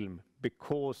film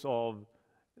because of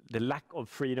the lack of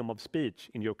freedom of speech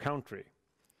in your country.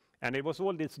 And it was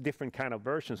all these different kind of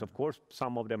versions. Of course,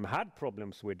 some of them had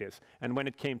problems with this. And when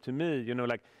it came to me, you know,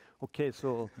 like, okay,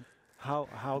 so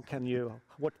how can you,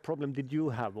 what problem did you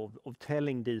have of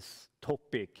telling this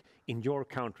topic in your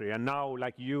country? And now,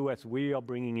 like US, we are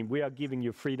giving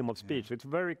you freedom of speech. Yeah. It's a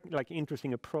very like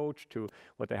interesting approach to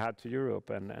what they had to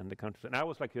Europe and the countries. And I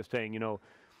was like, you're saying, you know,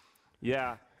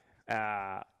 yeah,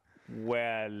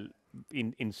 well,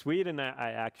 in Sweden,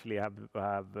 I actually have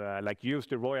like used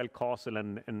the royal castle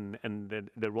and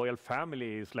the royal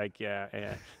family is like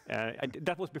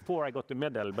that was before I got the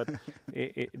medal, but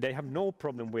they have no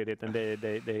problem with it, and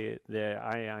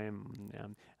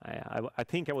I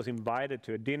think I was invited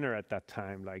to a dinner at that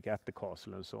time, like at the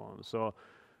castle and so on. So,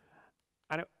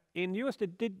 and in US, they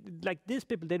did, like these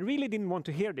people, they really didn't want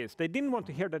to hear this. They didn't want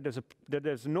to hear that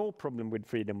there's no problem with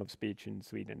freedom of speech in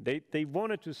Sweden. They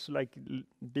wanted to like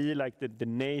be like the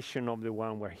nation of the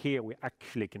one where here we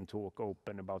actually can talk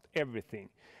open about everything.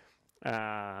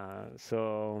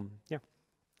 So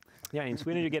yeah, in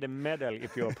Sweden you get a medal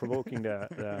if you're provoking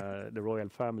the royal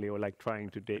family or like trying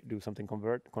to do something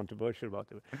controversial about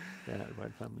the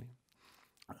royal family.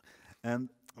 And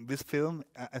this film,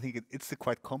 I think it's a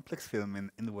quite complex film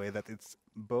in the way that it's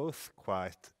both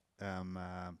quite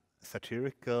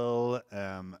satirical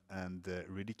and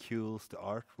ridicules the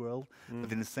art world,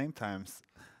 but in the same times,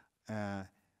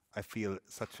 I feel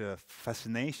such a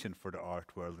fascination for the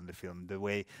art world in the film. The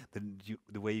way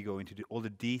you go into all the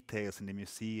details in the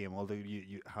museum, all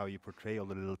the how you portray all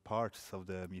the little parts of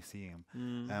the museum.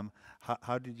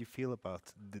 How did you feel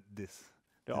about this?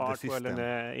 The art world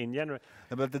in general.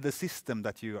 But the system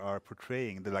that you are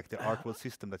portraying, the art world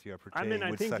system that you are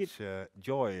portraying with such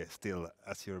joy still,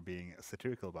 as you're being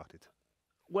satirical about it.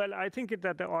 Well, I think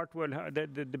that the art world,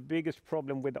 the biggest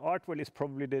problem with the art world is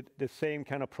probably the same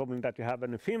kind of problem that you have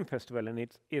in a film festival, and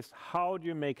it's how do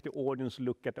you make the audience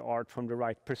look at the art from the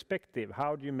right perspective?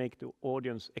 How do you make the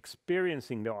audience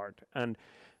experiencing the art? And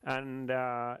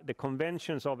the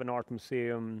conventions of an art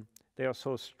museum, they are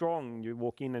so strong. You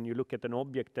walk in and you look at an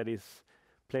object that is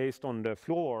placed on the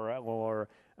floor,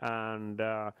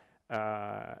 the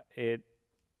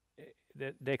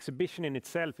exhibition in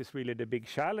itself is really the big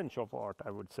challenge of art,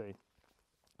 I would say.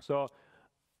 So,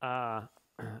 I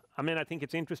mean, I think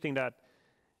it's interesting that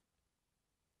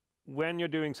when you're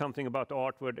doing something about the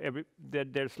art world,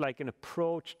 there's like an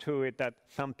approach to it that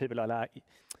some people are like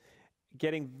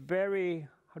getting very,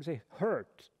 how to say,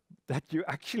 hurt that you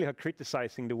actually are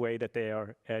criticizing the way that they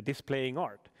are displaying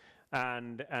art, I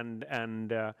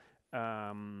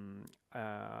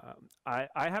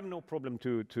have no problem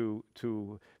to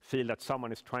feel that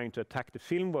someone is trying to attack the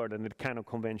film world and the kind of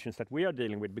conventions that we are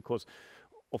dealing with, because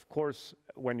of course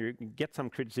when you get some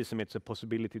criticism, it's a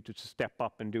possibility to step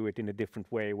up and do it in a different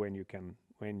way when you can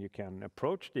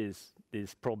approach these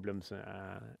problems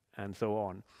and so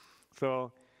on.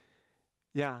 So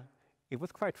yeah. It was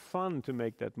quite fun to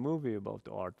make that movie about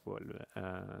the art world,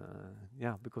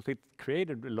 because it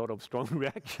created a lot of strong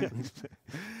reactions.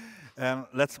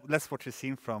 Let's watch a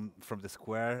scene from the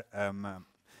square.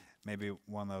 Maybe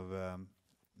one of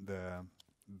the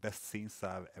best scenes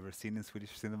I've ever seen in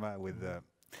Swedish cinema, with a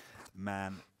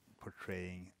man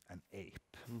portraying an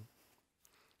ape.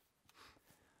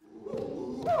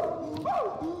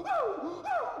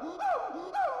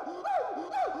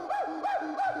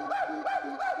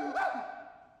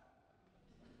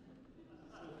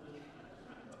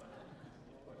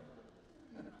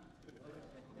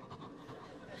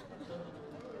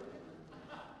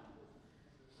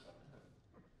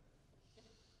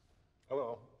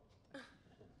 Hello.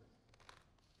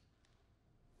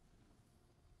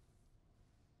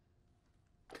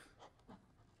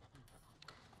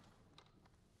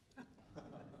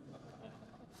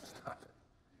 Stop it.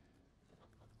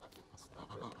 Stop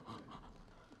it.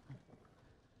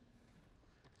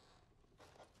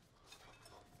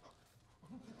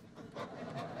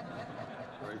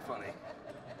 Very funny.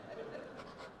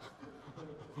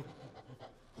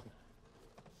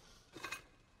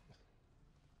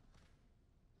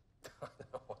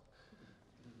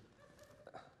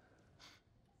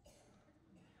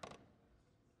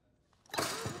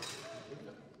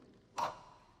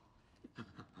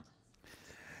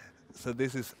 So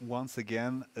this is once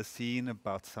again a scene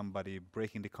about somebody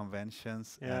breaking the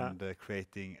conventions and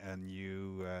creating a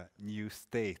new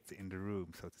state in the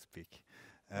room, so to speak.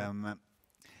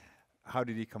 How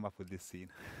did you come up with this scene?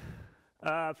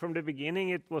 From the beginning,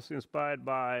 it was inspired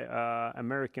by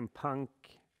American punk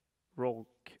rock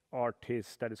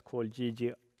artist that is called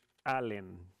Gigi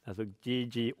Allen, as a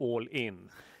Gigi All In.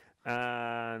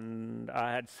 And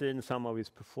I had seen some of his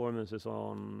performances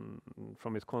from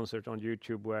his concert on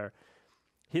YouTube, where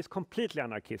he's completely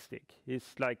anarchistic.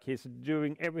 He's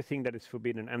doing everything that is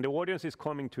forbidden, and the audience is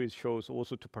coming to his shows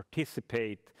also to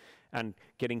participate and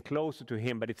getting closer to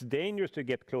him. But it's dangerous to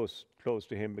get close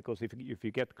to him, because if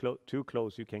you get too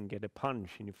close, you can get a punch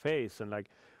in your face.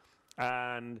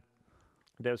 And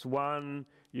there's one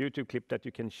YouTube clip that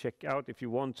you can check out if you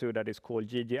want to, that is called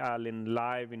Gigi Allen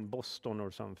Live in Boston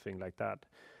or something like that,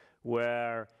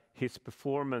 where his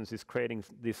performance is creating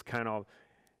this kind of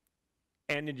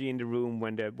energy in the room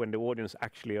when the audience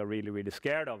actually are really, really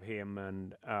scared of him.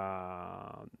 And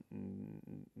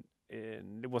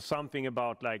there was something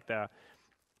about like the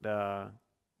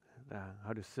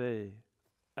how to say,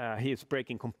 he is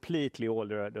breaking completely all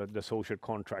the social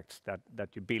contracts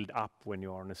that you build up when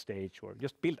you're on a stage, or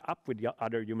just build up with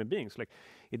other human beings. Like,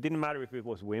 it didn't matter if it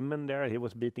was women there, he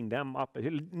was beating them up.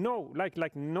 No, like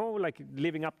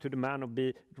living up to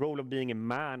the role of being a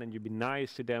man, and you be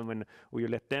nice to them, or you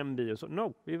let them be. So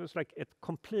no, it was like a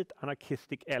complete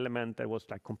anarchistic element that was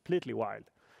like completely wild.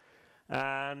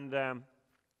 And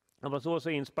I was also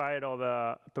inspired of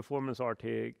a performance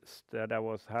artist that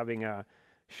was having a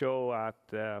show at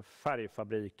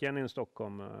Färgfabriken in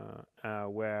Stockholm,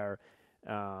 where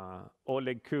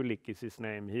Oleg Kulik is his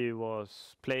name. He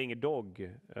was playing a dog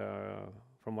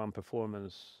from one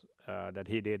performance that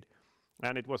he did.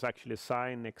 And it was actually a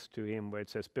sign next to him where it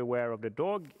says, "Beware of the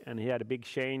dog," and he had a big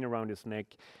chain around his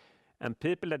neck. And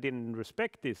people that didn't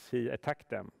respect this, he attacked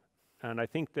them. And I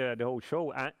think the whole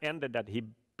show ended that he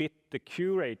bit the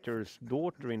curator's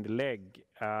daughter in the leg,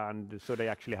 and so they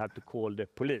actually had to call the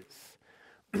police.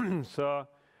 So,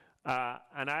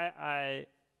 and I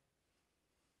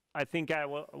think I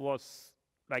was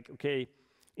like, okay,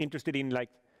 interested in like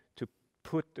to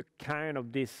put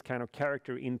this kind of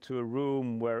character into a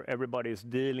room where everybody is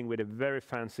dealing with a very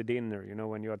fancy dinner. You know,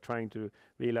 when you are trying to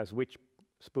realize which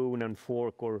spoon and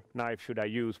fork or knife should I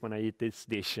use when I eat this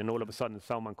dish, and all of a sudden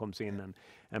someone comes in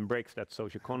and breaks that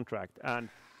social contract. And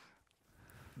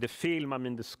the film, I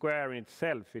mean, the square in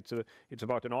itself, it's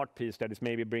about an art piece that is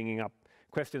maybe bringing up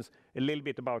questions a little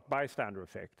bit about bystander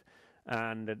effect.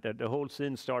 And the whole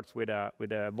scene starts with a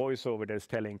voiceover that's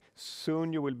telling,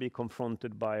 "Soon you will be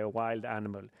confronted by a wild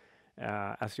animal.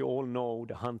 As you all know,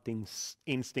 the hunting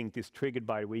instinct is triggered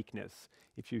by weakness.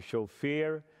 If you show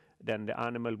fear, then the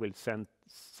animal will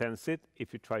sense it.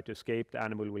 If you try to escape, the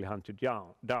animal will hunt you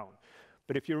down.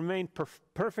 But if you remain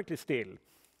perfectly still,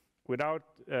 without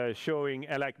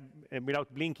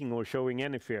without blinking or showing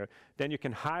any fear, then you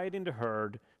can hide in the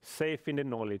herd, safe in the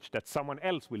knowledge that someone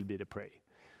else will be the prey."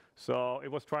 So it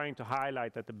was trying to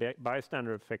highlight that the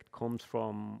bystander effect comes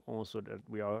from also that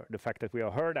the fact that we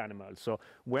are herd animals. So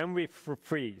when we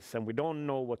freeze and we don't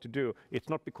know what to do, it's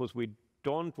not because we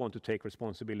don't want to take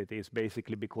responsibility. It's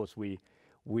basically because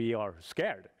we are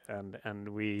scared, and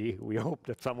we hope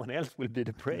that someone else will be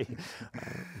the prey.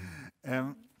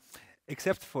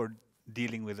 Except for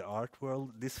dealing with the art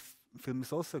world, this film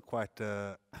is also quite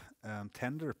a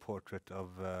tender portrait of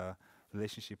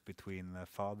relationship between the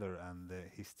father and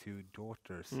his two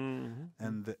daughters.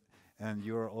 Mm-hmm. And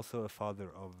you're also a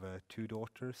father of two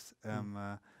daughters.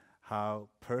 How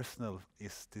personal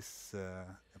is this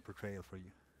portrayal for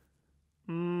you?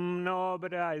 No,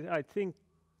 but I think,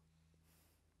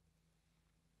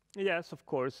 yes, of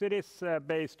course. It is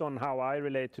based on how I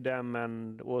relate to them,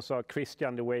 and also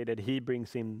Christian, the way that he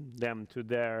brings in them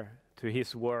to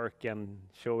his work and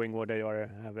showing what they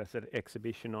have as an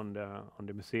exhibition on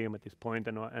the museum at this point,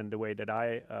 and the way that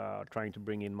I are trying to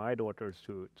bring in my daughters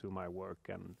to my work.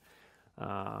 And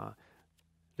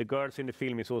the girls in the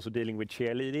film is also dealing with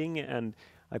cheerleading, and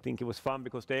I think it was fun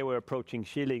because they were approaching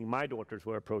cheerleading. My daughters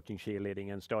were approaching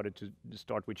cheerleading and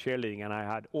start with cheerleading, and I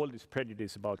had all this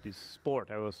prejudice about this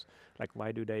sport. I was like,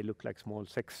 why do they look like small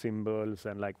sex symbols,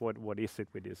 and like what is it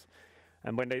with this?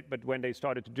 And when they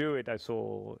started to do it, I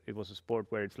saw it was a sport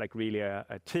where it's like really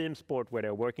a team sport where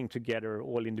they're working together.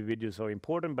 All individuals are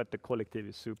important, but the collective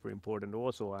is super important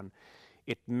also. And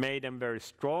it made them very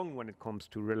strong when it comes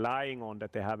to relying on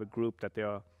that they have a group that they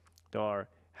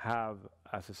have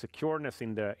as a secureness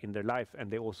in their life, and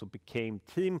they also became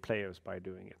team players by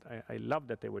doing it. I love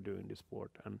that they were doing this sport,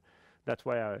 and that's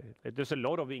why there's a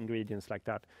lot of ingredients like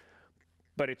that.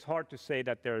 But it's hard to say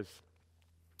that there's,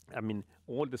 I mean,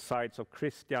 all the sides of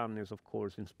Christian is of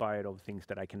course inspired of things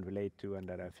that I can relate to and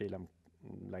that I feel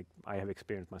I have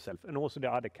experienced myself, and also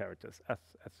the other characters as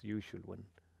usual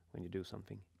when you do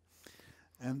something.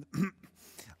 And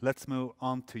let's move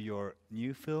on to your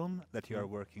new film that you are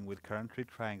working with currently,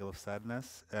 Triangle of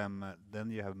Sadness. Then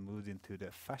you have moved into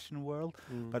the fashion world.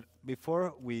 But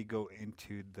before we go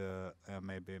into the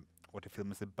maybe what the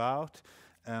film is about,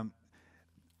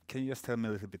 can you just tell me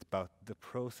a little bit about the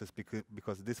process,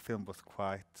 because this film was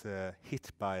quite hit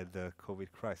by the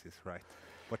COVID crisis, right?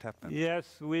 What happened?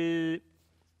 Yes, we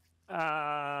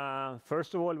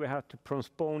first of all we had to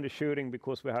postpone the shooting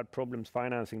because we had problems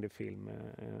financing the film.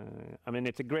 I mean,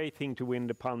 it's a great thing to win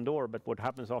the Palme d'Or, but what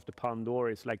happens after Palme d'Or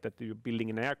is like that you're building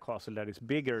an air castle that is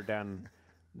bigger than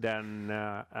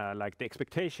like the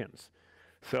expectations.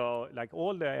 So like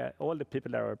all the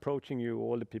people that are approaching you,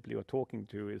 all the people you're talking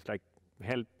to, is like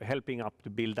helping up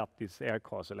to build up this air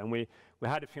castle. And we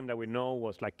had a film that we know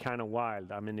was like kind of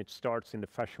wild. I mean, it starts in the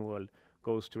fashion world,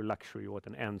 goes to a luxury yacht,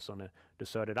 and ends on a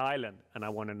deserted island. And I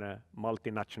wanted a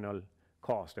multinational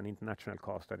cast, an international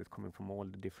cast that is coming from all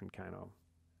the different kind of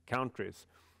countries.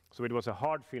 So it was a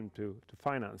hard film to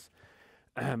finance.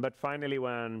 But finally,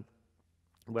 when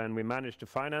we managed to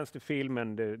finance the film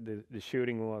and the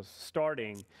shooting was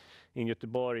starting in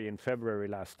Göteborg in February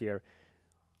last year,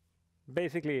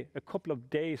 basically a couple of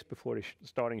days before the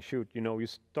starting shoot, you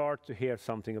start to hear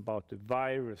something about the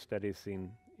virus that is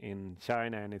in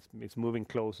China, and it's moving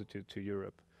closer to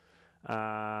Europe.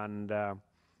 And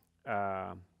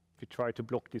we try to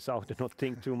block this out and not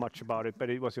think too much about it, but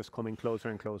it was just coming closer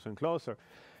and closer and closer.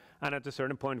 And at a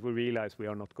certain point, we realized we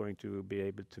are not going to be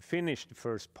able to finish the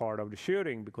first part of the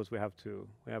shooting because we have to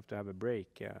have a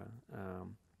break.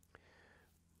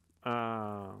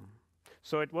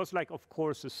 So it was like, of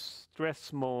course, a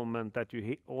stress moment that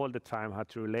you all the time had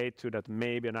to relate to, that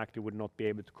maybe an actor would not be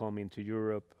able to come into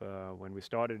Europe when we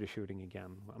started the shooting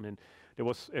again. I mean, there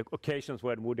was occasions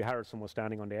when Woody Harrelson was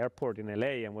standing on the airport in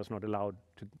LA and was not allowed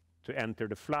to enter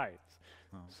the flight.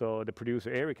 Oh. So the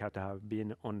producer Eric had to have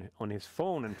been on his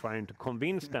phone and trying to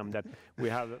convince them that we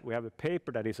have a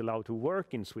paper that is allowed to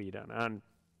work in Sweden, and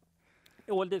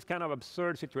all these kind of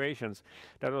absurd situations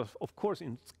that of course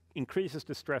increases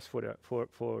the stress for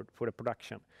the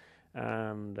production,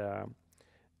 and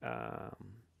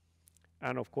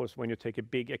of course when you take a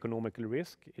big economical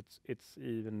risk, it's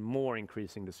even more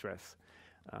increasing the stress.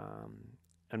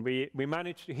 And we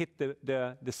managed to hit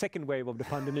the second wave of the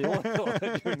pandemic also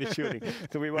during the shooting.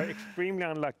 So we were extremely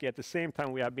unlucky. At the same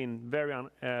time, we have been very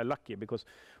lucky because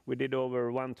we did over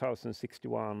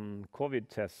 1,061 COVID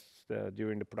tests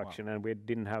during the production, and we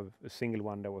didn't have a single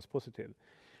one that was positive.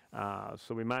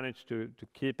 So we managed to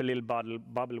keep a little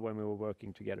bubble when we were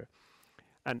working together.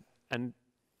 And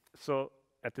so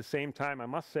at the same time, I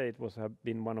must say it have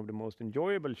been one of the most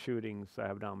enjoyable shootings I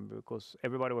have done, because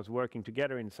everybody was working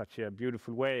together in such a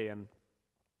beautiful way, and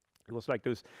it was like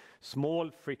those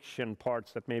small friction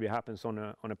parts that maybe happens on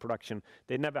a production.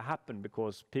 They never happened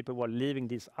because people were leaving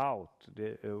this out.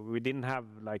 We didn't have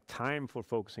like time for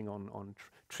focusing on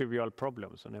trivial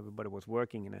problems, and everybody was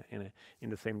working in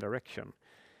the same direction.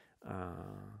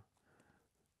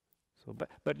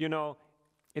 But you know,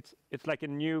 it's like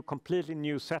a completely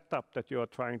new setup that you are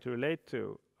trying to relate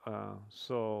to.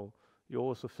 So you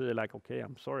also feel like, okay,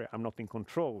 I'm sorry, I'm not in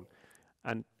control.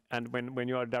 And when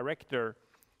you are a director,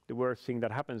 the worst thing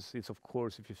that happens is, of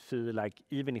course, if you feel like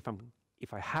even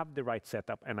if I have the right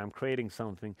setup and I'm creating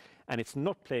something and it's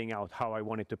not playing out how I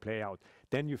want it to play out,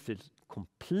 then you feel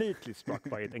completely struck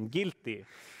by it and guilty.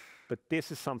 But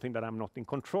this is something that I'm not in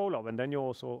control of, and then you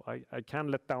also I can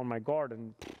let down my guard,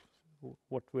 and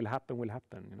what will happen,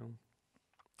 you know.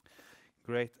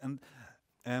 Great.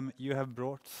 And you have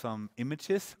brought some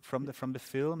images from the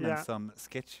film and some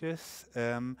sketches.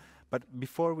 But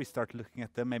before we start looking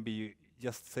at them, maybe you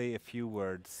just say a few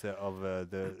words of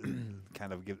the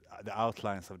kind of give the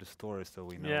outlines of the story, so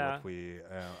we know what we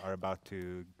are about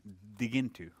to dig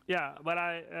into. Yeah, but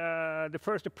the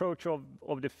first approach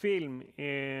of the film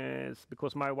is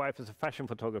because my wife is a fashion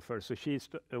photographer. So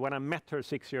when I met her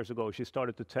 6 years ago, she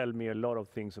started to tell me a lot of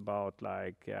things about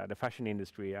like the fashion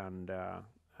industry and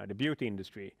the beauty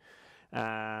industry.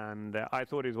 And I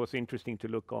thought it was interesting to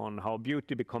look on how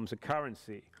beauty becomes a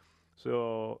currency.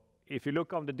 So if you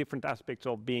look on the different aspects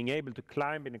of being able to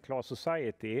climb in a class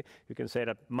society, you can say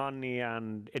that money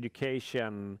and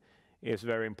education is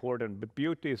very important, but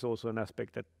beauty is also an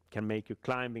aspect that can make you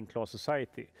climb in class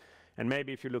society. And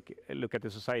maybe if you look at the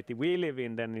society we live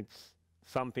in, then it's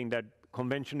something that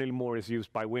conventionally more is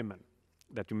used by women,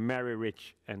 that you marry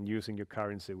rich and using your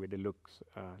currency with the looks,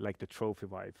 like the trophy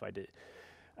wife idea.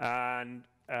 And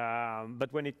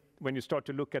but when you start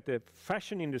to look at the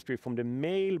fashion industry from the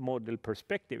male model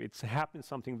perspective, it's happened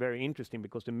something very interesting,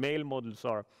 because the male models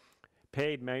are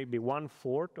paid maybe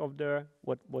 1/4 of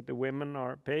what the women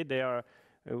are paid. They are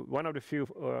one of the few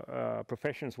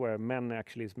professions where men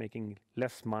actually is making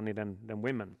less money than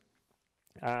women.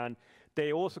 And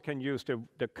they also can use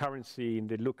the currency in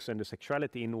the looks and the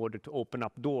sexuality in order to open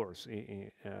up doors.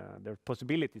 There are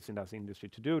possibilities in that industry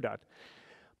to do that.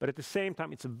 But at the same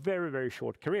time, it's a very, very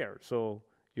short career. So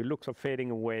your looks are fading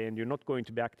away and you're not going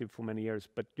to be active for many years,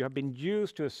 but you have been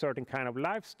used to a certain kind of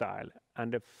lifestyle,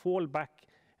 and the fall back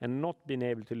and not being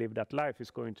able to live that life is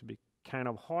going to be kind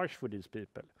of harsh for these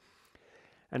people.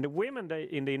 And the women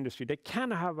in the industry, they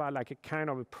can have like a kind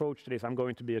of approach to this. I'm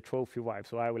going to be a trophy wife,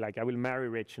 so I will marry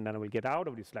rich and then I will get out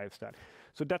of this lifestyle.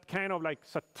 So that kind of like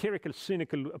satirical,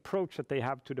 cynical approach that they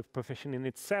have to the profession in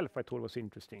itself, I thought was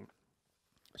interesting.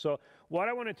 So what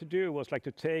I wanted to do was like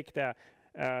to take the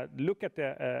look at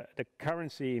the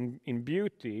currency in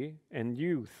beauty and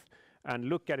youth, and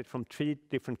look at it from 3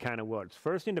 different kind of worlds.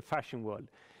 First in the fashion world,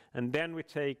 and then we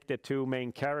take the 2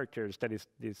 main characters, that is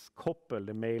this couple,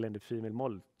 the male and the female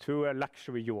model, to a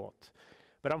luxury yacht.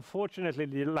 But unfortunately,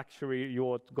 the luxury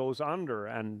yacht goes under,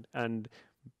 and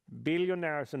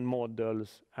billionaires and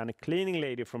models and a cleaning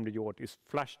lady from the yacht is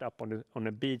flushed up on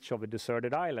a beach of a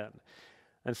deserted island.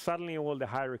 And suddenly all the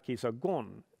hierarchies are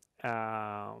gone.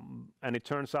 And it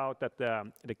turns out that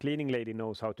the cleaning lady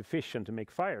knows how to fish and to make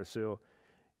fire. So,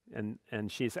 and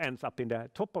she ends up in the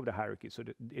top of the hierarchy. So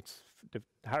the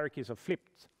hierarchies are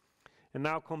flipped. And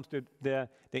now comes the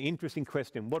interesting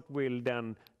question: what will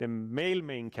then the male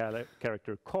main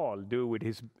character Carl do with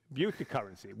his beauty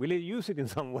currency? Will he use it in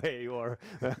some way, or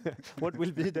what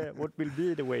will be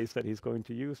the ways that he's going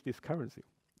to use this currency?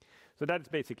 So that's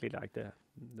basically like the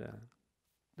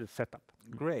setup.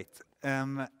 Great.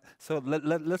 So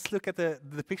let's look at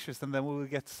the pictures, and then we will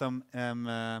get some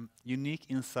unique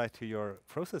insight to your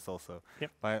process also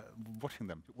by watching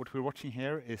them. What we're watching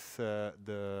here is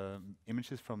the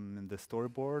images from the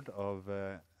storyboard of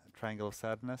Triangle of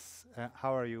Sadness.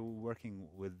 How are you working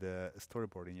with the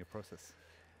storyboard in your process?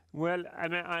 Well, I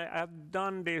mean, I've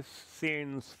done this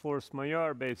since Force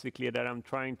Majeure, basically, that I'm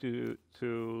trying to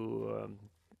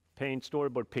paint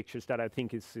storyboard pictures that I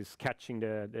think is catching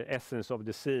the essence of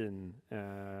the scene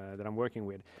that I'm working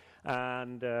with.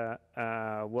 And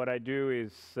what I do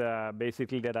is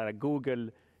basically that I Google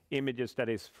images that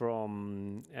is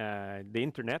from the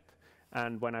internet,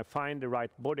 and when I find the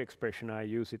right body expression, I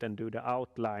use it and do the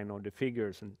outline of the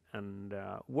figures and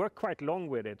work quite long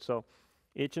with it. So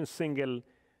each and single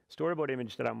storyboard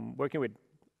image that I'm working with,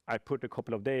 I put a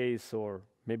couple of days or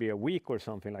maybe a week or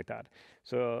something like that.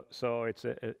 So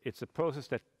it's a process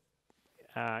that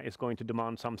is going to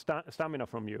demand some stamina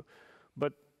from you.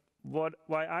 But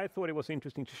why I thought it was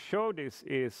interesting to show this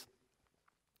is,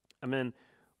 I mean,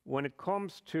 when it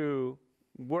comes to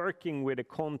working with a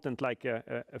content like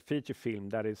a feature film,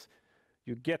 that is,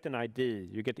 you get an idea,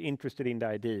 you get interested in the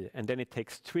idea, and then it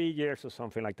takes 3 years or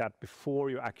something like that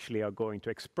before you actually are going to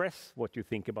express what you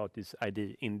think about this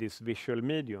idea in this visual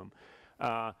medium.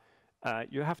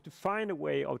 You have to find a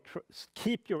way of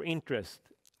keep your interest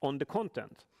on the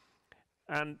content.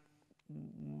 And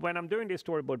when I'm doing these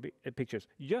storyboard pictures,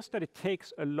 just that it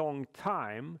takes a long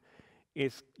time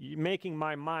is making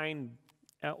my mind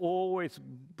always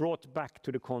brought back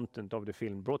to the content of the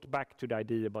film, brought back to the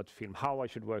idea about the film, how I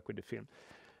should work with the film.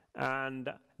 And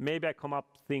maybe I come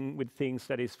up with things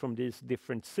that is from these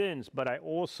different scenes, but I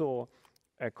also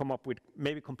come up with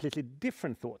maybe completely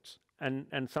different thoughts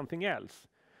and something else.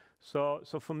 So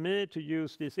for me to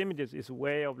use these images is a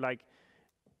way of like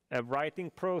a writing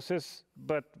process,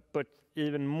 but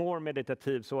even more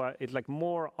meditative. So it's like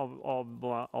more of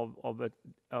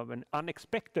an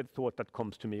unexpected thought that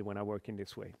comes to me when I work in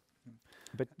this way.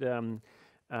 But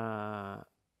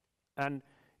and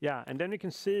then you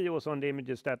can see also on the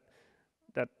images that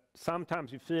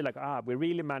sometimes you feel like we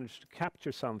really managed to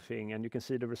capture something, and you can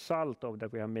see the result of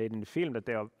that we have made in the film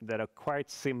that are quite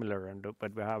similar, and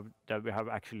but we have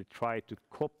actually tried to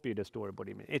copy the storyboard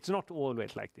image. It's not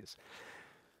always like this.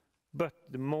 But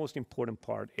the most important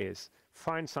part is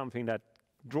find something that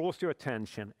draws your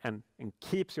attention and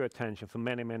keeps your attention for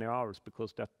many, many hours,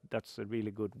 because that's a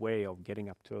really good way of getting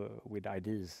up with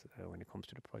ideas when it comes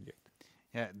to the project.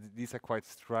 Yeah, these are quite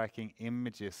striking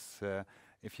images.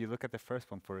 If you look at the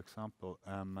first one, for example,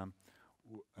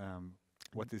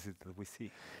 what is it that we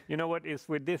see? You know what is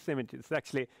with this image? It's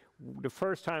actually the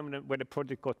first time when the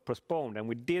project got postponed and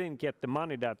we didn't get the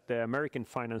money that the American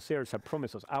financiers had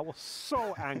promised us. I was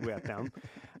so angry at them.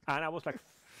 And I was like,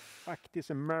 fuck this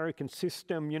American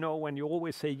system, you know, when you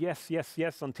always say yes, yes,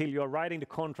 yes, until you're writing the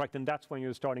contract, and that's when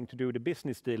you're starting to do the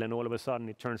business deal, and all of a sudden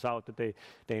it turns out that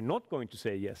they're not going to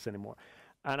say yes anymore.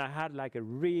 And I had like a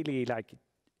really like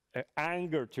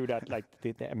anger to that, like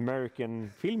the American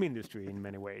film industry in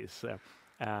many ways.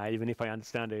 Even if I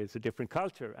understand it's a different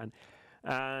culture, and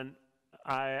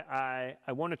I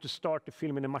wanted to start the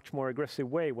film in a much more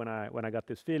aggressive way when I got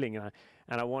this feeling, and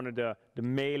I wanted the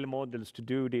male models to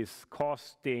do this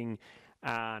casting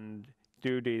and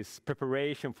do this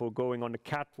preparation for going on the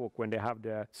catwalk when they have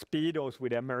the speedos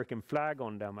with the American flag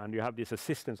on them, and you have these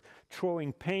assistants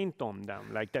throwing paint on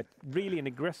them like that, really in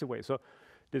an aggressive way. So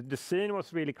the scene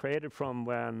was really created from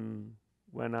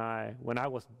when I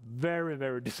was very,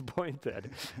 very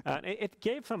disappointed, and it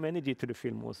gave some energy to the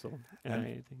film also.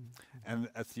 And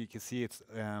as you can see, it's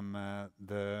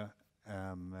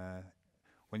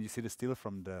when you see the still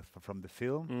from the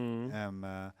film.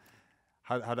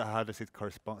 How does it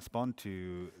correspond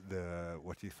to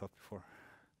what you thought before?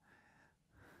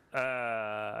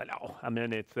 No, I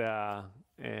mean it's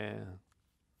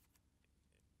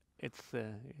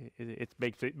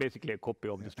basically a copy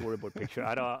of the storyboard picture.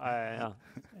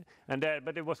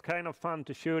 But it was kind of fun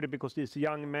to shoot it because these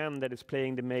young men that is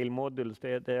playing the male models,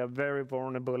 they are very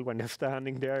vulnerable when they're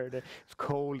standing there. It's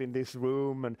cold in this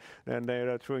room, and they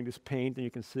are throwing this paint, and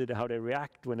you can see how they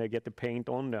react when they get the paint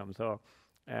on them. So,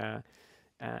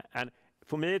 and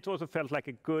for me, it also felt like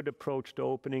a good approach to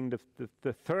opening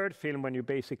the third film when you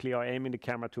basically are aiming the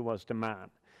camera towards the man.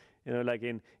 You know, like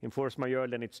in Force Majeure,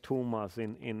 then it's Thomas.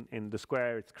 In The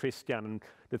Square, it's Christian. And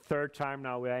the third time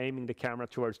now, we are aiming the camera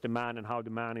towards the man and how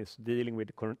the man is dealing with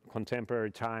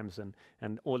contemporary times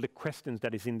and all the questions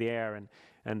that is in the air.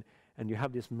 And you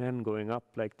have these men going up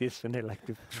like this, and they're like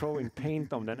throwing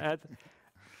paint on them.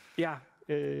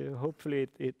 Hopefully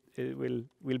it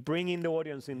will bring in the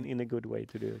audience in a good way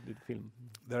to the film.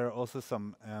 There are also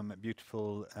some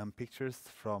beautiful pictures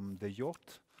from the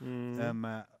yacht.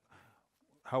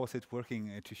 How was it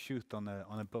working to shoot on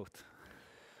a boat?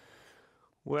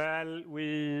 Well,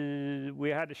 we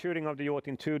had the shooting of the yacht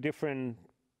in two different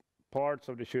parts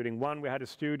of the shooting. One, we had a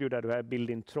studio that we had built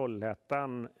in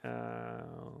Trollhättan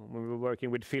when we were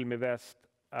working with Film i Väst,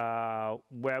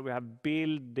 where we have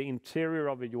built the interior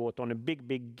of the yacht on a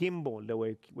big gimbal,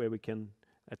 where we can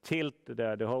tilt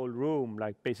the whole room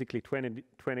like basically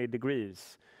 20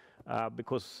 degrees.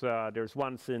 Because there's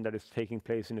one scene that is taking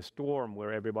place in a storm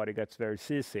where everybody gets very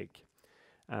seasick.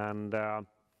 And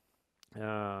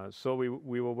so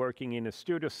we were working in a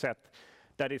studio set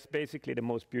that is basically the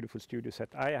most beautiful studio set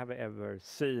I have ever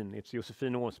seen. It's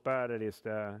Josefin Åsberg that is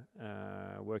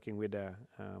working with the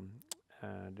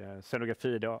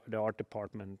scenography, the art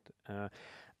department,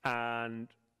 and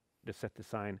the set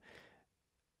design.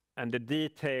 And the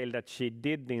detail that she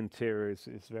did the interiors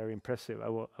is very impressive. I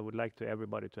would like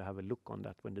everybody to have a look on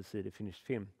that when they see the finished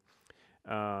film.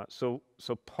 So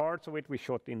parts of it we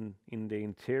shot in the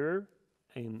interior,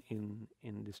 in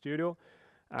the studio,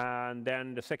 and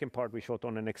then the second part we shot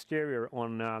on an exterior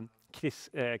on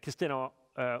Christina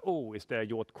O is the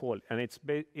yacht called, and it's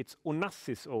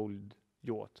Onassis' old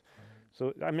yacht.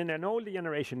 So I mean, an older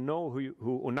generation know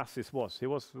who Onassis was. He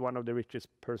was one of the richest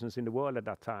persons in the world at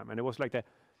that time, and it was like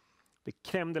the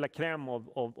crème de la crème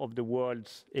of the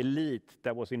world's elite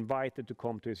that was invited to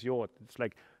come to his yacht. It's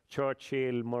like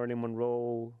Churchill, Marilyn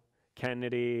Monroe,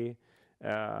 Kennedy,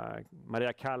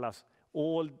 Maria Callas,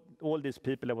 all these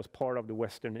people that was part of the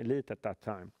Western elite at that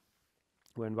time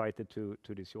were invited to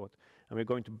this yacht. And we're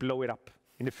going to blow it up.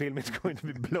 In the film, it's going to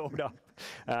be blown up.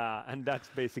 And that's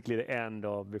basically the end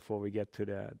of before we get to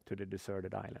the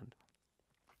deserted island.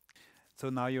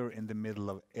 So now you're in the middle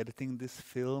of editing this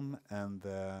film, and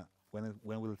when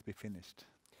will it be finished?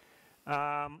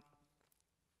 From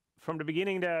the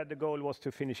beginning, the goal was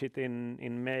to finish it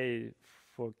in May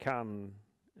for Cannes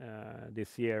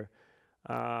this year.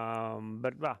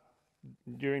 But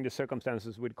during the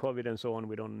circumstances with COVID and so on,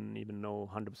 we don't even know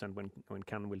 100% when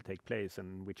Cannes will take place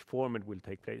and which form it will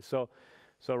take place.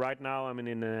 So right now I'm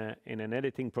in an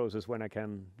editing process when I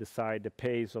can decide the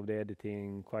pace of the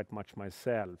editing quite much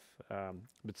myself.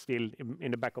 But still,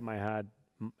 in the back of my head,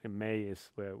 May is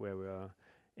where we are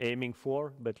aiming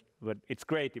for. But it's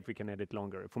great if we can edit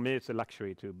longer. For me, it's a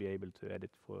luxury to be able to edit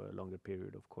for a longer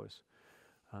period, of course.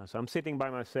 So I'm sitting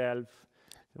by myself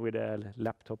with a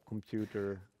laptop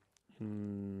computer,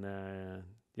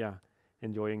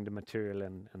 enjoying the material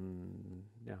and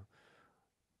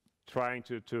trying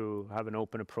to have an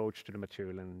open approach to the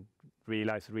material and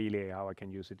realize really how I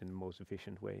can use it in the most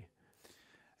efficient way.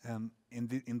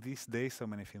 In these days, so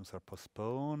many films are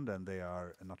postponed and they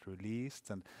are not released.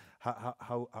 And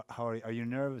how are you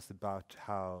nervous about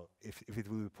if it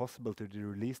will be possible to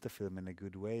release the film in a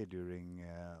good way during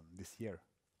this year?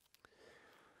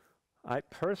 I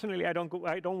personally, I don't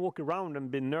walk around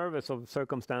and be nervous of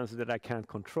circumstances that I can't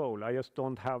control. I just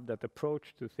don't have that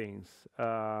approach to things.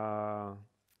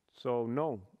 So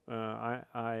no,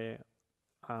 I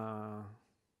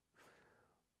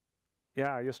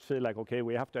just feel like, okay,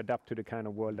 we have to adapt to the kind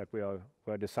of world that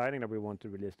we're deciding that we want to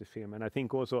release the film. And I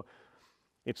think also,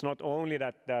 it's not only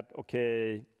that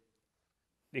okay,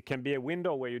 it can be a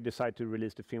window where you decide to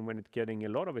release the film when it's getting a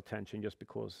lot of attention, just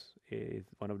because it's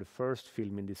one of the first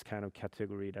film in this kind of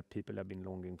category that people have been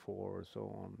longing for, or so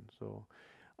on. So,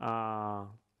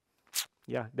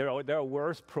 yeah, there are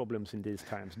worse problems in these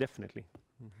times, definitely.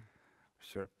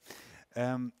 Sure.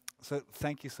 So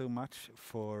thank you so much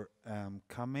for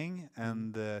coming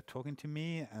and talking to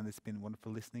me, and it's been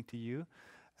wonderful listening to you.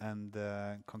 And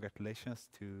congratulations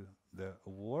to the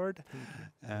award.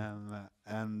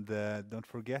 And don't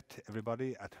forget,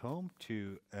 everybody at home,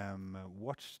 to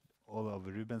watch all of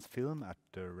Ruben's film at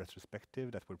the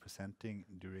retrospective that we're presenting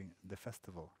during the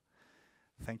festival.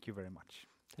 Thank you very much.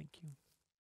 Thank you.